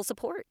full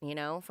support,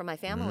 from my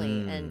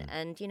family.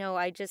 And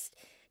I just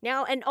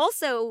now, and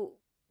also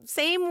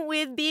same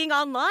with being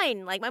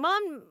online. Like my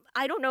mom,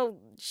 I don't know,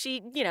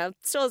 she,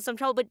 still has some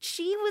trouble, but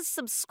she was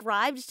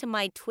subscribed to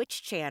my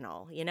Twitch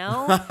channel,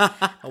 Wow.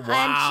 And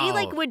she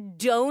like would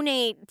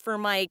donate for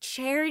my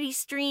charity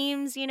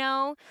streams,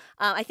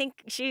 I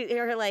think she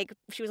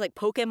was like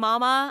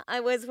Pokemama,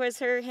 was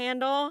her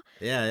handle.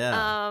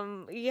 Yeah.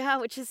 Yeah,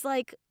 which is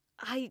like,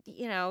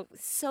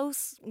 so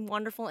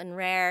wonderful and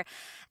rare.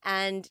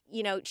 And,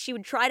 she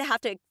would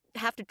have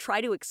to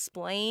try to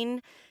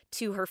explain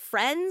to her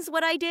friends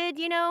what I did,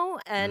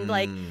 and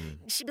like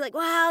she'd be like,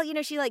 wow,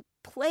 she like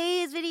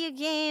plays video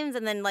games.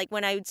 And then like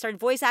when I started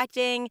voice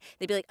acting,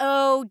 they'd be like,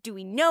 oh, do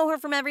we know her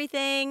from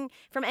anything?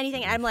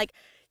 And I'm like,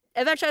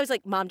 eventually I was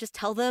like, Mom, just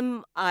tell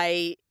them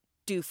I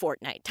do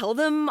Fortnite. Tell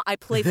them I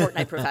play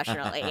Fortnite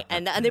professionally.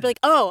 And they'd be like,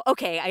 oh,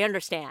 okay, I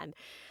understand.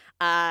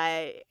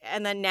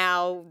 And then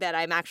now that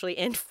I'm actually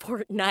in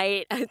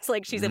Fortnite, it's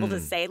like she's able to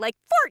say like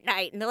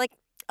Fortnite, and they're like,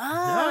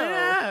 oh,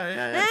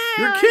 yeah.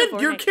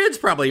 Your kids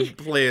probably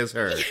play as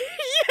her.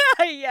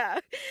 yeah.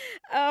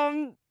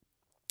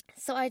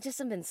 So I just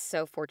have been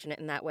so fortunate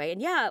in that way.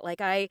 And yeah, like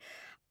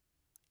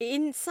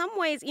in some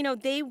ways,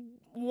 they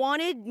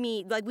wanted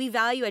me, like we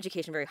value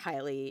education very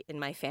highly in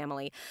my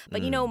family.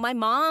 But, my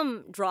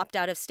mom dropped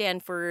out of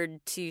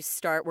Stanford to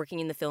start working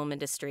in the film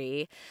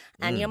industry.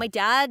 And, my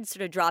dad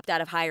sort of dropped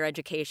out of higher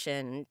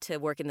education to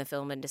work in the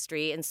film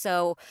industry. And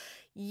so,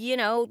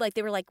 like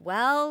they were like,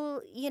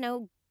 well,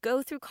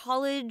 go through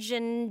college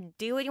and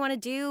do what you want to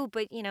do,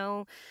 but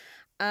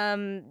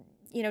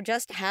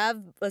just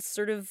have a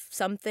sort of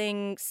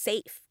something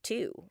safe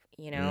too,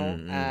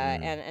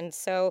 and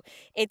so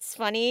it's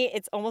funny.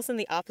 It's almost in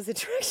the opposite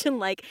direction.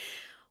 Like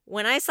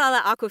when I saw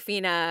that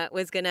Awkwafina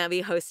was going to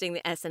be hosting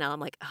the SNL, I'm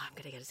like, oh, I'm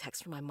going to get a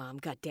text from my mom.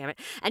 God damn it.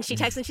 And she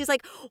texts and she's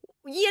like,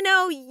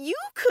 you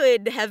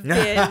could have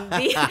been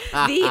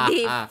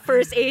the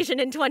first Asian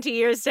in 20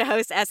 years to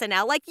host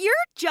SNL. Like, you're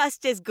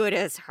just as good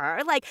as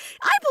her. Like,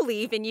 I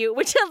believe in you,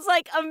 which sounds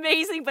like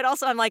amazing. But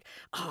also I'm like,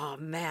 oh,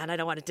 man, I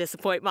don't want to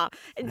disappoint Mom.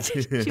 And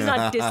she's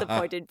not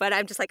disappointed, but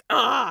I'm just like,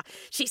 oh,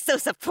 she's so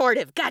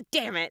supportive. God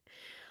damn it.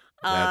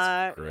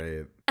 That's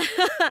great.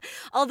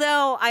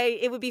 Although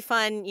it would be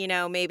fun,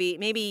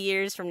 maybe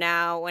years from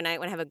now when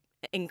I have an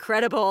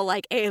incredible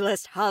like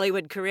A-list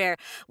Hollywood career,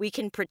 we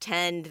can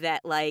pretend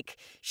that like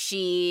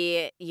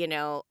she,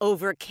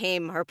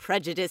 overcame her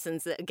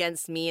prejudices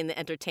against me in the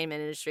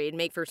entertainment industry and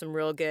make for some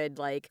real good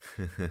like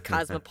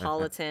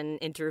cosmopolitan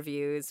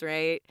interviews,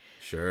 right?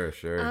 Sure.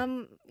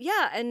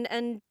 Yeah,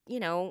 and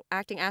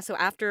acting. So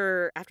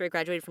after I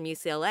graduated from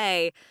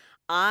UCLA,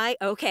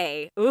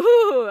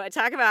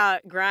 talk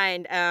about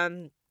grind.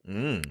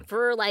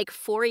 For like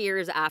 4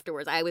 years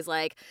afterwards, I was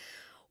like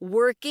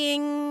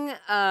working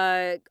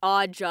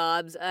odd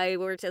jobs. I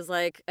worked as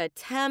like a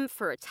temp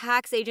for a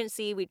tax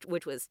agency,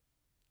 which was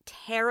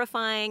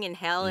terrifying and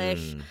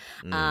hellish.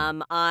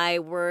 I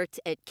worked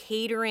at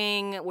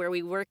catering where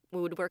we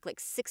would work like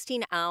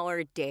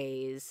 16-hour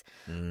days.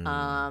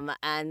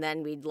 And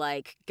then we'd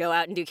like go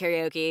out and do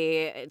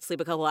karaoke,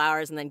 sleep a couple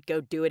hours, and then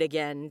go do it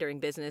again during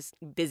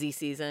busy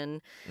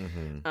season.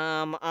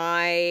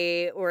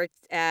 I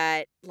worked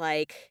at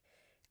like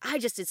I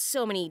just did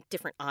so many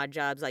different odd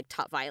jobs, like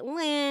taught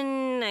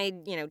violin. I,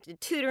 did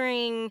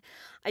tutoring.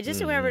 I just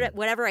did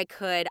whatever I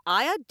could.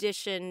 I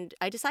auditioned.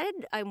 I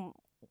decided I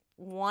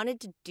wanted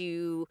to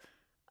do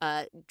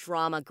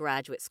drama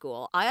graduate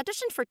school. I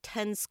auditioned for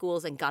 10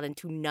 schools and got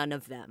into none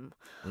of them.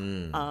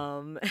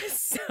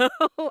 So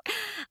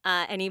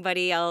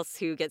anybody else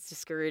who gets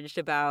discouraged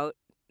about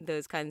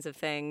those kinds of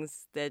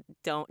things, that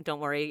don't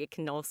worry, it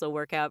can also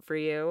work out for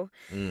you.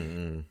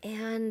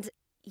 And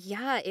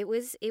yeah, it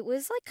was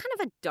like kind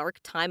of a dark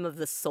time of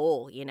the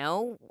soul,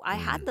 I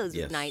had those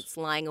nights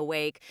lying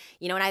awake,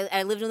 and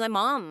I lived with my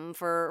mom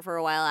for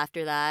a while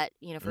after that,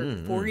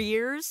 for 4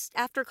 years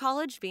after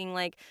college, being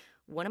like,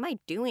 what am I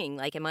doing?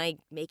 Like, am I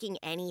making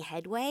any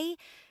headway?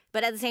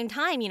 But at the same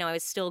time, I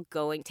was still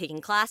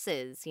taking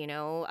classes,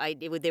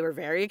 they were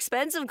very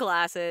expensive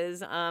classes.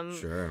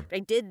 Sure. I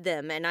did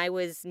them, and I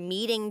was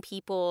meeting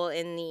people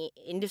in the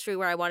industry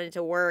where I wanted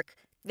to work.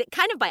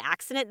 Kind of by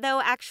accident, though,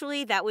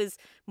 actually. That was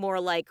more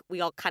like we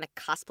all kind of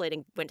cosplayed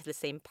and went to the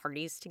same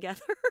parties together.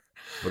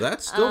 But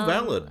that's still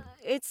valid.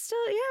 It's still,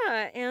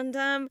 yeah.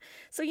 And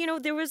so,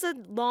 there was a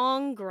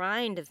long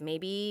grind of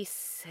maybe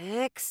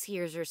 6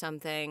 years or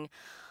something.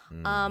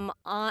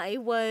 I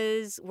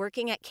was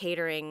working at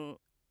catering,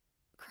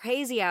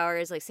 crazy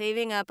hours, like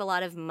saving up a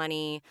lot of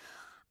money.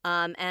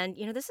 And,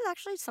 this is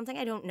actually something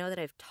I don't know that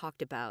I've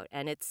talked about.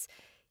 And it's,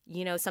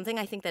 something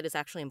I think that is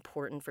actually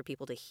important for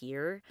people to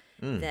hear,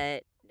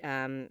 that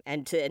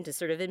and to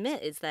sort of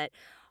admit, is that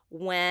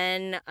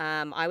when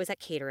I was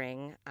at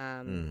catering,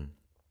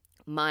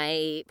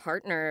 my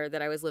partner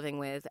that I was living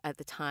with at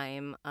the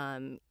time,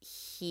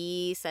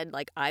 he said,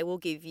 like, I will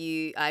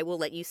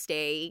let you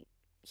stay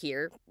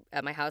here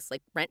at my house,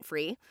 like, rent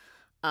free,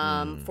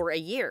 for a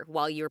year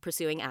while you're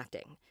pursuing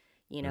acting.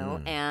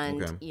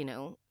 And, okay.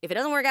 If it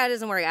doesn't work out, it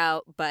doesn't work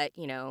out, but,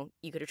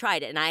 you could have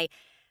tried it. And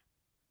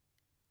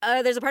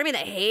there's a part of me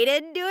that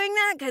hated doing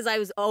that, because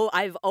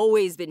I've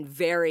always been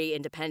very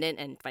independent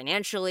and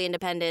financially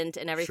independent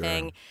and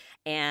everything.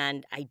 Sure.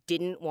 And I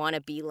didn't want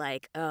to be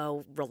like,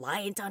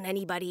 reliant on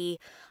anybody.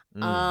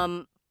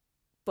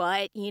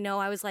 But,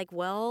 I was like,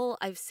 well,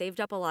 I've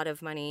saved up a lot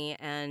of money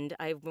and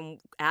I've been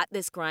at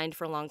this grind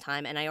for a long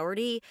time. And I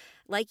already,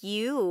 like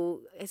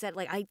you, I said,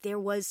 like, there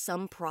was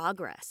some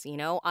progress,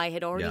 I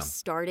had already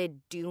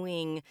started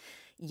doing,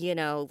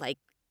 like,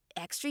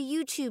 extra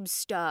YouTube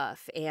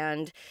stuff.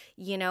 And,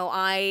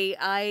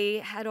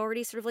 I had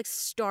already sort of like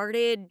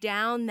started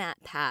down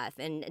that path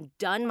and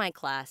done my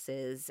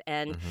classes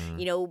and,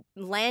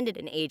 landed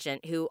an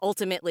agent who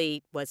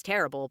ultimately was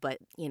terrible. But,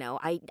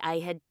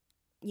 I had,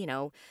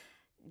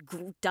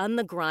 done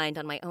the grind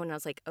on my own. And I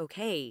was like,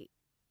 okay,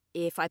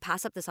 if I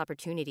pass up this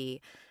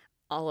opportunity,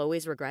 I'll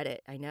always regret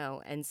it. I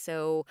know. And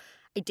so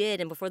I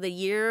did. And before the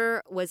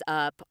year was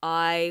up,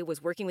 I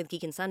was working with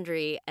Geek and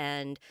Sundry,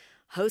 and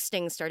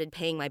hosting started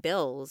paying my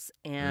bills,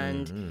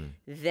 and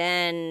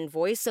then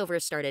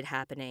voiceover started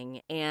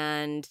happening,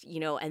 and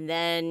and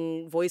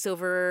then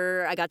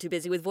voiceover, I got too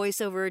busy with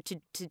voiceover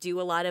to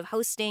do a lot of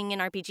hosting and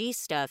RPG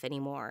stuff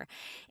anymore,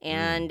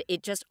 and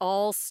it just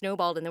all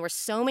snowballed. And there were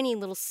so many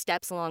little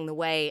steps along the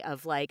way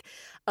of like,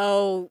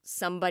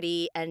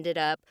 somebody ended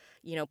up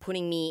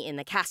putting me in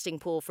the casting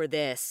pool for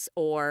this,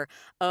 or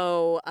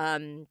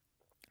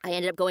I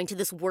ended up going to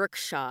this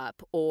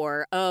workshop,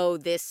 or,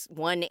 this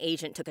one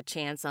agent took a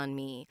chance on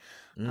me.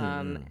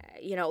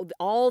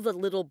 All the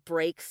little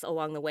breaks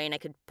along the way. And I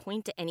could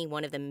point to any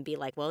one of them and be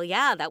like, well,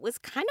 yeah, that was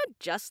kind of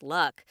just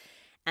luck.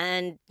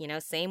 And,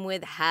 same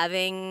with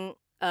having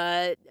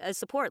a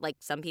support. Like,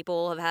 some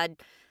people have had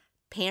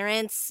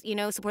parents,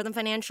 support them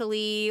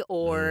financially,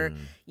 or,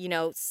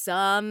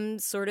 some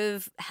sort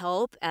of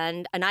help.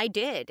 And I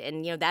did.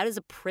 And, that is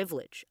a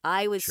privilege.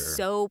 I was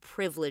so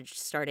privileged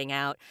starting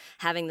out,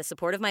 having the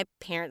support of my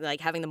parents,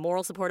 like having the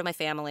moral support of my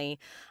family,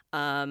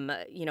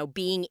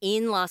 being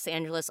in Los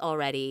Angeles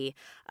already,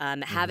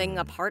 having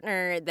a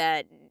partner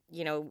that,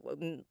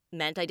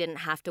 meant I didn't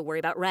have to worry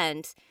about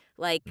rent.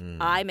 Like,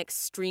 I'm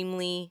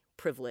extremely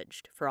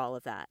privileged for all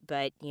of that.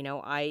 But,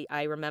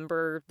 I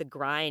remember the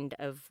grind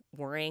of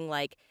worrying,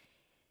 like,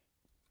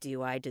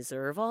 do I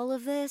deserve all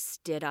of this?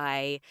 Did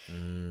I,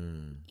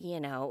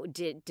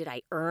 did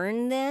I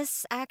earn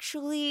this,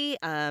 actually?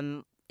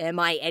 Am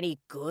I any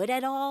good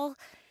at all?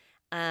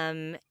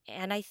 And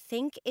I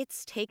think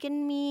it's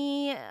taken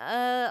me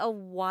a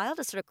while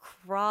to sort of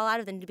crawl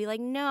out of them, to be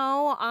like,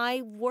 no,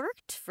 I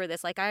worked for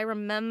this. Like, I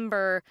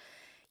remember,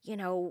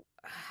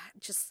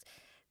 just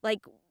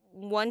like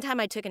one time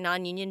I took a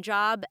non-union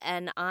job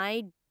and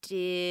I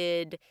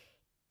did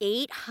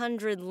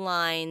 800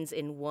 lines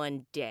in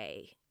one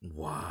day.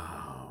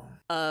 Wow.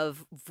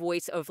 Of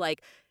voice, of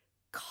like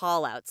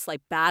call-outs,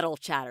 like battle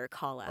chatter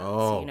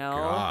call-outs,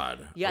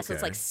 God. Yeah, so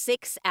it's like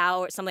 6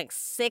 hours, something like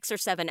 6 or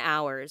 7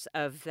 hours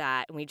of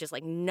that, and we just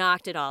like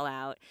knocked it all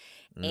out.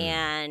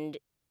 And,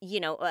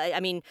 I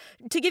mean,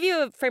 to give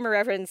you a frame of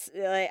reference,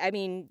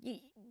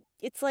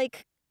 it's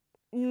like,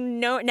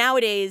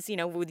 nowadays,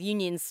 with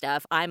union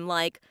stuff, I'm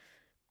like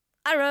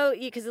I don't know,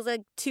 because it's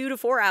like 2 to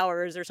 4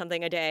 hours or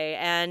something a day,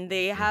 and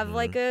they have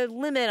like a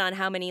limit on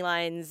how many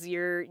lines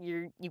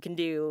you can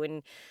do,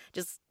 and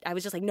I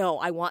was just like, no,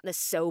 I want this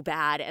so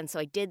bad, and so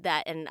I did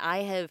that, and I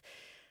have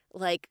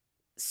like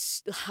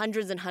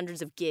hundreds and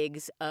hundreds of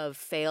gigs of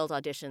failed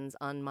auditions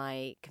on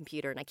my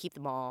computer, and I keep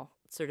them all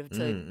sort of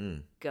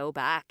to go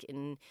back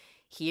and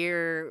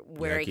hear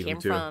where I came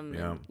from,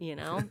 yeah. and, you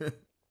know,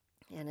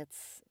 and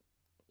it's,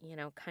 you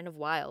know, kind of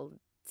wild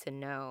to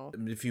know.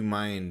 If you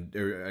mind,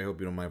 or I hope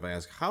you don't mind if I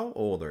ask, how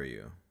old are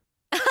you?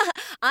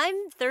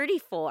 I'm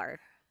 34.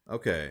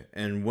 Okay,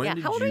 and when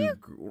did how old are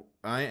you?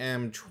 I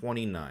am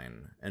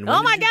 29. And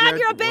oh my God,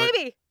 you're a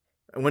baby!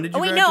 When did you?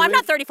 Oh wait, graduate? no, I'm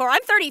not 34.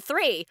 I'm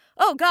 33.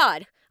 Oh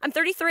God, I'm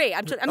 33.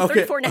 I'm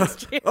 34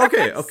 next year.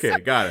 Okay,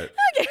 got it.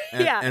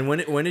 Okay, yeah. And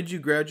when did you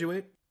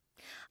graduate?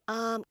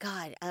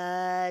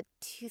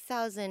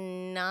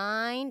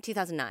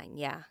 2009,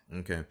 yeah.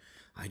 Okay.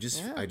 I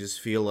just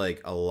feel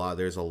like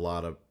there's a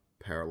lot of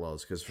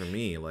parallels, because for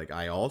me, like,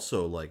 I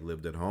also like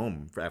lived at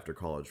home after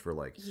college for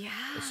like you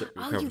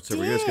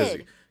several years,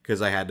 did.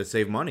 because I had to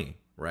save money,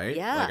 right?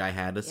 Yeah. Like, I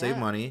had to save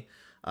money.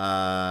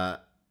 I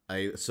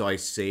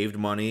saved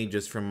money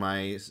just from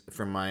my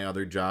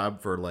other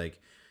job for like,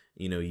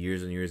 you know,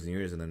 years and years and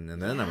years, and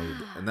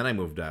then I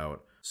moved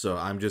out. So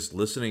I'm just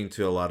listening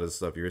to a lot of the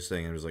stuff you're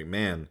saying, and I was like,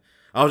 man,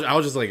 I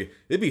was just like,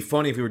 it'd be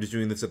funny if we were just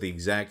doing this at the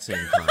exact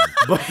same time.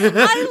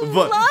 I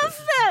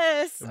love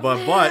this.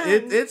 But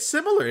it's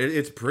similar.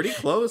 It's pretty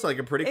close, like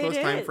a pretty close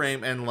time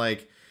frame, and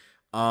like,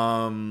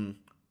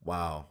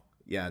 wow,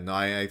 yeah. No,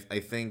 I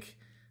think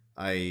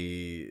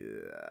I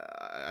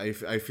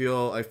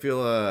feel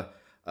a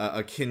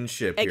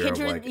kinship here.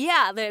 Kindred, of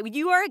like,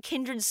 you are a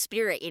kindred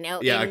spirit, you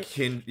know. Yeah,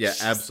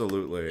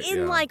 absolutely.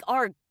 In like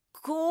our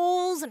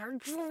goals and our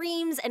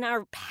dreams and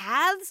our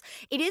paths.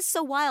 It is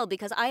so wild,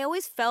 because I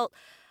always felt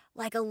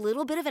like a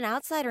little bit of an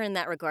outsider in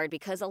that regard,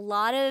 because a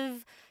lot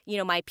of, you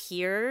know, my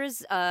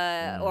peers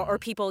or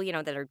people, you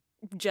know, that are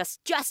just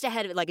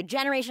ahead of, like a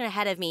generation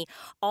ahead of me,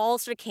 all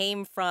sort of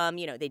came from,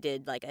 you know, they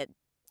did like a,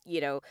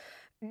 you know,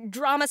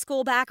 drama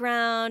school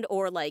background,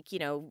 or like, you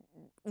know,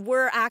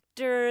 were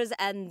actors,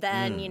 and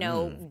then, you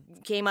know,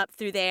 came up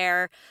through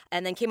there,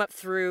 and then came up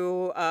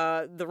through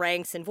the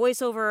ranks in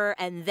voiceover,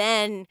 and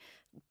then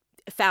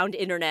found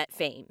internet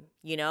fame,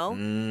 you know?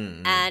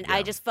 And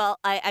I just felt,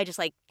 I just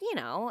like, you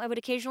know, I would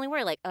occasionally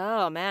worry like,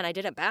 oh man, I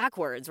did it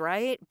backwards,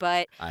 right?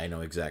 But I know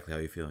exactly how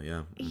you feel,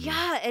 yeah.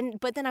 Yeah,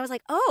 but then I was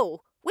like,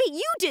 oh, wait,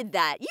 you did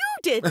that.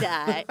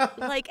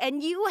 Like,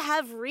 and you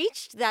have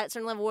reached that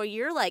certain level where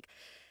you're like,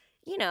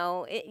 you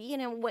know,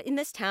 what in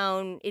this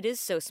town, it is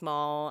so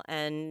small,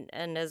 and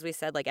as we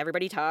said, like,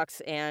 everybody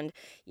talks, and,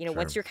 you know,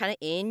 once you're kind of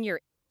in,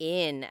 you're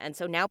in, and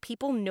so now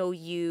people know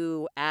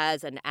you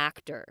as an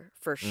actor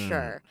for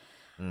sure.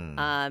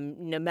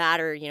 No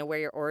matter, you know, where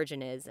your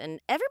origin is, and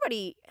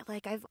everybody,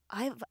 like,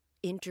 I've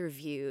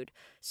interviewed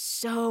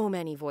so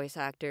many voice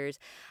actors,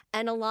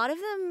 and a lot of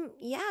them,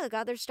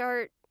 got their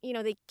start, you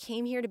know, they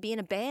came here to be in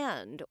a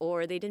band,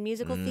 or they did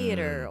musical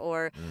theater,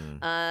 or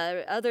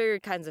other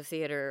kinds of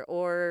theater,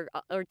 or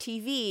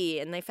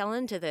TV, and they fell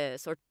into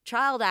this, or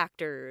child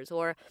actors,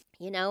 or,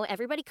 you know,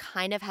 everybody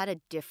kind of had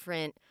a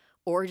different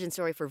origin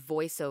story for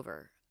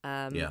voiceover.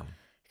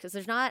 Because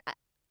there's not,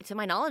 to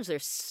my knowledge,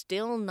 there's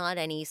still not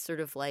any sort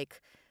of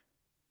like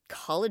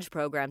college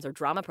programs or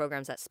drama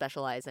programs that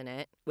specialize in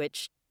it,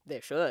 which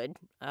there should.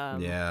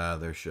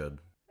 There should.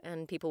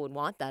 And people would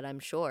want that, I'm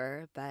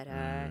sure. But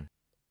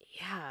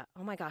yeah,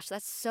 oh my gosh,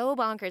 that's so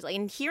bonkers. Like,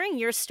 and hearing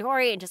your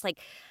story and just like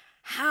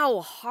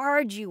how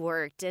hard you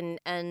worked, and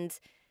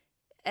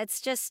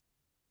it's just,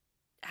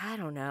 I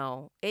don't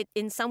know. It,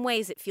 in some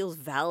ways, it feels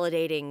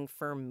validating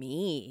for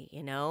me,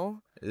 you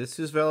know? This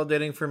is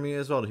validating for me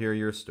as well to hear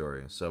your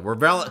story. So we're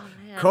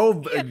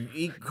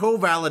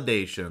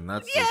co-validation.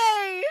 That's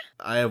Yay!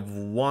 I have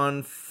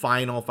one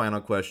final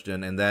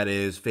question, and that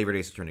is favorite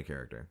Ace Attorney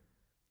character.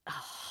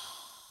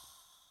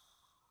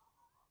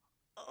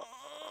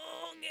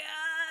 Oh,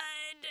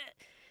 God.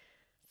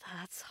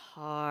 That's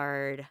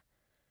hard.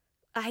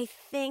 I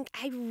think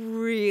I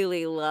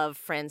really love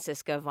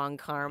Franziska von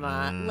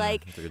Karma.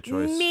 Like, that's a good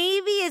choice.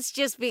 Maybe it's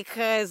just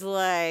because,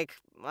 like,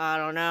 I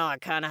don't know, I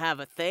kind of have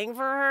a thing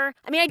for her.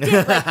 I mean, I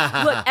did. Like,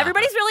 look,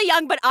 everybody's really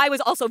young, but I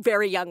was also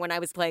very young when I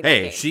was playing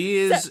this game. She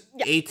is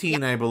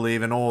 18, I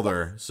believe, and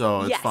older,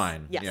 so it's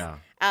fine. Yes. Yeah.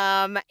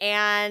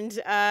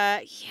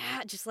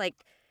 Just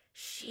like,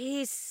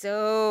 she's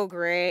so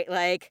great.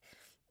 Like,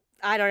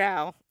 I don't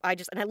know.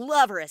 And I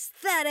love her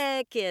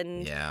aesthetic,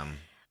 and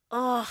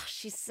oh,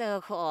 she's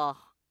so cool.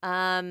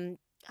 There's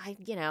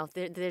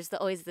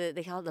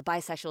they call it the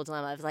bisexual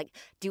dilemma. Of like,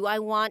 do I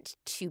want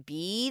to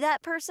be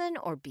that person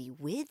or be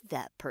with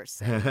that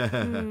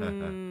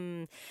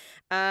person?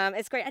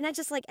 It's great, and I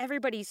just like,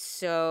 everybody's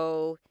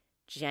so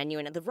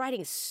genuine, and the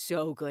writing is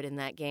so good in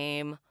that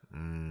game.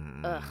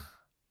 Ugh,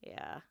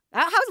 yeah.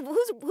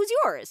 Who's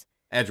yours?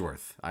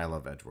 Edgeworth. I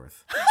love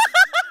Edgeworth.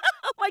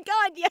 Oh my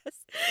God,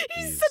 yes.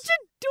 He's such a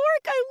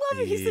dork. I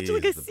love him. He's such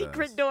like a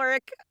secret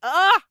dork.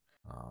 Ah.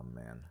 Oh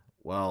man.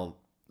 Well,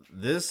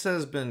 This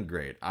has been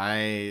great.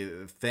 I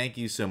thank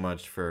you so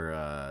much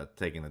for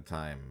taking the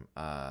time.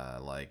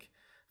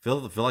 Feel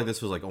like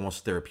this was like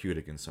almost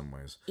therapeutic in some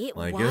ways. It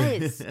Like,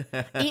 was.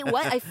 It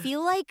was. I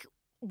feel like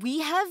we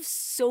have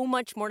so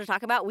much more to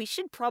talk about. We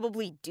should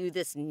probably do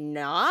this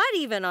not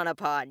even on a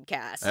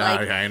podcast.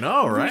 Like, I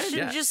know, right? we should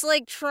Yeah. just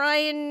like try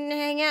and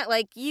hang out.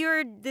 Like,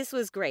 this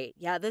was great.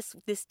 Yeah, this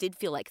did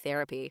feel like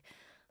therapy.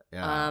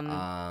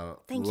 Yeah.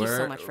 Thank you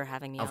so much for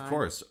having me Of on.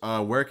 course.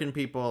 Where can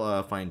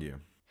people find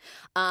you?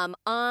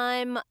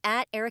 I'm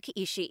at Erika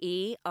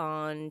Ishii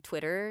on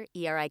Twitter,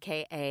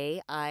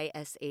 ErikaIshii,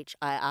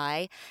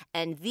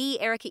 and the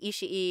Erika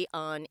Ishii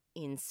on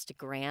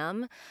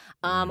Instagram.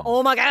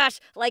 Oh my gosh!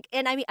 Like,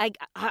 and I mean,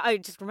 I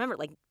just remembered,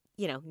 like,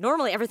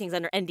 normally everything's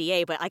under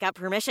NDA, but I got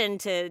permission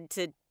to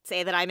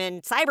say that I'm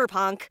in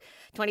Cyberpunk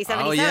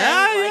 2077. Oh, yeah,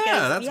 like,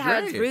 yeah, that's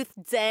it's great. Ruth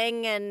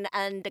Zhang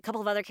and a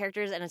couple of other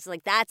characters, and it's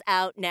like that's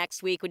out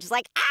next week, which is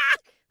like, oh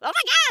my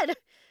god!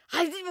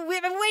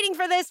 We've been waiting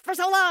for this for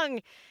so long.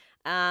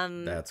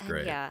 That's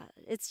great. Yeah,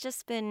 it's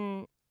just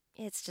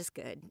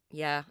good.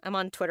 Yeah, I'm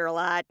on Twitter a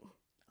lot.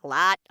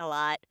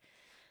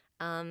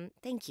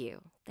 Thank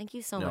you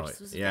so much. This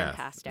was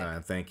fantastic.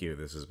 Thank you.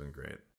 This has been great.